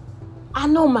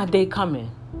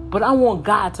 But I want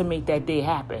God to make that day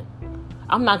happen.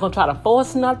 I'm not going to try to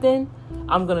force nothing.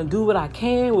 I'm going to do what I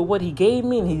can with what he gave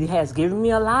me. And he has given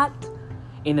me a lot.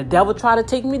 And the devil try to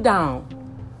take me down.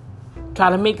 Try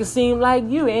to make it seem like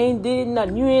you ain't did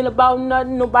nothing. You ain't about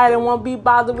nothing. Nobody won't be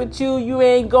bothered with you. You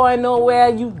ain't going nowhere.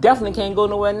 You definitely can't go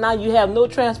nowhere now. You have no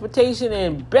transportation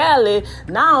and barely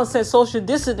now since social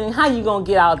distancing. How you gonna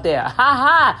get out there? Ha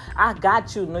ha! I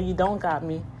got you. No, you don't got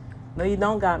me. No, you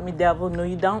don't got me, devil. No,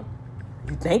 you don't.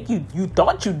 You think you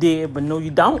thought you did, but no, you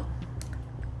don't.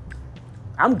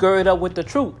 I'm girded up with the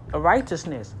truth of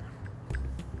righteousness.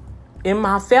 In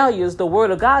my failures, the word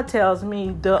of God tells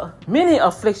me the many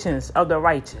afflictions of the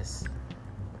righteous.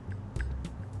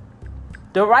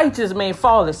 The righteous may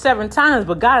fall 7 times,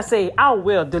 but God say, I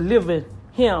will deliver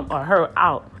him or her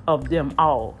out of them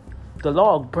all. The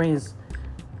Lord brings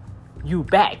you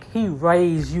back. He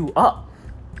raised you up.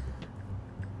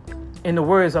 In the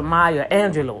words of Maya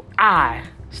Angelou, I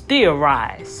still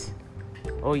rise.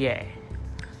 Oh, yeah.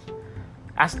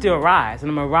 I still rise, and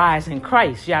I'm going to rise in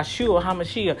Christ, Yahshua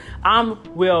HaMashiach. I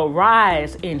will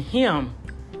rise in him.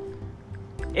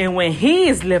 And when he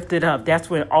is lifted up, that's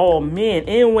when all men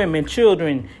and women,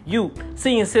 children, youth,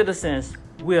 senior citizens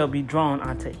will be drawn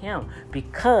unto him,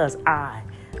 because I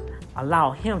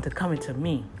allow him to come into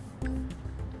me.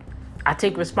 I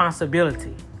take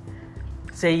responsibility.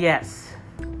 Say yes.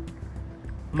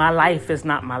 My life is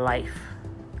not my life.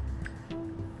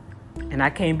 And I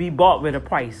can't be bought with a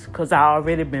price, because I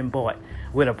already been bought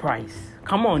with a price.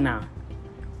 Come on now.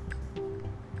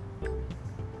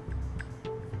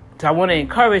 So I want to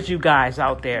encourage you guys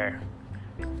out there.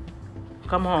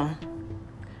 Come on.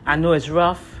 I know it's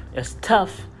rough. It's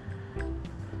tough.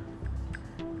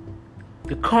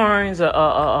 The corns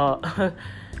are,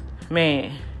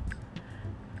 man.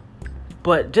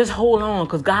 But just hold on,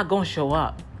 because God going to show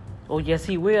up. Oh, yes,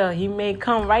 he will. He may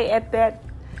come right at that.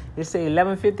 They say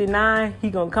 11:59. He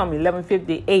going to come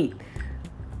 11:58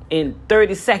 in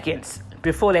 30 seconds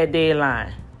before that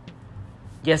deadline.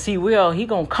 Yes, he will. He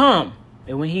going to come.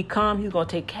 And when he comes, he's going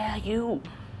to take care of you.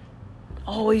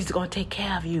 Oh, he's going to take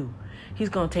care of you. He's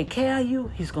going to take care of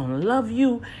you. He's going to love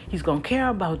you. He's going to care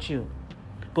about you.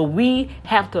 But we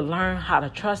have to learn how to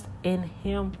trust in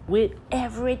him with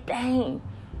everything.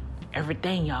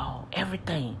 Everything, y'all.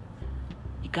 Everything.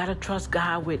 You got to trust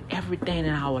God with everything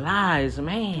in our lives,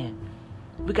 man.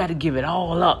 We got to give it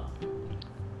all up.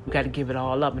 We got to give it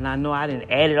all up. And I know I didn't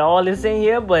add all this in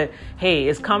here, but hey,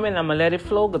 it's coming. I'm going to let it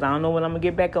flow, because I don't know when I'm going to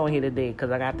get back on here today,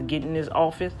 because I got to get in this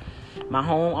office, my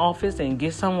home office, and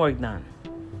get some work done.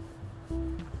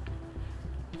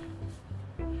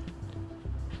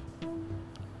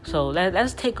 So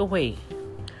let's take away.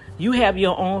 You have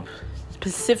your own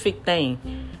specific thing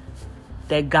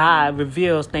that God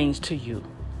reveals things to you.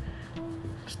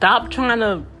 Stop trying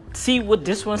to see what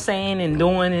this one's saying and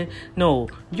doing it. No,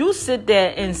 you sit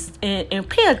there and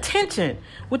pay attention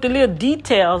with the little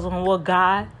details on what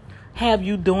God have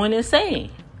you doing and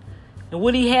saying. And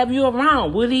would he have you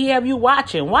around? Would he have you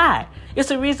watching? Why? It's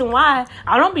the reason why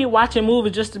I don't be watching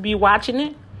movies just to be watching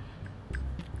it.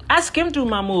 I skim through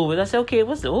my movies. I say, okay,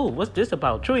 what's this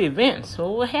about? True events.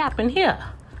 So what happened here?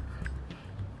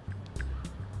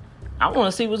 I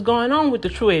want to see what's going on with the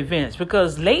true events,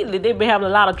 because lately they've been having a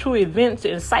lot of true events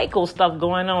and psycho stuff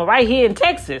going on right here in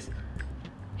Texas.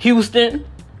 Houston,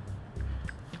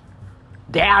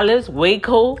 Dallas,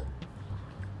 Waco.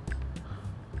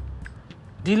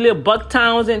 These little buck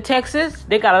towns in Texas,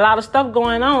 they got a lot of stuff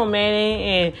going on, man.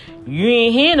 And you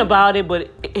ain't hearing about it,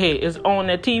 but hey, it's on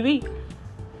the TV.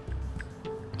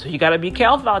 So you got to be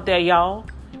careful out there, y'all.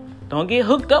 Don't get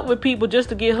hooked up with people just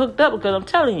to get hooked up, because I'm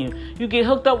telling you, you get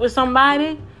hooked up with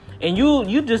somebody and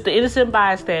you just the innocent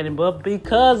bystander, but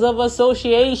because of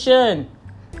association,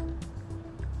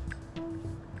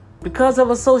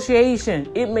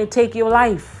 it may take your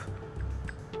life.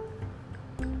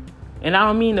 And I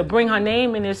don't mean to bring her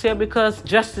name in this here, because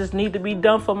justice need to be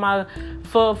done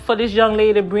for this young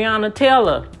lady, Breonna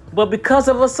Taylor, but because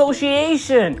of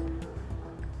association.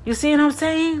 You see what I'm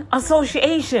saying?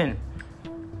 Association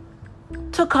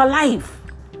took her life.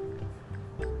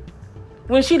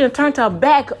 When she done turned her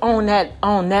back on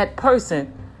that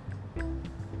person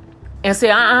and said,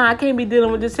 I can't be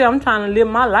dealing with this here. I'm trying to live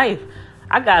my life.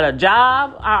 I got a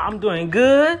job. I'm doing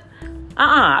good.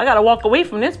 I got to walk away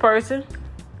from this person.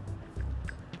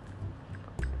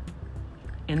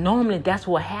 And normally that's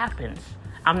what happens.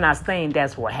 I'm not saying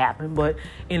that's what happened, but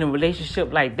in a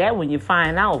relationship like that, when you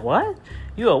find out, what?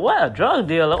 You're a drug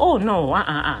dealer? Oh, no,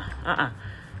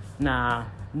 Nah,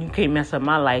 you can't mess up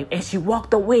my life. And she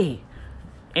walked away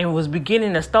and was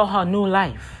beginning to start her new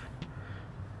life.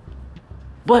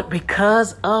 But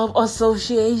because of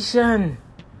association.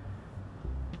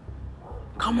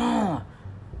 Come on.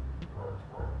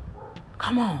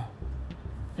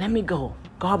 Let me go.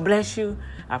 God bless you.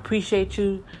 I appreciate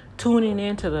you tuning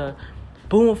in to the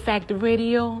Boom Factor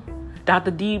Radio.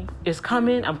 Dr. D is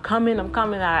coming. I'm coming.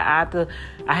 I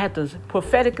had to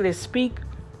prophetically speak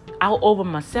out over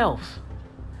myself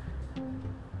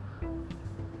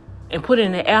and put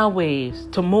in the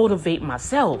airwaves to motivate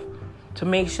myself, to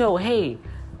make sure, hey,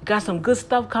 got some good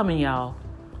stuff coming, y'all.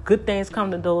 Good things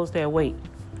come to those that wait.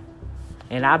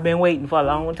 And I've been waiting for a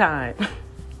long time.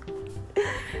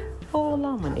 Hold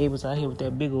on, my neighbors out here with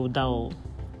that big old dog.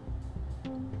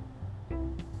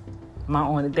 My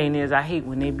only thing is, I hate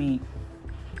when they be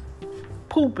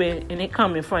pooping and they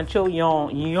come in front of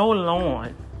your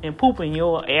lawn and poop in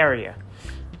your area.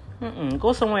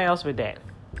 Go somewhere else with that.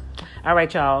 All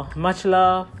right, y'all. Much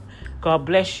love. God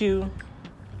bless you.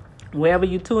 wherever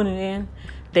you're tuning in,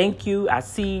 thank you. I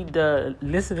see the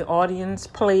listening audience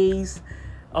plays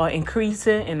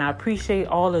increasing, and I appreciate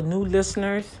all the new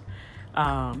listeners.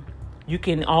 You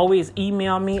can always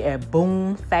email me at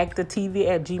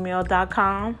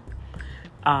boomfactortv@gmail.com.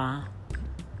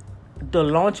 The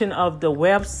launching of the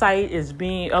website is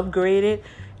being upgraded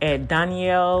at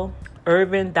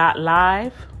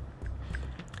DonielIrvin.live.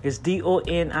 It's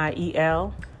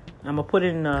DONIEL. I'm going to put it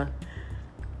in the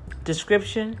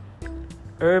description.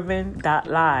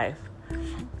 Irvin.live.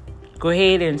 Go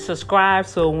ahead and subscribe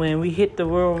so when we hit the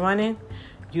road running,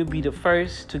 you'll be the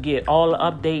first to get all the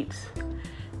updates,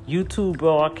 YouTube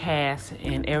broadcasts,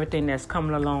 and everything that's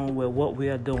coming along with what we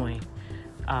are doing.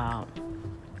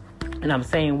 And I'm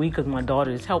saying we because my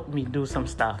daughter has helped me do some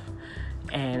stuff.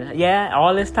 And yeah,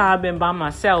 all this time I've been by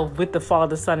myself with the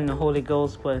Father, Son, and the Holy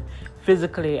Ghost, but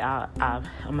physically I'm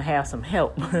going to have some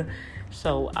help.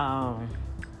 So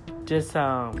just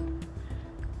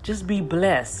be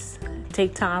blessed.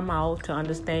 Take time out to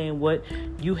understand what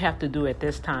you have to do at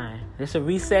this time. It's a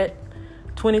reset.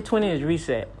 2020 is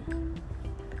reset.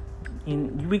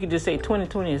 And we could just say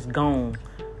 2020 is gone.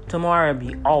 Tomorrow will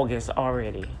be August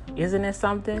already. Isn't it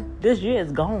something? This year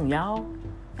is gone, y'all.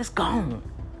 It's gone.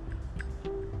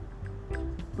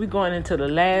 We're going into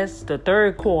the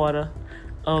third quarter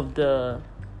of the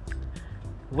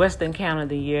Western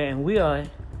calendar year, and we are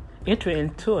entering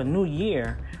into a new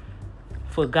year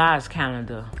for God's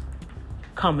calendar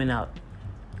coming up.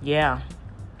 Yeah,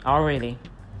 already.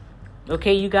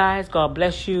 Okay, you guys, God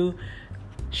bless you.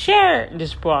 Share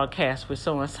this broadcast with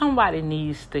someone. Somebody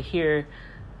needs to hear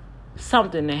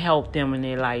something to help them in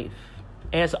their life.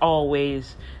 As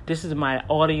always, this is my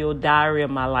audio diary of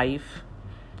my life.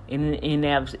 And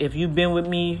if you've been with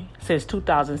me since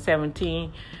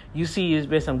 2017, you see there's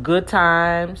been some good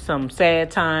times, some sad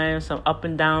times, some up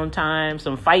and down times,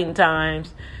 some fighting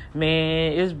times.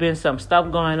 Man, it's been some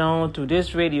stuff going on through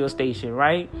this radio station,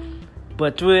 right?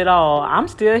 But through it all, I'm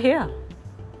still here.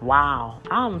 Wow,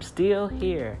 I'm still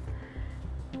here.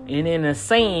 And in a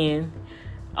saying,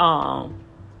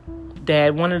 that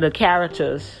one of the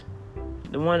characters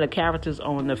on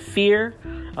the Fear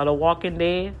of the Walking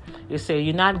Dead, it said,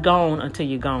 you're not gone until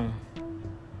you're gone.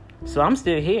 So I'm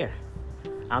still here.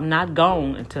 I'm not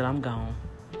gone until I'm gone.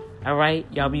 All right,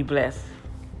 y'all be blessed.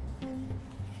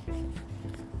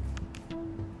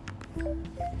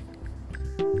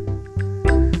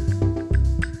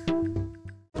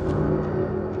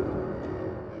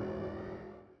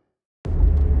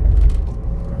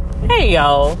 Hey,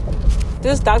 y'all.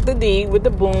 This is Dr. D with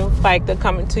the Boom Factor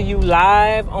coming to you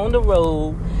live on the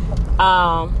road.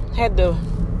 Had to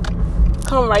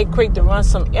come right quick to run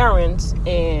some errands,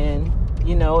 and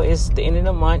you know it's the end of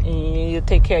the month and you need to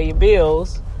take care of your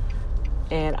bills.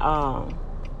 And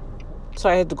so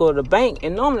I had to go to the bank,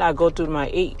 and normally I go through my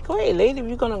 8. Go ahead, lady, if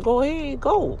you're gonna go ahead,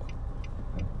 go.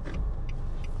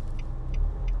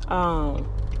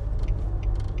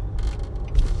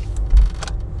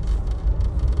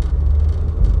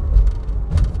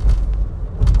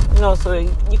 So you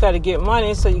got to get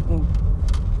money so you can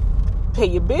pay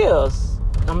your bills.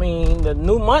 I mean, the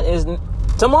new month is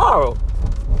tomorrow.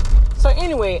 So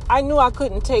anyway, I knew I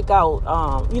couldn't take out,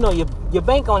 your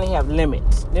bank only have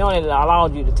limits. They only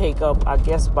allowed you to take up, I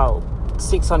guess, about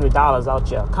 $600 out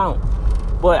your account.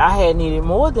 But I had needed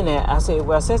more than that. I said,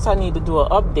 well, since I need to do an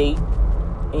update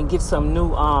and get some new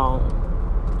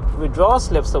withdrawal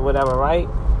slips or whatever, right?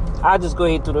 I'll just go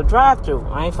ahead through the drive-thru.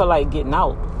 I ain't feel like getting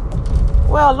out.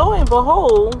 Well, lo and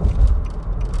behold,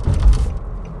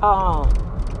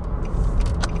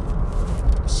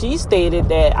 she stated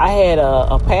that I had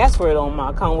a password on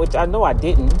my account, which I know I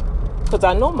didn't, because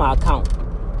I know my account.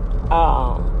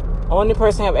 Only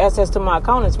person have access to my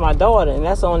account is my daughter, and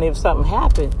that's only if something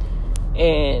happened.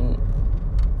 And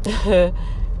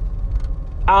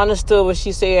I understood what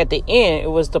she said at the end.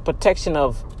 It was the protection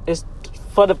of, it's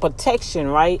for the protection,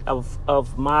 right, of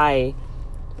my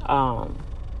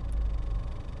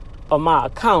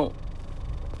account.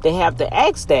 They have to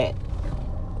ask that.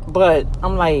 But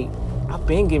I'm like, I've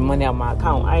been getting money out of my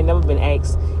account. I ain't never been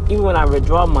asked. Even when I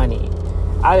withdraw money,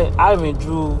 I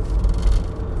withdrew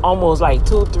almost like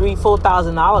 $2,000, $3,000,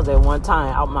 $4,000 at one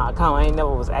time out my account. I ain't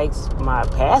never was asked my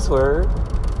password,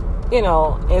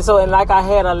 And so, like I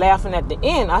had her laughing at the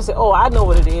end. I said, "Oh, I know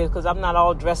what it is because I'm not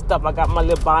all dressed up. I got my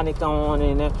little bonnet on."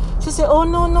 And she said, "Oh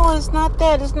no, it's not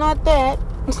that. It's not that."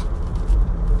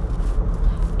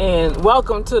 And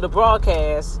welcome to the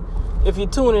broadcast. If you're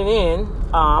tuning in,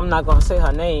 I'm not going to say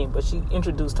her name, but she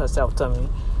introduced herself to me.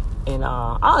 And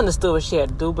I understood what she had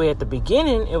to do. But at the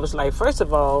beginning, it was like, first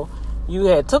of all, you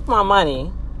had took my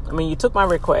money. I mean, you took my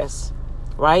request,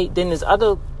 right? Then this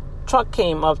other truck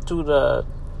came up to the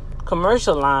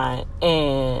commercial line,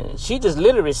 and she just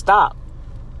literally stopped.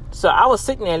 So I was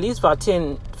sitting there at least about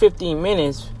 10, 15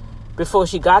 minutes before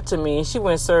she got to me, and she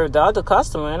went and served the other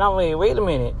customer. And I'm like, wait a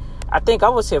minute. I think I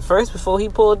was here first before he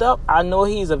pulled up. I know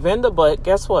he's a vendor, but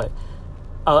guess what?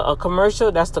 A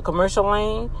commercial, that's the commercial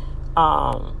lane.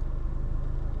 I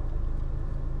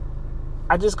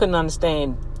just couldn't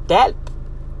understand that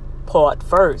part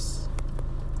first.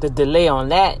 The delay on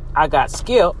that, I got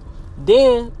skipped.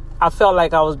 Then I felt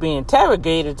like I was being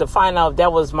interrogated to find out if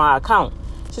that was my account.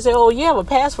 She said, oh, you have a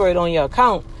password on your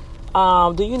account.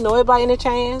 Do you know it by any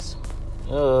chance?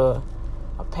 A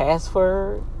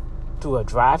password to a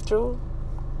drive-thru?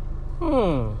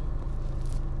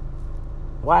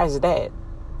 Why is that?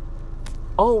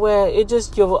 Oh, well, it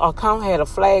just, your account had a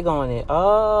flag on it.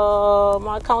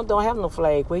 My account don't have no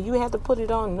flag. Well, you had to put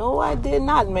it on. No, I did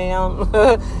not, ma'am.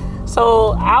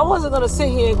 So I wasn't going to sit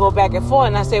here and go back and forth.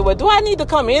 And I said, well, do I need to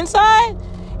come inside?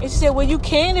 And she said, well, you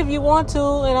can if you want to.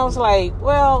 And I was like,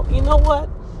 well, you know what?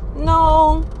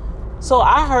 No. So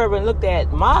I heard and looked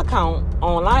at my account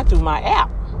online through my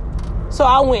app. So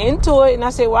I went into it and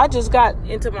I said, well, I just got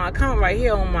into my account right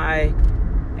here on my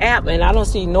app, and I don't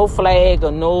see no flag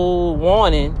or no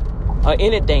warning or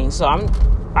anything. So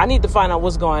I need to find out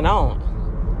what's going on.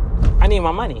 I need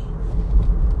my money.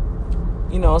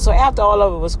 So after all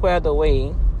of it was squared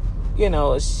away,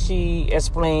 she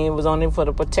explained it was only for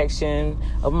the protection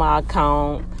of my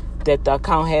account, that the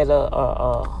account had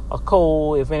a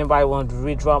code. If anybody wanted to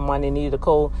withdraw money, needed a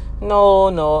code. No,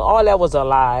 all that was a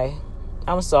lie.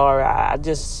 I'm sorry. I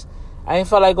didn't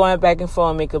feel like going back and forth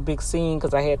and make a big scene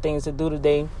because I had things to do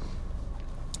today.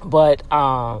 But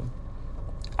I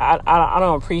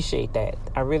don't appreciate that.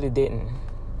 I really didn't.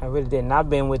 I've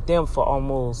been with them for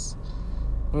almost,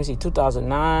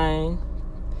 2009,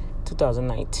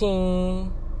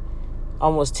 2019,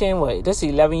 almost 10, this is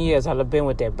 11 years I've been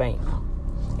with that bank.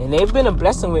 And they've been a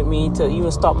blessing with me to even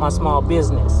start my small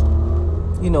business,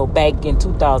 back in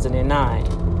 2009,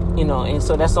 and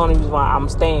so that's the only reason why I'm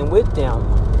staying with them,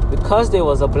 because there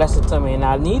was a blessing to me, and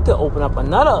I need to open up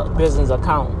another business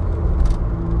account.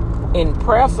 And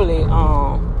prayerfully,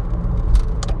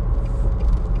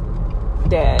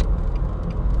 that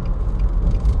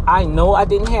I know I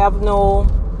didn't have no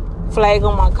flag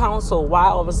on my account, so why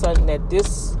all of a sudden that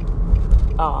this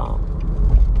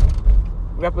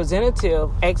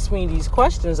representative asked me these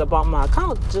questions about my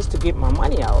account just to get my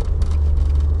money out?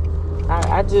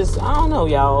 I don't know,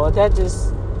 y'all. That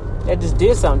just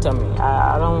did something to me.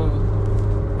 I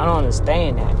don't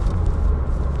understand that.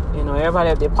 Everybody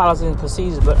have their policies and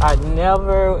procedures, but I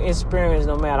never experienced,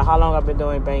 no matter how long I've been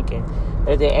doing banking,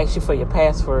 that they ask you for your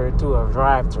password through a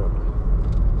drive-thru.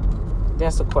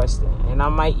 That's a question. And I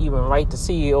might even write the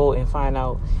CEO and find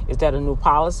out, is that a new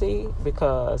policy?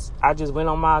 Because I just went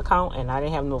on my account and I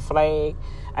didn't have no flag.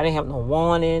 I didn't have no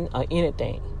warning or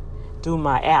anything through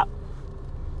my app.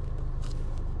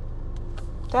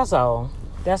 That's all.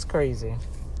 That's crazy.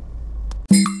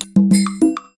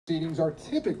 Proceedings are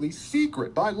typically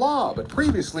secret by law, but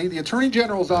previously the Attorney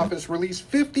General's office released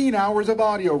 15 hours of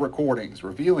audio recordings,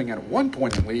 revealing at one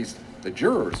point at least the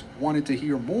jurors wanted to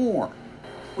hear more.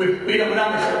 We're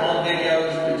not going to show all the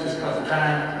videos, just because of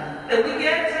time. And we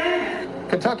get time.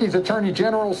 Kentucky's Attorney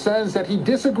General says that he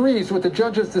disagrees with the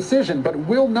judge's decision, but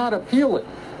will not appeal it,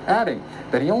 adding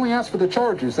that he only asked for the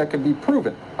charges that can be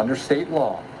proven under state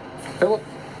law. Philip?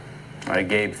 All right,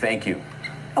 Gabe, thank you.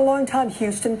 A longtime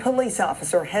Houston police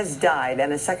officer has died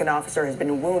and a second officer has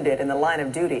been wounded in the line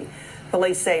of duty.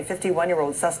 Police say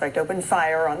 51-year-old suspect opened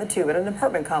fire on the two at an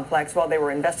apartment complex while they were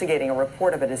investigating a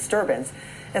report of a disturbance.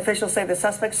 Officials say the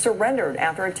suspect surrendered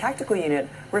after a tactical unit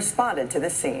responded to the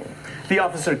scene. The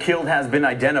officer killed has been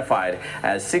identified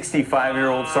as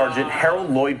 65-year-old Sergeant Harold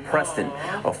Lloyd Preston,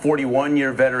 a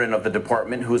 41-year veteran of the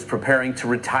department who is preparing to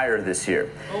retire this year.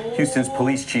 Houston's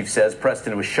police chief says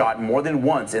Preston was shot more than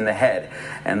once in the head,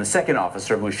 and the second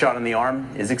officer who was shot in the arm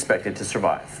is expected to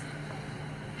survive.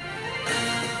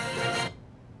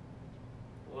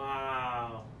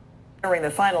 During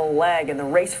the final leg in the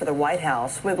race for the White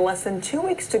House, with less than 2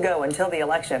 weeks to go until the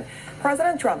election,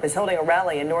 President Trump is holding a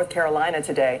rally in North Carolina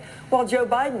today, while Joe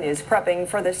Biden is prepping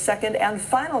for the second and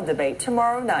final debate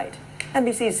tomorrow night.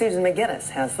 NBC's Susan McGinnis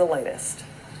has the latest.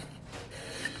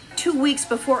 2 weeks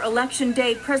before Election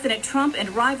Day, President Trump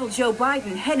and rival Joe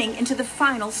Biden heading into the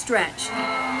final stretch.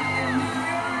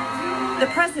 The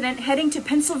president heading to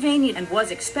Pennsylvania and was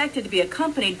expected to be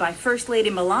accompanied by First Lady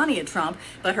Melania Trump,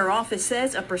 but her office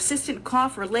says a persistent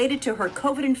cough related to her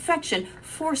COVID infection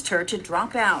forced her to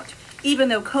drop out. Even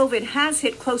though COVID has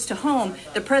hit close to home,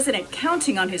 the president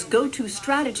counting on his go-to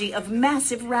strategy of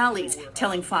massive rallies,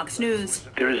 telling Fox News.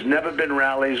 There has never been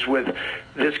rallies with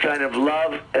this kind of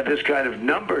love and this kind of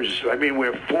numbers. I mean,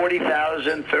 we're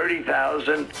 40,000,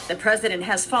 30,000. The president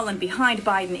has fallen behind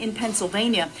Biden in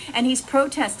Pennsylvania, and he's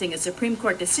protesting a Supreme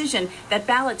Court decision that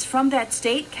ballots from that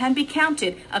state can be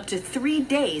counted up to 3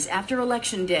 days after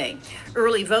Election Day.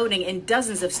 Early voting in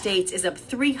dozens of states is up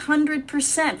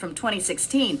 300% from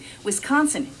 2016.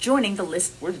 Wisconsin joining the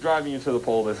list. What's driving you to the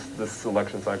poll this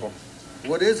election cycle?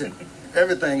 What isn't?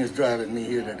 Everything is driving me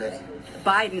here today.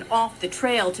 Biden off the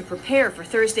trail to prepare for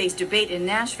Thursday's debate in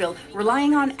Nashville,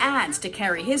 relying on ads to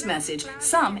carry his message,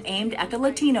 some aimed at the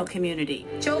Latino community.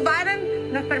 Joe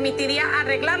Biden nos permitiría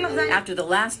arreglar los daños. After the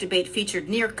last debate featured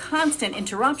near constant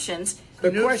interruptions, the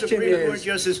question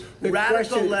is,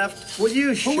 radical left, will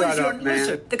you shut up,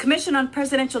 man? The Commission on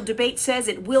Presidential Debate says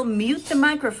it will mute the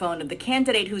microphone of the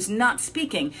candidate who's not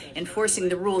speaking, enforcing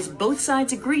the rules both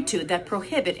sides agree to that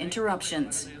prohibit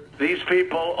interruptions. These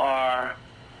people are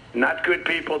not good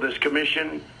people, this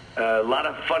commission. A lot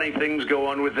of funny things go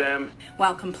on with them.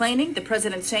 While complaining, the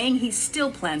president saying he still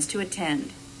plans to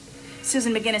attend.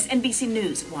 Susan McGinnis, NBC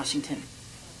News, Washington.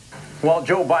 While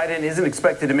Joe Biden isn't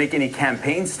expected to make any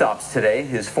campaign stops today,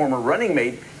 his former running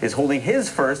mate is holding his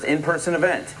first in-person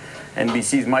event.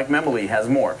 NBC's Mike Memoli has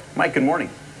more. Mike, good morning.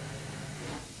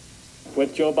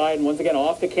 With Joe Biden once again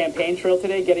off the campaign trail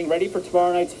today, getting ready for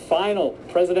tomorrow night's final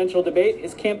presidential debate,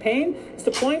 his campaign is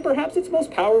deploying perhaps its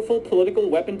most powerful political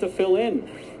weapon to fill in.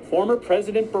 Former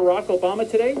President Barack Obama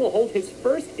today will hold his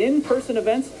first in-person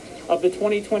events of the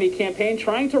 2020 campaign,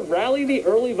 trying to rally the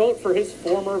early vote for his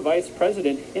former vice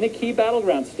president in a key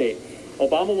battleground state.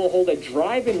 Obama will hold a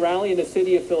drive-in rally in the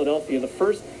city of Philadelphia, the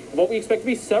first of what we expect to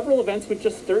be several events with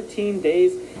just 13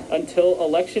 days until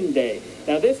Election Day.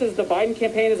 Now, this is the Biden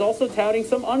campaign is also touting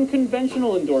some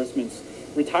unconventional endorsements.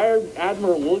 Retired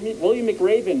Admiral William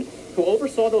McRaven, who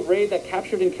oversaw the raid that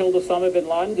captured and killed Osama bin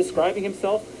Laden, describing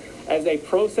himself as a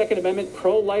pro-Second Amendment,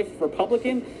 pro-life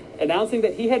Republican, announcing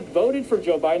that he had voted for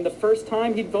Joe Biden the first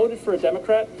time he'd voted for a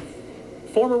Democrat.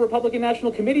 Former Republican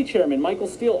National Committee Chairman Michael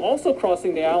Steele also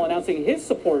crossing the aisle, announcing his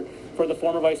support for the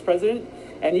former vice president.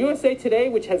 And USA Today,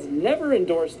 which has never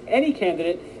endorsed any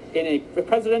candidate in a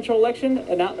presidential election,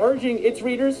 urging its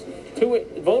readers to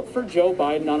vote for Joe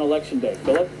Biden on Election Day.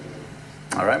 Philip?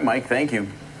 All right, Mike, thank you.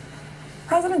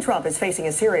 President Trump is facing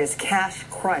a serious cash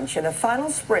crunch in the final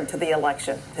sprint to the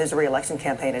election. His re-election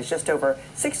campaign has just over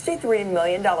 $63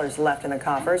 million left in the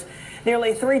coffers,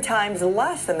 nearly 3 times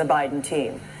less than the Biden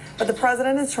team. But the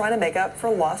president is trying to make up for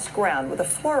lost ground with a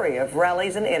flurry of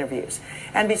rallies and interviews.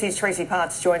 NBC's Tracy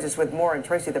Potts joins us with more. And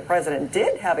Tracy, the president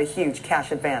did have a huge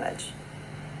cash advantage.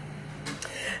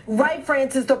 Right,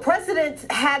 Francis. The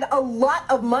president had a lot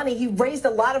of money. He raised a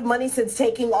lot of money since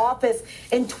taking office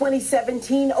in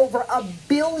 2017, over $1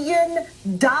 billion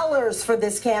for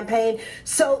this campaign.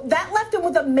 So that left him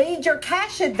with a major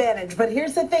cash advantage. But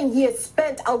here's the thing. He has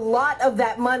spent a lot of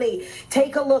that money.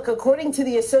 Take a look. According to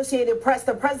the Associated Press,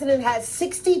 the president has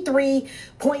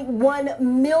 $63.1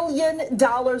 million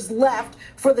left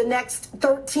for the next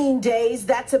 13 days.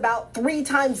 That's about 3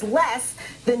 times less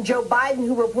than Joe Biden,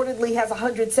 who reportedly has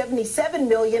 $177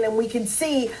 million, and we can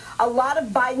see a lot of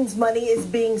Biden's money is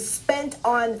being spent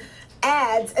on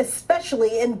ads,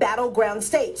 especially in battleground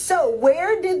states. So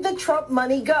where did the Trump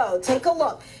money go? Take a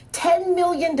look. $10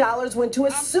 million went to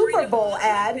a Super Bowl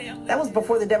ad. That was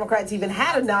before the Democrats even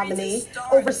had a nominee.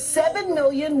 Over $7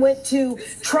 million went to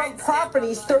Trump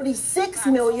properties.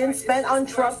 $36 million spent on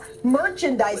Trump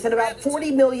merchandise, and about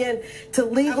 $40 million to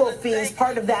legal fees,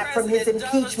 part of that from his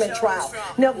impeachment trial.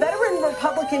 Now, veteran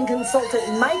Republican consultant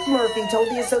Mike Murphy told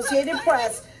the Associated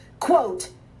Press, quote,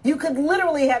 "You could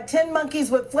literally have 10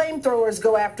 monkeys with flamethrowers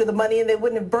go after the money and they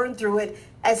wouldn't have burned through it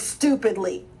as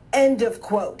stupidly." End of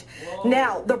quote. Whoa.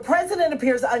 Now, the president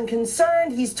appears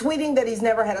unconcerned. He's tweeting that he's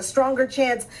never had a stronger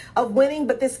chance of winning.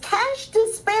 But this cash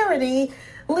disparity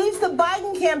leaves the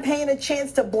Biden campaign a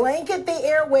chance to blanket the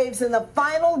airwaves in the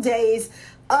final days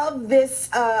of this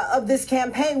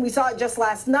campaign. We saw it just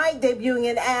last night,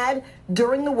 debuting an ad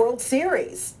during the World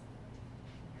Series.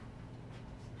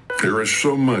 There is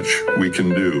so much we can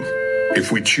do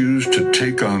if we choose to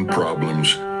take on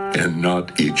problems and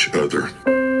not each other,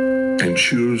 and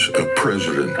choose a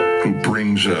president who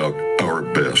brings out our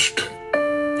best.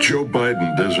 Joe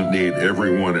Biden doesn't need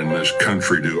everyone in this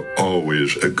country to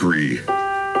always agree.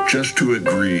 Just to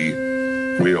agree,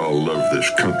 we all love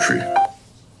this country.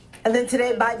 And then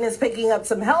today, Biden is picking up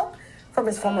some help from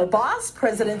his former boss,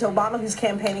 President Obama, who's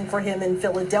campaigning for him in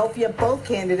Philadelphia. Both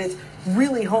candidates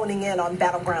really honing in on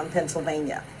battleground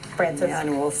Pennsylvania. Francis. Yeah,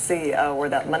 and we'll see where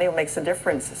that money makes a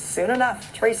difference soon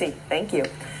enough. Tracy, thank you.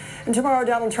 And tomorrow,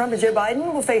 Donald Trump and Joe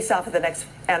Biden will face off at the next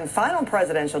and final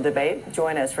presidential debate.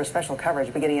 Join us for special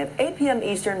coverage beginning at 8 p.m.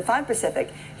 Eastern, 5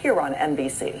 Pacific, here on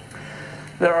NBC.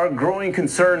 There are growing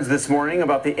concerns this morning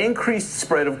about the increased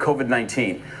spread of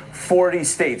COVID-19. 40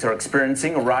 states are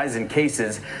experiencing a rise in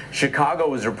cases.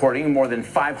 Chicago is reporting more than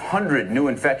 500 new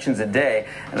infections a day,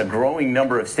 and a growing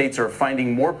number of states are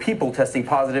finding more people testing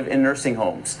positive in nursing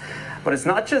homes. But it's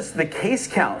not just the case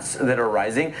counts that are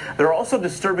rising. There are also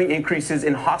disturbing increases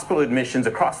in hospital admissions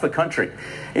across the country.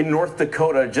 In North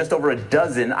Dakota, just over a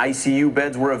dozen ICU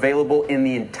beds were available in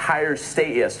the entire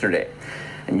state yesterday.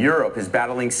 And Europe is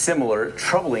battling similar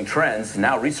troubling trends.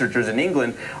 Now researchers in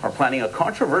England are planning a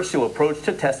controversial approach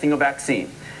to testing a vaccine.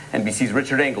 NBC's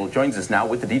Richard Engel joins us now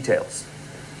with the details.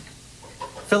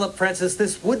 Philip, Francis,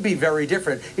 this would be very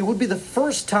different. It would be the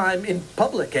first time in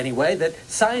public, anyway, that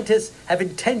scientists have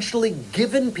intentionally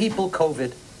given people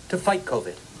COVID to fight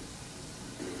COVID.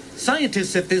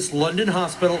 Scientists at this London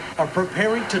hospital are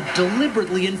preparing to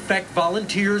deliberately infect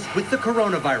volunteers with the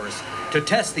coronavirus to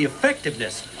test the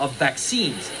effectiveness of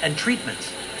vaccines and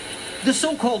treatments. The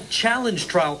so-called challenge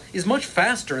trial is much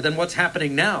faster than what's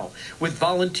happening now, with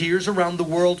volunteers around the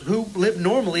world who live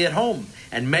normally at home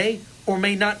and may or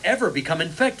may not ever become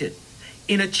infected.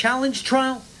 In a challenge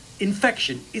trial,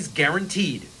 infection is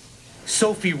guaranteed.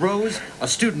 Sophie Rose, a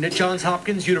student at Johns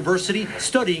Hopkins University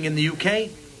studying in the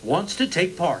UK, wants to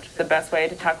take part. The best way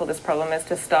to tackle this problem is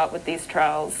to start with these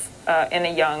trials in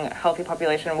a young, healthy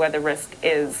population where the risk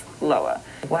is lower.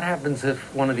 What happens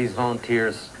if one of these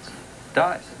volunteers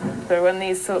dies? So when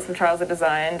these sorts of trials are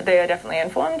designed, they are definitely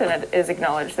informed and it is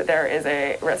acknowledged that there is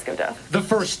a risk of death. The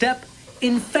first step,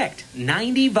 infect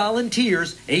 90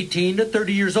 volunteers 18 to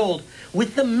 30 years old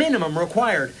with the minimum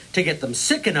required to get them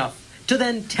sick enough to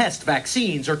then test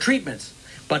vaccines or treatments,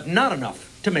 but not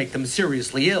enough to make them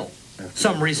seriously ill.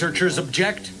 Some researchers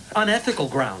object on ethical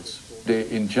grounds. They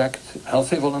inject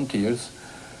healthy volunteers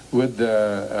with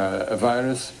a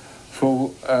virus for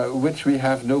which we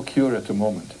have no cure at the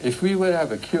moment. If we would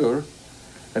have a cure,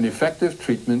 an effective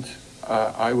treatment,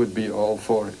 I would be all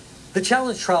for it. The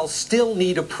challenge trials still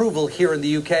need approval here in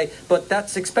the UK, but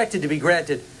that's expected to be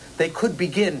granted. They could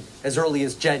begin as early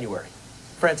as January.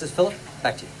 Francis, Philip,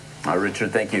 back to you.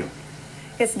 Richard, thank you.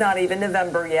 It's not even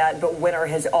November yet, but winter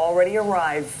has already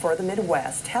arrived for the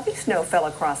Midwest. Heavy snow fell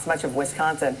across much of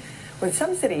Wisconsin, with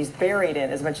some cities buried in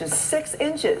as much as 6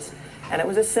 inches. And it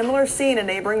was a similar scene in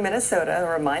neighboring Minnesota, a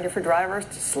reminder for drivers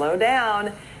to slow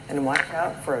down and watch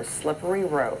out for slippery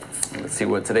roads. Let's see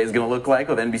what today's going to look like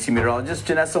with NBC meteorologist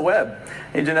Janessa Webb.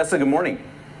 Hey, Janessa, good morning.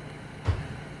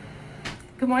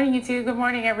 Good morning, you two. Good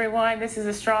morning, everyone. This is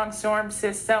a strong storm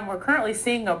system. We're currently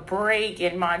seeing a break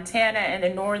in Montana and the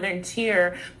northern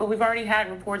tier, but we've already had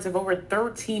reports of over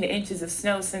 13 inches of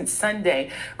snow since Sunday.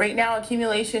 Right now,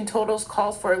 accumulation totals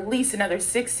calls for at least another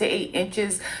 6 to 8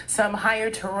 inches. Some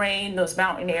higher terrain, those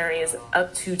mountain areas,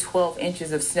 up to 12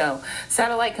 inches of snow.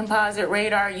 Satellite composite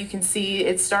radar, you can see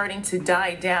it's starting to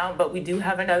die down, but we do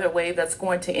have another wave that's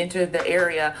going to enter the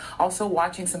area. Also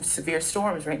watching some severe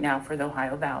storms right now for the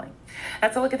Ohio Valley.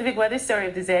 That's a look at the big weather story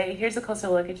of the day. Here's a closer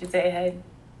look at your day ahead.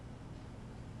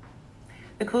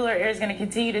 The cooler air is going to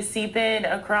continue to seep in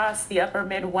across the upper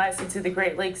Midwest into the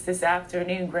Great Lakes this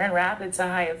afternoon. Grand Rapids, a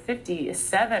high of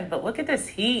 57. But look at this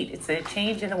heat. It's a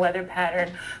change in the weather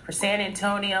pattern for San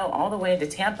Antonio all the way into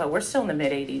Tampa. We're still in the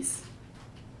mid-80s.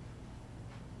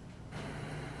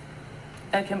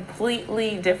 A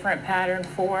completely different pattern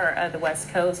for the West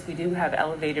Coast. We do have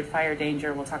elevated fire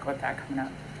danger. We'll talk about that coming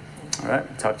up. All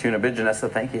right. Talk to you in a bit, Janessa.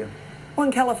 Thank you.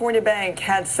 One California bank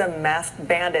had some masked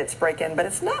bandits break in, but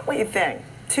it's not what you think.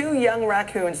 2 young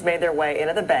raccoons made their way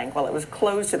into the bank while it was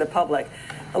closed to the public.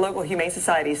 The local Humane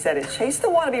Society said it chased the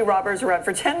wannabe robbers around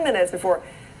for 10 minutes before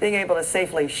being able to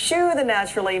safely shoo the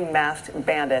naturally masked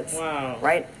bandits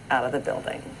right out of the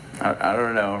building. I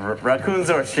don't know. Raccoons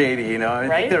are shady, you know. I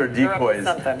think they were decoys.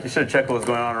 You should have checked what was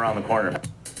going on around the corner.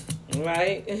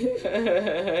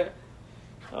 Right?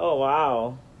 Oh,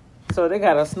 wow. So they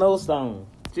got a snowstorm.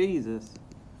 Jesus.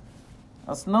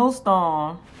 A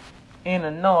snowstorm in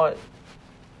the north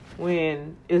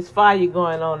when it's fire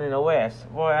going on in the west.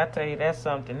 Boy, I tell you, that's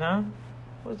something, huh?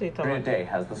 What's he talking about? Today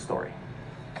has the story.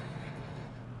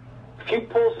 If you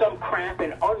pull some crap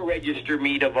and unregister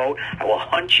me to vote, I will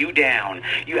hunt you down.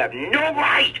 You have no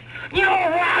right! No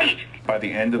right! By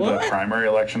the end of the primary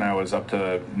election, I was up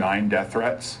to 9 death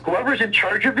threats. Whoever's in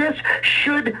charge of this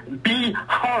should be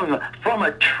hung from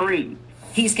a tree.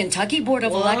 He's Kentucky Board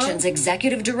of Elections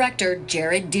Executive Director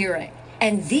Jared Deering.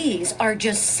 And these are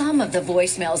just some of the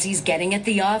voicemails he's getting at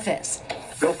the office.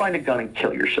 Go find a gun and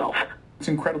kill yourself. It's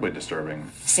incredibly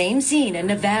disturbing. Same scene in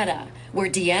Nevada, where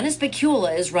Deanna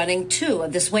Spicula is running 2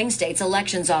 of the swing state's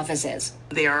elections offices.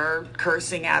 They are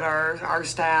cursing at our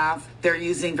staff. They're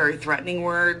using very threatening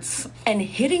words. And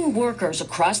hitting workers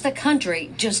across the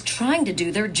country just trying to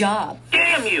do their job.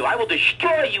 Damn you! I will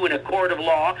destroy you in a court of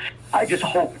law. I just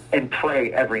hope and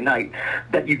pray every night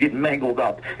that you get mangled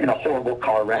up in a horrible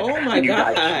car wreck and you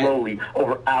die slowly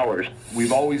over hours.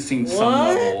 We've always seen some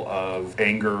level of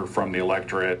anger from the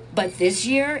electorate. But this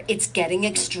year, it's getting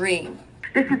extreme.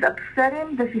 This is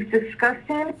upsetting. This is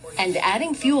disgusting. And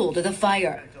adding fuel to the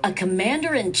fire, a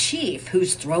commander-in-chief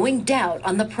who's throwing doubt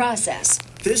on the process.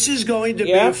 This is going to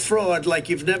be a fraud like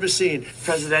you've never seen.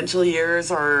 Presidential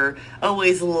years are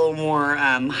always a little more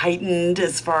heightened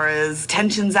as far as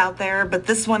tensions out there, but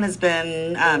this one has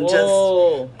been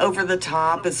just over the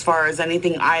top as far as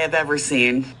anything I have ever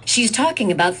seen. She's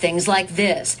talking about things like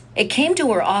this. It came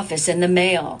to her office in the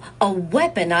mail, a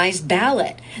weaponized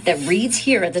ballot that reads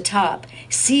here at the top,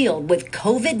 sealed with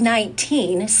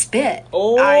COVID-19 spit.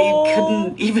 I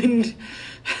couldn't even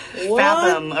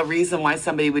fathom a reason why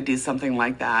somebody would do something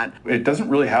like that. It doesn't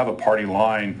really have a party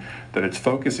line that it's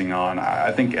focusing on.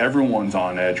 I think everyone's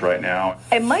on edge right now.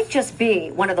 It might just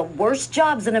be one of the worst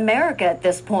jobs in America at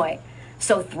this point.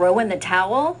 So throw in the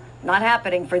towel? Not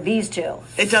happening for these 2.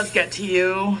 It does get to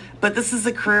you, but this is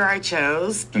the career I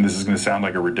chose. And this is going to sound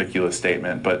like a ridiculous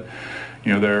statement, but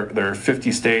you know, there are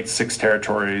 50 states, 6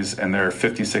 territories, and there are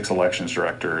 56 elections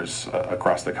directors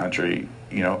across the country.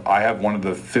 You know, I have one of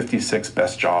the 56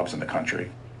 best jobs in the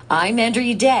country. I'm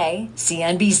Andrea Day,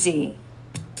 CNBC.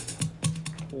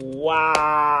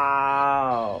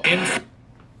 Wow.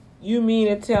 You mean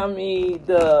to tell me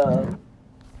the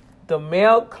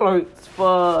mail clerks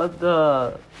for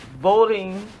the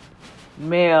voting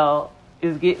mail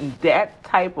is getting that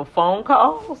type of phone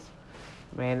calls?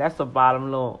 Man, that's a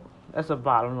bottom load. That's a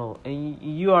bottom load. And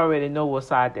you already know what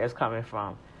side that's coming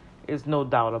from. There's no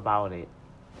doubt about it.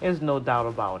 There's no doubt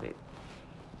about it.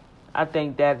 I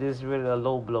think that is really a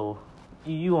low blow.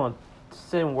 You want to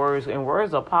send words, and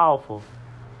words are powerful,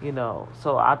 you know.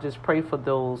 So I just pray for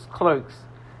those clerks.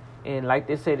 And like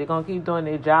they say, they're going to keep doing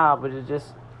their job, but it's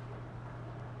just,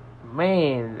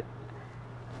 man,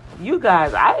 you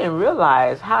guys, I didn't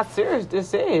realize how serious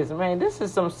this is, man. This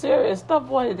is some serious stuff,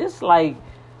 boy. This like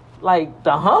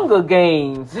the Hunger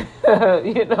Games.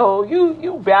 You know,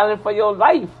 you battling for your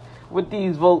life with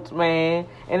these votes, man.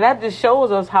 And that just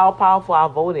shows us how powerful our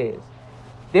vote is.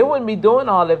 They wouldn't be doing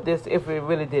all of this if it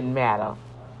really didn't matter.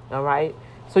 All right?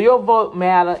 So your vote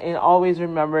matter, and always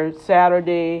remember,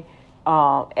 Saturday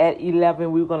at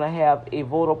 11, we're going to have a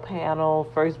voter panel.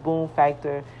 First Boom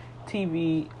Factor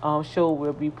TV show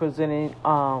will be presenting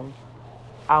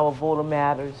our Voter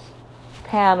Matters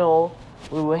panel.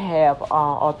 We will have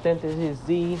Authenticity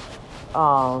Z,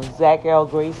 Zach L.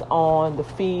 Grace on the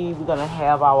feed. We're going to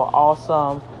have our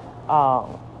awesome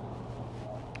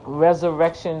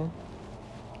resurrection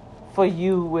for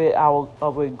you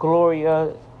with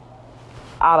Gloria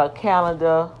out of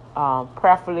Canada.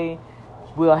 Preferably,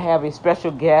 we'll have a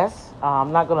special guest.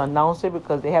 I'm not going to announce it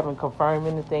because they haven't confirmed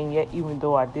anything yet, even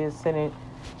though I did send it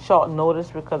short notice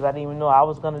because I didn't even know I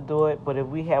was going to do it. But if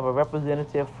we have a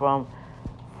representative from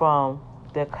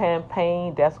the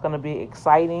campaign, that's going to be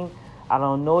exciting. I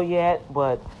don't know yet,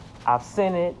 but I've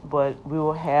sent it. But we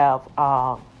will have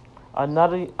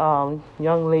another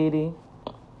young lady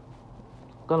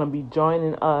going to be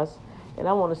joining us. And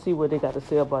I want to see what they got to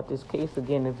say about this case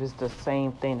again, if it's the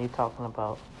same thing they're talking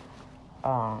about.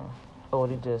 Or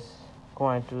they're just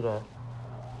going through the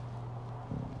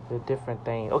different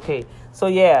things. Okay, so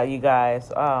yeah, you guys.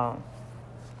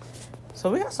 So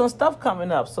we got some stuff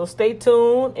coming up. So stay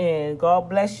tuned, and God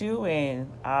bless you, and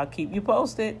I'll keep you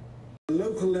posted.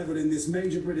 Local level in this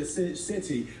major British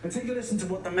city, and take a listen to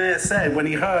what the mayor said when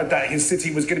he heard that his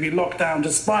city was going to be locked down,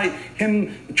 despite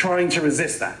him trying to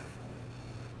resist that.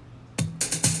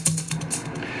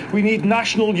 We need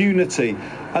national unity,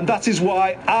 and that is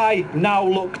why I now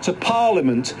look to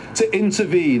Parliament to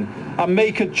intervene and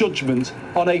make a judgment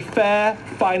on a fair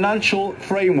financial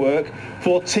framework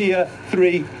for Tier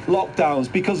 3 lockdowns.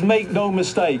 Because make no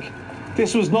mistake,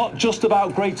 this was not just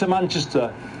about Greater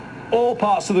Manchester. All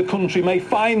parts of the country may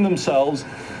find themselves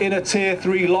in a Tier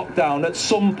 3 lockdown at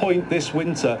some point this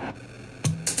winter.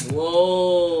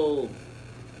 Whoa.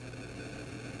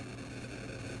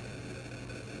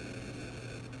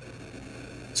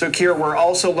 So, Keir, we're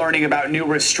also learning about new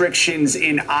restrictions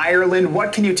in Ireland.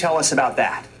 What can you tell us about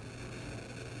that?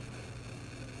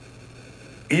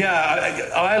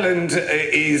 Yeah, Ireland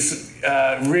is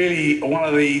really one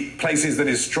of the places that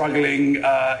is struggling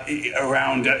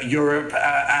around Europe,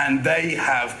 and they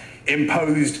have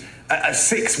imposed a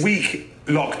 6-week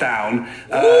lockdown.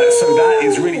 So that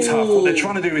is really tough. What they're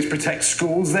trying to do is protect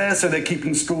schools there, so they're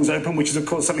keeping schools open, which is of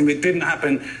course something that didn't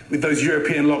happen with those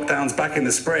European lockdowns back in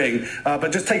the spring.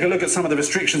 But just take a look at some of the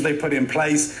restrictions they put in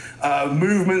place.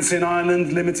 Movements in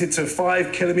Ireland limited to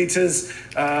 5 kilometres.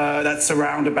 That's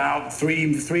around about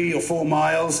 3 or 4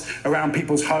 miles around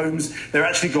people's homes. They've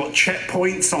actually got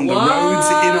checkpoints on the roads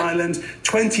in Ireland.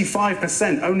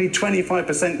 25%, only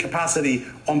 25% capacity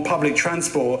on public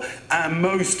transport, and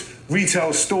most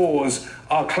retail stores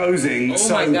are closing.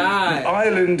 So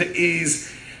Ireland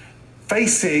is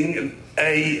facing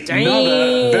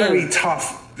another very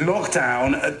tough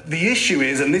lockdown. The issue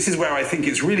is, and this is where I think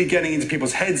it's really getting into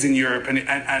people's heads in Europe,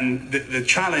 and the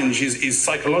challenge is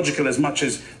psychological as much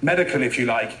as medical, if you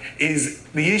like, is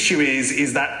the issue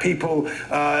is that people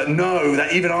know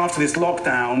that even after this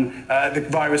lockdown, the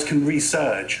virus can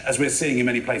resurge, as we're seeing in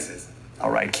many places.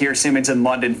 All right, Keir Simmons in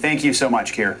London. Thank you so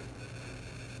much, Keir.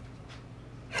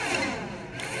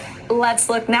 Let's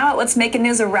look now at what's making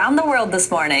news around the world this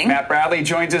morning. Matt Bradley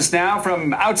joins us now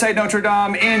from outside Notre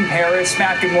Dame in Paris.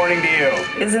 Matt, good morning to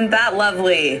you. Isn't that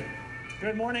lovely?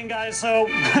 Good morning, guys. So,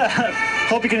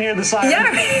 hope you can hear the siren.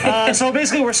 Yeah. So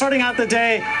basically, we're starting out the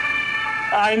day.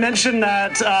 I mentioned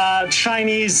that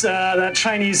Chinese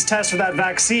test for that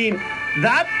vaccine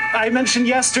that I mentioned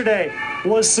yesterday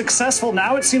was successful.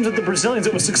 Now it seems that the Brazilians,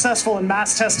 it was successful in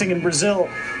mass testing in Brazil,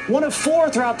 one of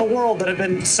 4 throughout the world that have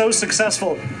been so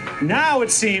successful. Now it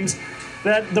seems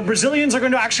that the Brazilians are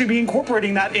going to actually be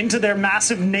incorporating that into their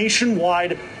massive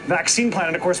nationwide vaccine plan.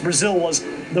 And of course, Brazil was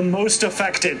the most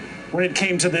affected when it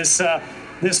came to this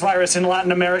virus in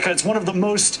Latin America. It's one of the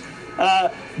most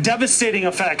devastating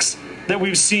effects that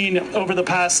we've seen over the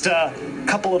past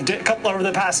over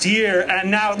the past year,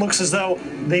 and now it looks as though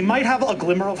they might have a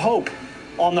glimmer of hope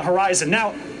on the horizon.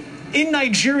 Now, in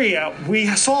Nigeria, we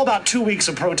saw about 2 weeks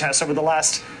of protests over the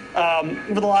last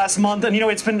month, and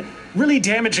it's been really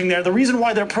damaging there. The reason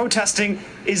why they're protesting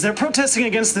is they're protesting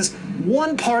against this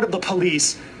one part of the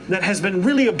police that has been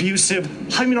really abusive.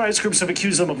 Human rights groups have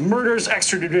accused them of murders,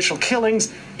 extrajudicial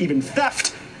killings, even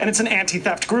theft. And it's an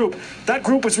anti-theft group. That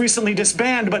group was recently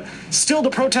disbanded, but still the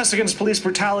protests against police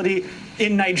brutality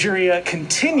in Nigeria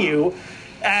continue.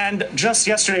 And just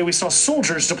yesterday, we saw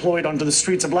soldiers deployed onto the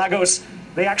streets of Lagos.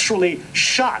 They actually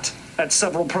shot at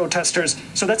several protesters.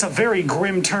 So that's a very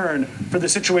grim turn for the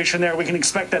situation there. We can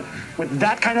expect that with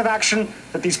that kind of action,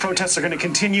 that these protests are going to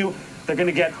continue. They're going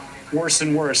to get worse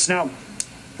and worse. Now,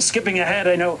 skipping ahead,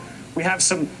 I know we have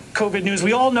some COVID news.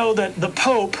 We all know that the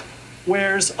Pope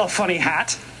wears a funny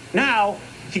hat. Now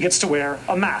he gets to wear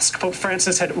a mask. Pope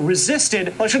Francis had resisted,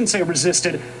 well, I shouldn't say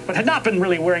resisted, but had not been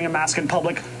really wearing a mask in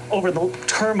public over the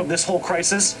term of this whole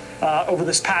crisis, over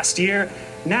this past year.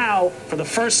 Now, for the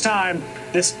first time,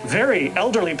 this very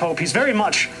elderly Pope, he's very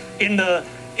much in the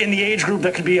age group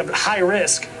that could be of high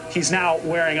risk. He's now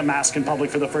wearing a mask in public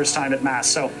for the first time at Mass.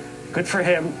 So good for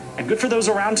him and good for those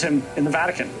around him in the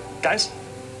Vatican. Guys?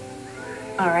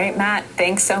 All right, Matt,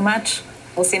 thanks so much.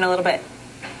 We'll see you in a little bit.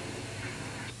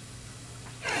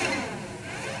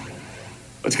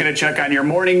 Let's get a check on your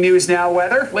morning news now,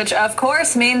 weather. Which, of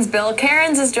course, means Bill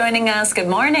Cairns is joining us. Good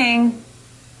morning.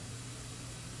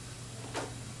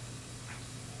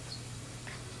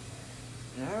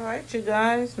 All right, you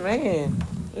guys. Man,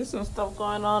 there's some stuff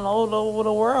going on all over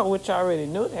the world, which I already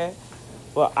knew that.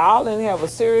 But Ireland have a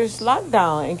serious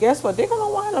lockdown. And guess what? They're going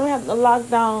to wind up having a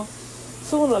lockdown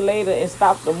sooner or later and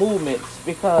stop the movements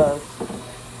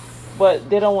but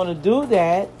they don't want to do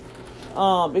that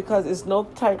because it's no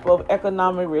type of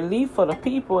economic relief for the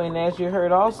people. And as you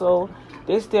heard also,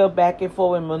 they're still back and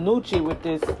forth with Mnuchin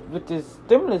with this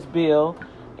stimulus bill.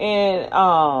 And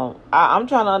I'm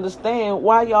trying to understand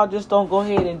why y'all just don't go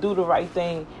ahead and do the right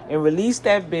thing and release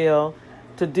that bill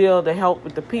to help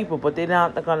with the people, but they're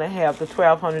not going to have the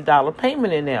 $1,200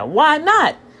 payment in there. Why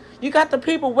not? You got the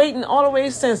people waiting all the way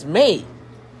since May.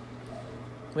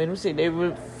 Wait, let me see. They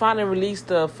finally released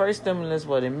the first stimulus,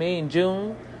 in May and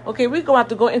June? Okay, we're going to have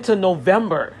to go into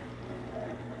November.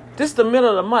 This is the middle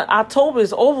of the month. October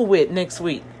is over with next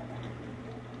week.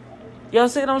 Y'all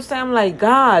see what I'm saying? I'm like,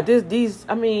 God,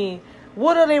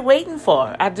 what are they waiting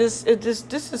for? This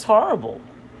is horrible.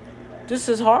 This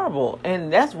is horrible.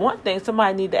 And that's one thing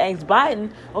somebody need to ask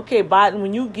Biden. Okay, Biden,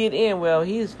 when you get in, well,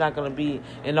 he's not going to be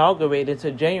inaugurated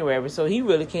until January. So he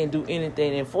really can't do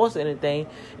anything, enforce anything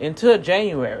until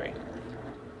January.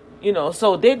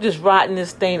 So they're just rotting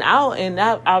this thing out. And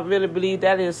I really believe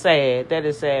that is sad. That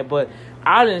is sad. But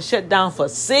Ireland shut down for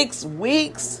 6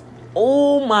 weeks.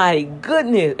 Oh my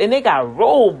goodness. And they got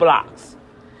roadblocks.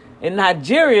 In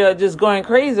Nigeria, just going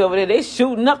crazy over there. They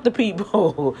shooting up the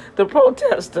people, the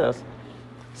protesters.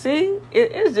 See,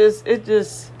 it's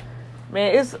just,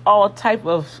 man, it's all type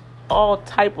of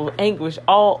anguish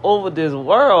all over this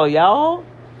world, y'all.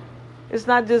 It's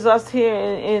not just us here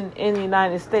in the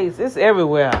United States. It's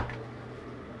everywhere,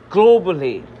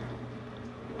 globally.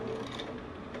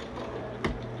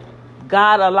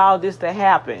 God allowed this to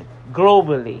happen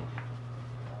globally.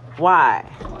 Why?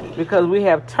 Because we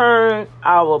have turned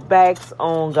our backs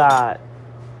on God.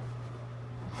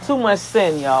 Too much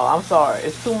sin, y'all. I'm sorry.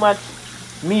 It's too much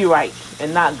me right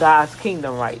and not God's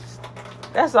kingdom rights.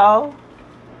 That's all.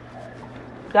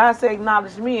 God said,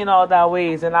 acknowledge me in all thy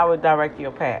ways and I will direct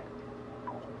your path.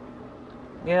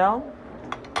 You know?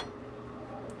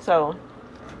 So,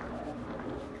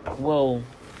 whoa.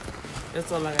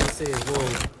 That's all I gotta say is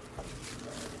whoa.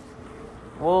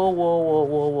 Whoa, whoa, whoa,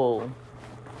 whoa, whoa.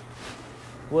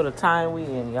 What a time we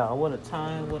in, y'all. What a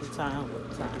time, what a time,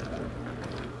 what a time.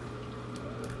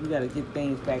 We got to get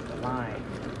things back to line.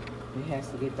 It has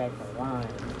to get back to line.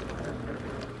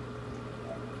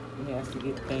 It has to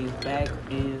get things back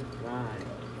in line.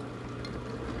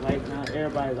 Right now,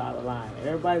 everybody's out of line.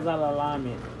 Everybody's out of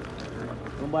alignment.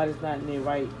 Nobody's not in there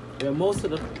right. Well, most of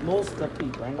the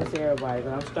people, I ain't gonna say everybody,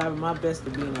 but I'm striving my best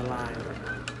to be in alignment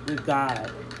with God.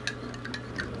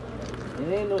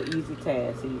 It ain't no easy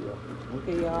task either.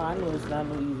 Okay, y'all, I know it's not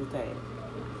no easy task.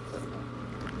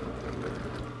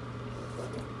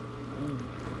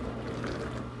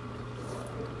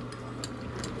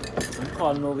 I'm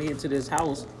calling over here to this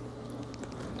house.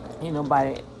 Ain't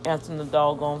nobody answering the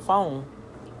doggone phone.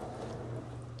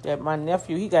 That my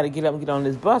nephew, he got to get up and get on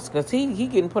this bus because he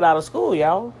getting put out of school,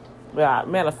 y'all. But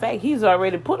matter of fact, he's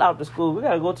already put out of school. We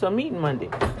got to go to a meeting Monday.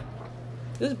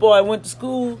 This boy went to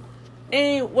school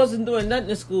and wasn't doing nothing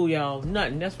in school, y'all.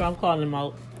 Nothing. That's why I'm calling him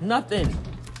out. Nothing.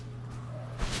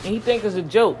 And he think it's a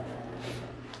joke.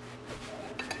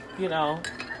 You know.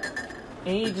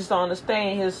 And he just don't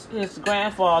understand his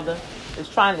grandfather is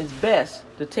trying his best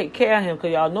to take care of him.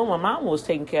 Because y'all know my mama was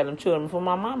taking care of them children before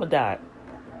my mama died.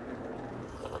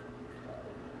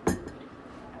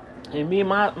 And me and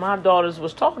my daughters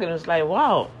was talking. It's like,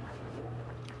 wow.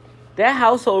 That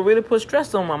household really put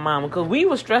stress on my mama. Because we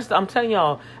were stressed. I'm telling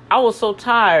y'all, I was so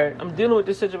tired. I'm dealing with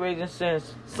this situation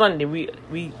since Sunday.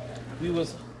 We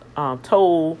was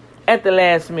told at the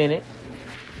last minute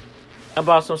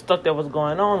about some stuff that was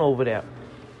going on over there.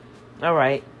 All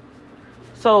right.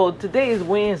 So today is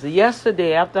Wednesday.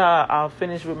 Yesterday, after I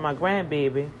finished with my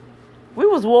grandbaby, we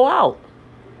was wore out.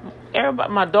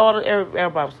 Everybody, my daughter,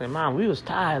 everybody was saying, Mom, we was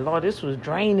tired. Lord, this was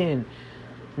draining.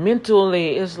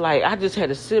 Mentally, it's like I just had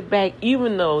to sit back,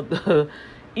 even though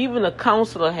even the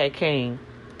counselor had came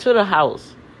to the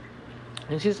house.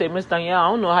 And she said, Miss Danielle, I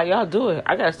don't know how y'all do it.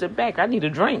 I got to sit back. I need a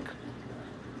drink.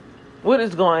 What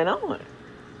is going on?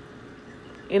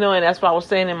 You know, and that's what I was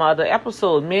saying in my other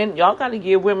episode. Men, y'all got to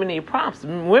give women their prompts.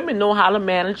 Women know how to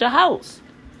manage a house.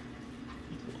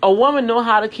 A woman know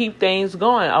how to keep things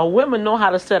going. A woman know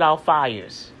how to set out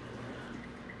fires.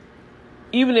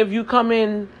 Even if you come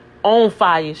in on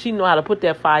fire, she know how to put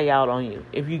that fire out on you.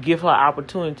 If you give her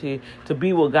opportunity to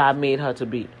be what God made her to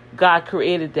be. God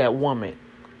created that woman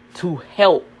to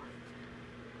help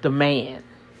the man.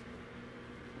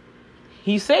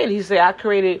 He said, I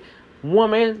created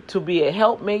woman to be a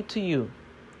helpmate to you,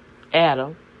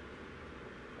 Adam.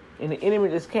 And the enemy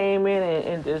just came in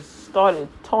and just started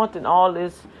taunting all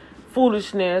this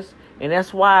foolishness. And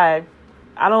that's why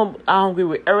I don't agree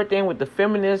with everything with the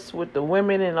feminists, with the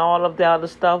women and all of the other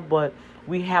stuff. But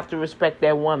we have to respect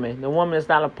that woman. The woman is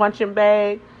not a punching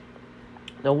bag.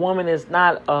 The woman is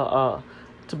not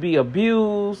to be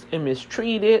abused and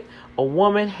mistreated. A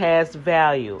woman has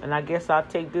value. And I guess I'll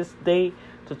take this day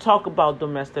to talk about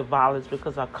domestic violence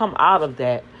because I come out of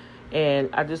that. And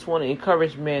I just want to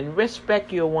encourage men,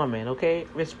 respect your woman, okay?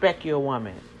 Respect your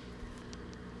woman.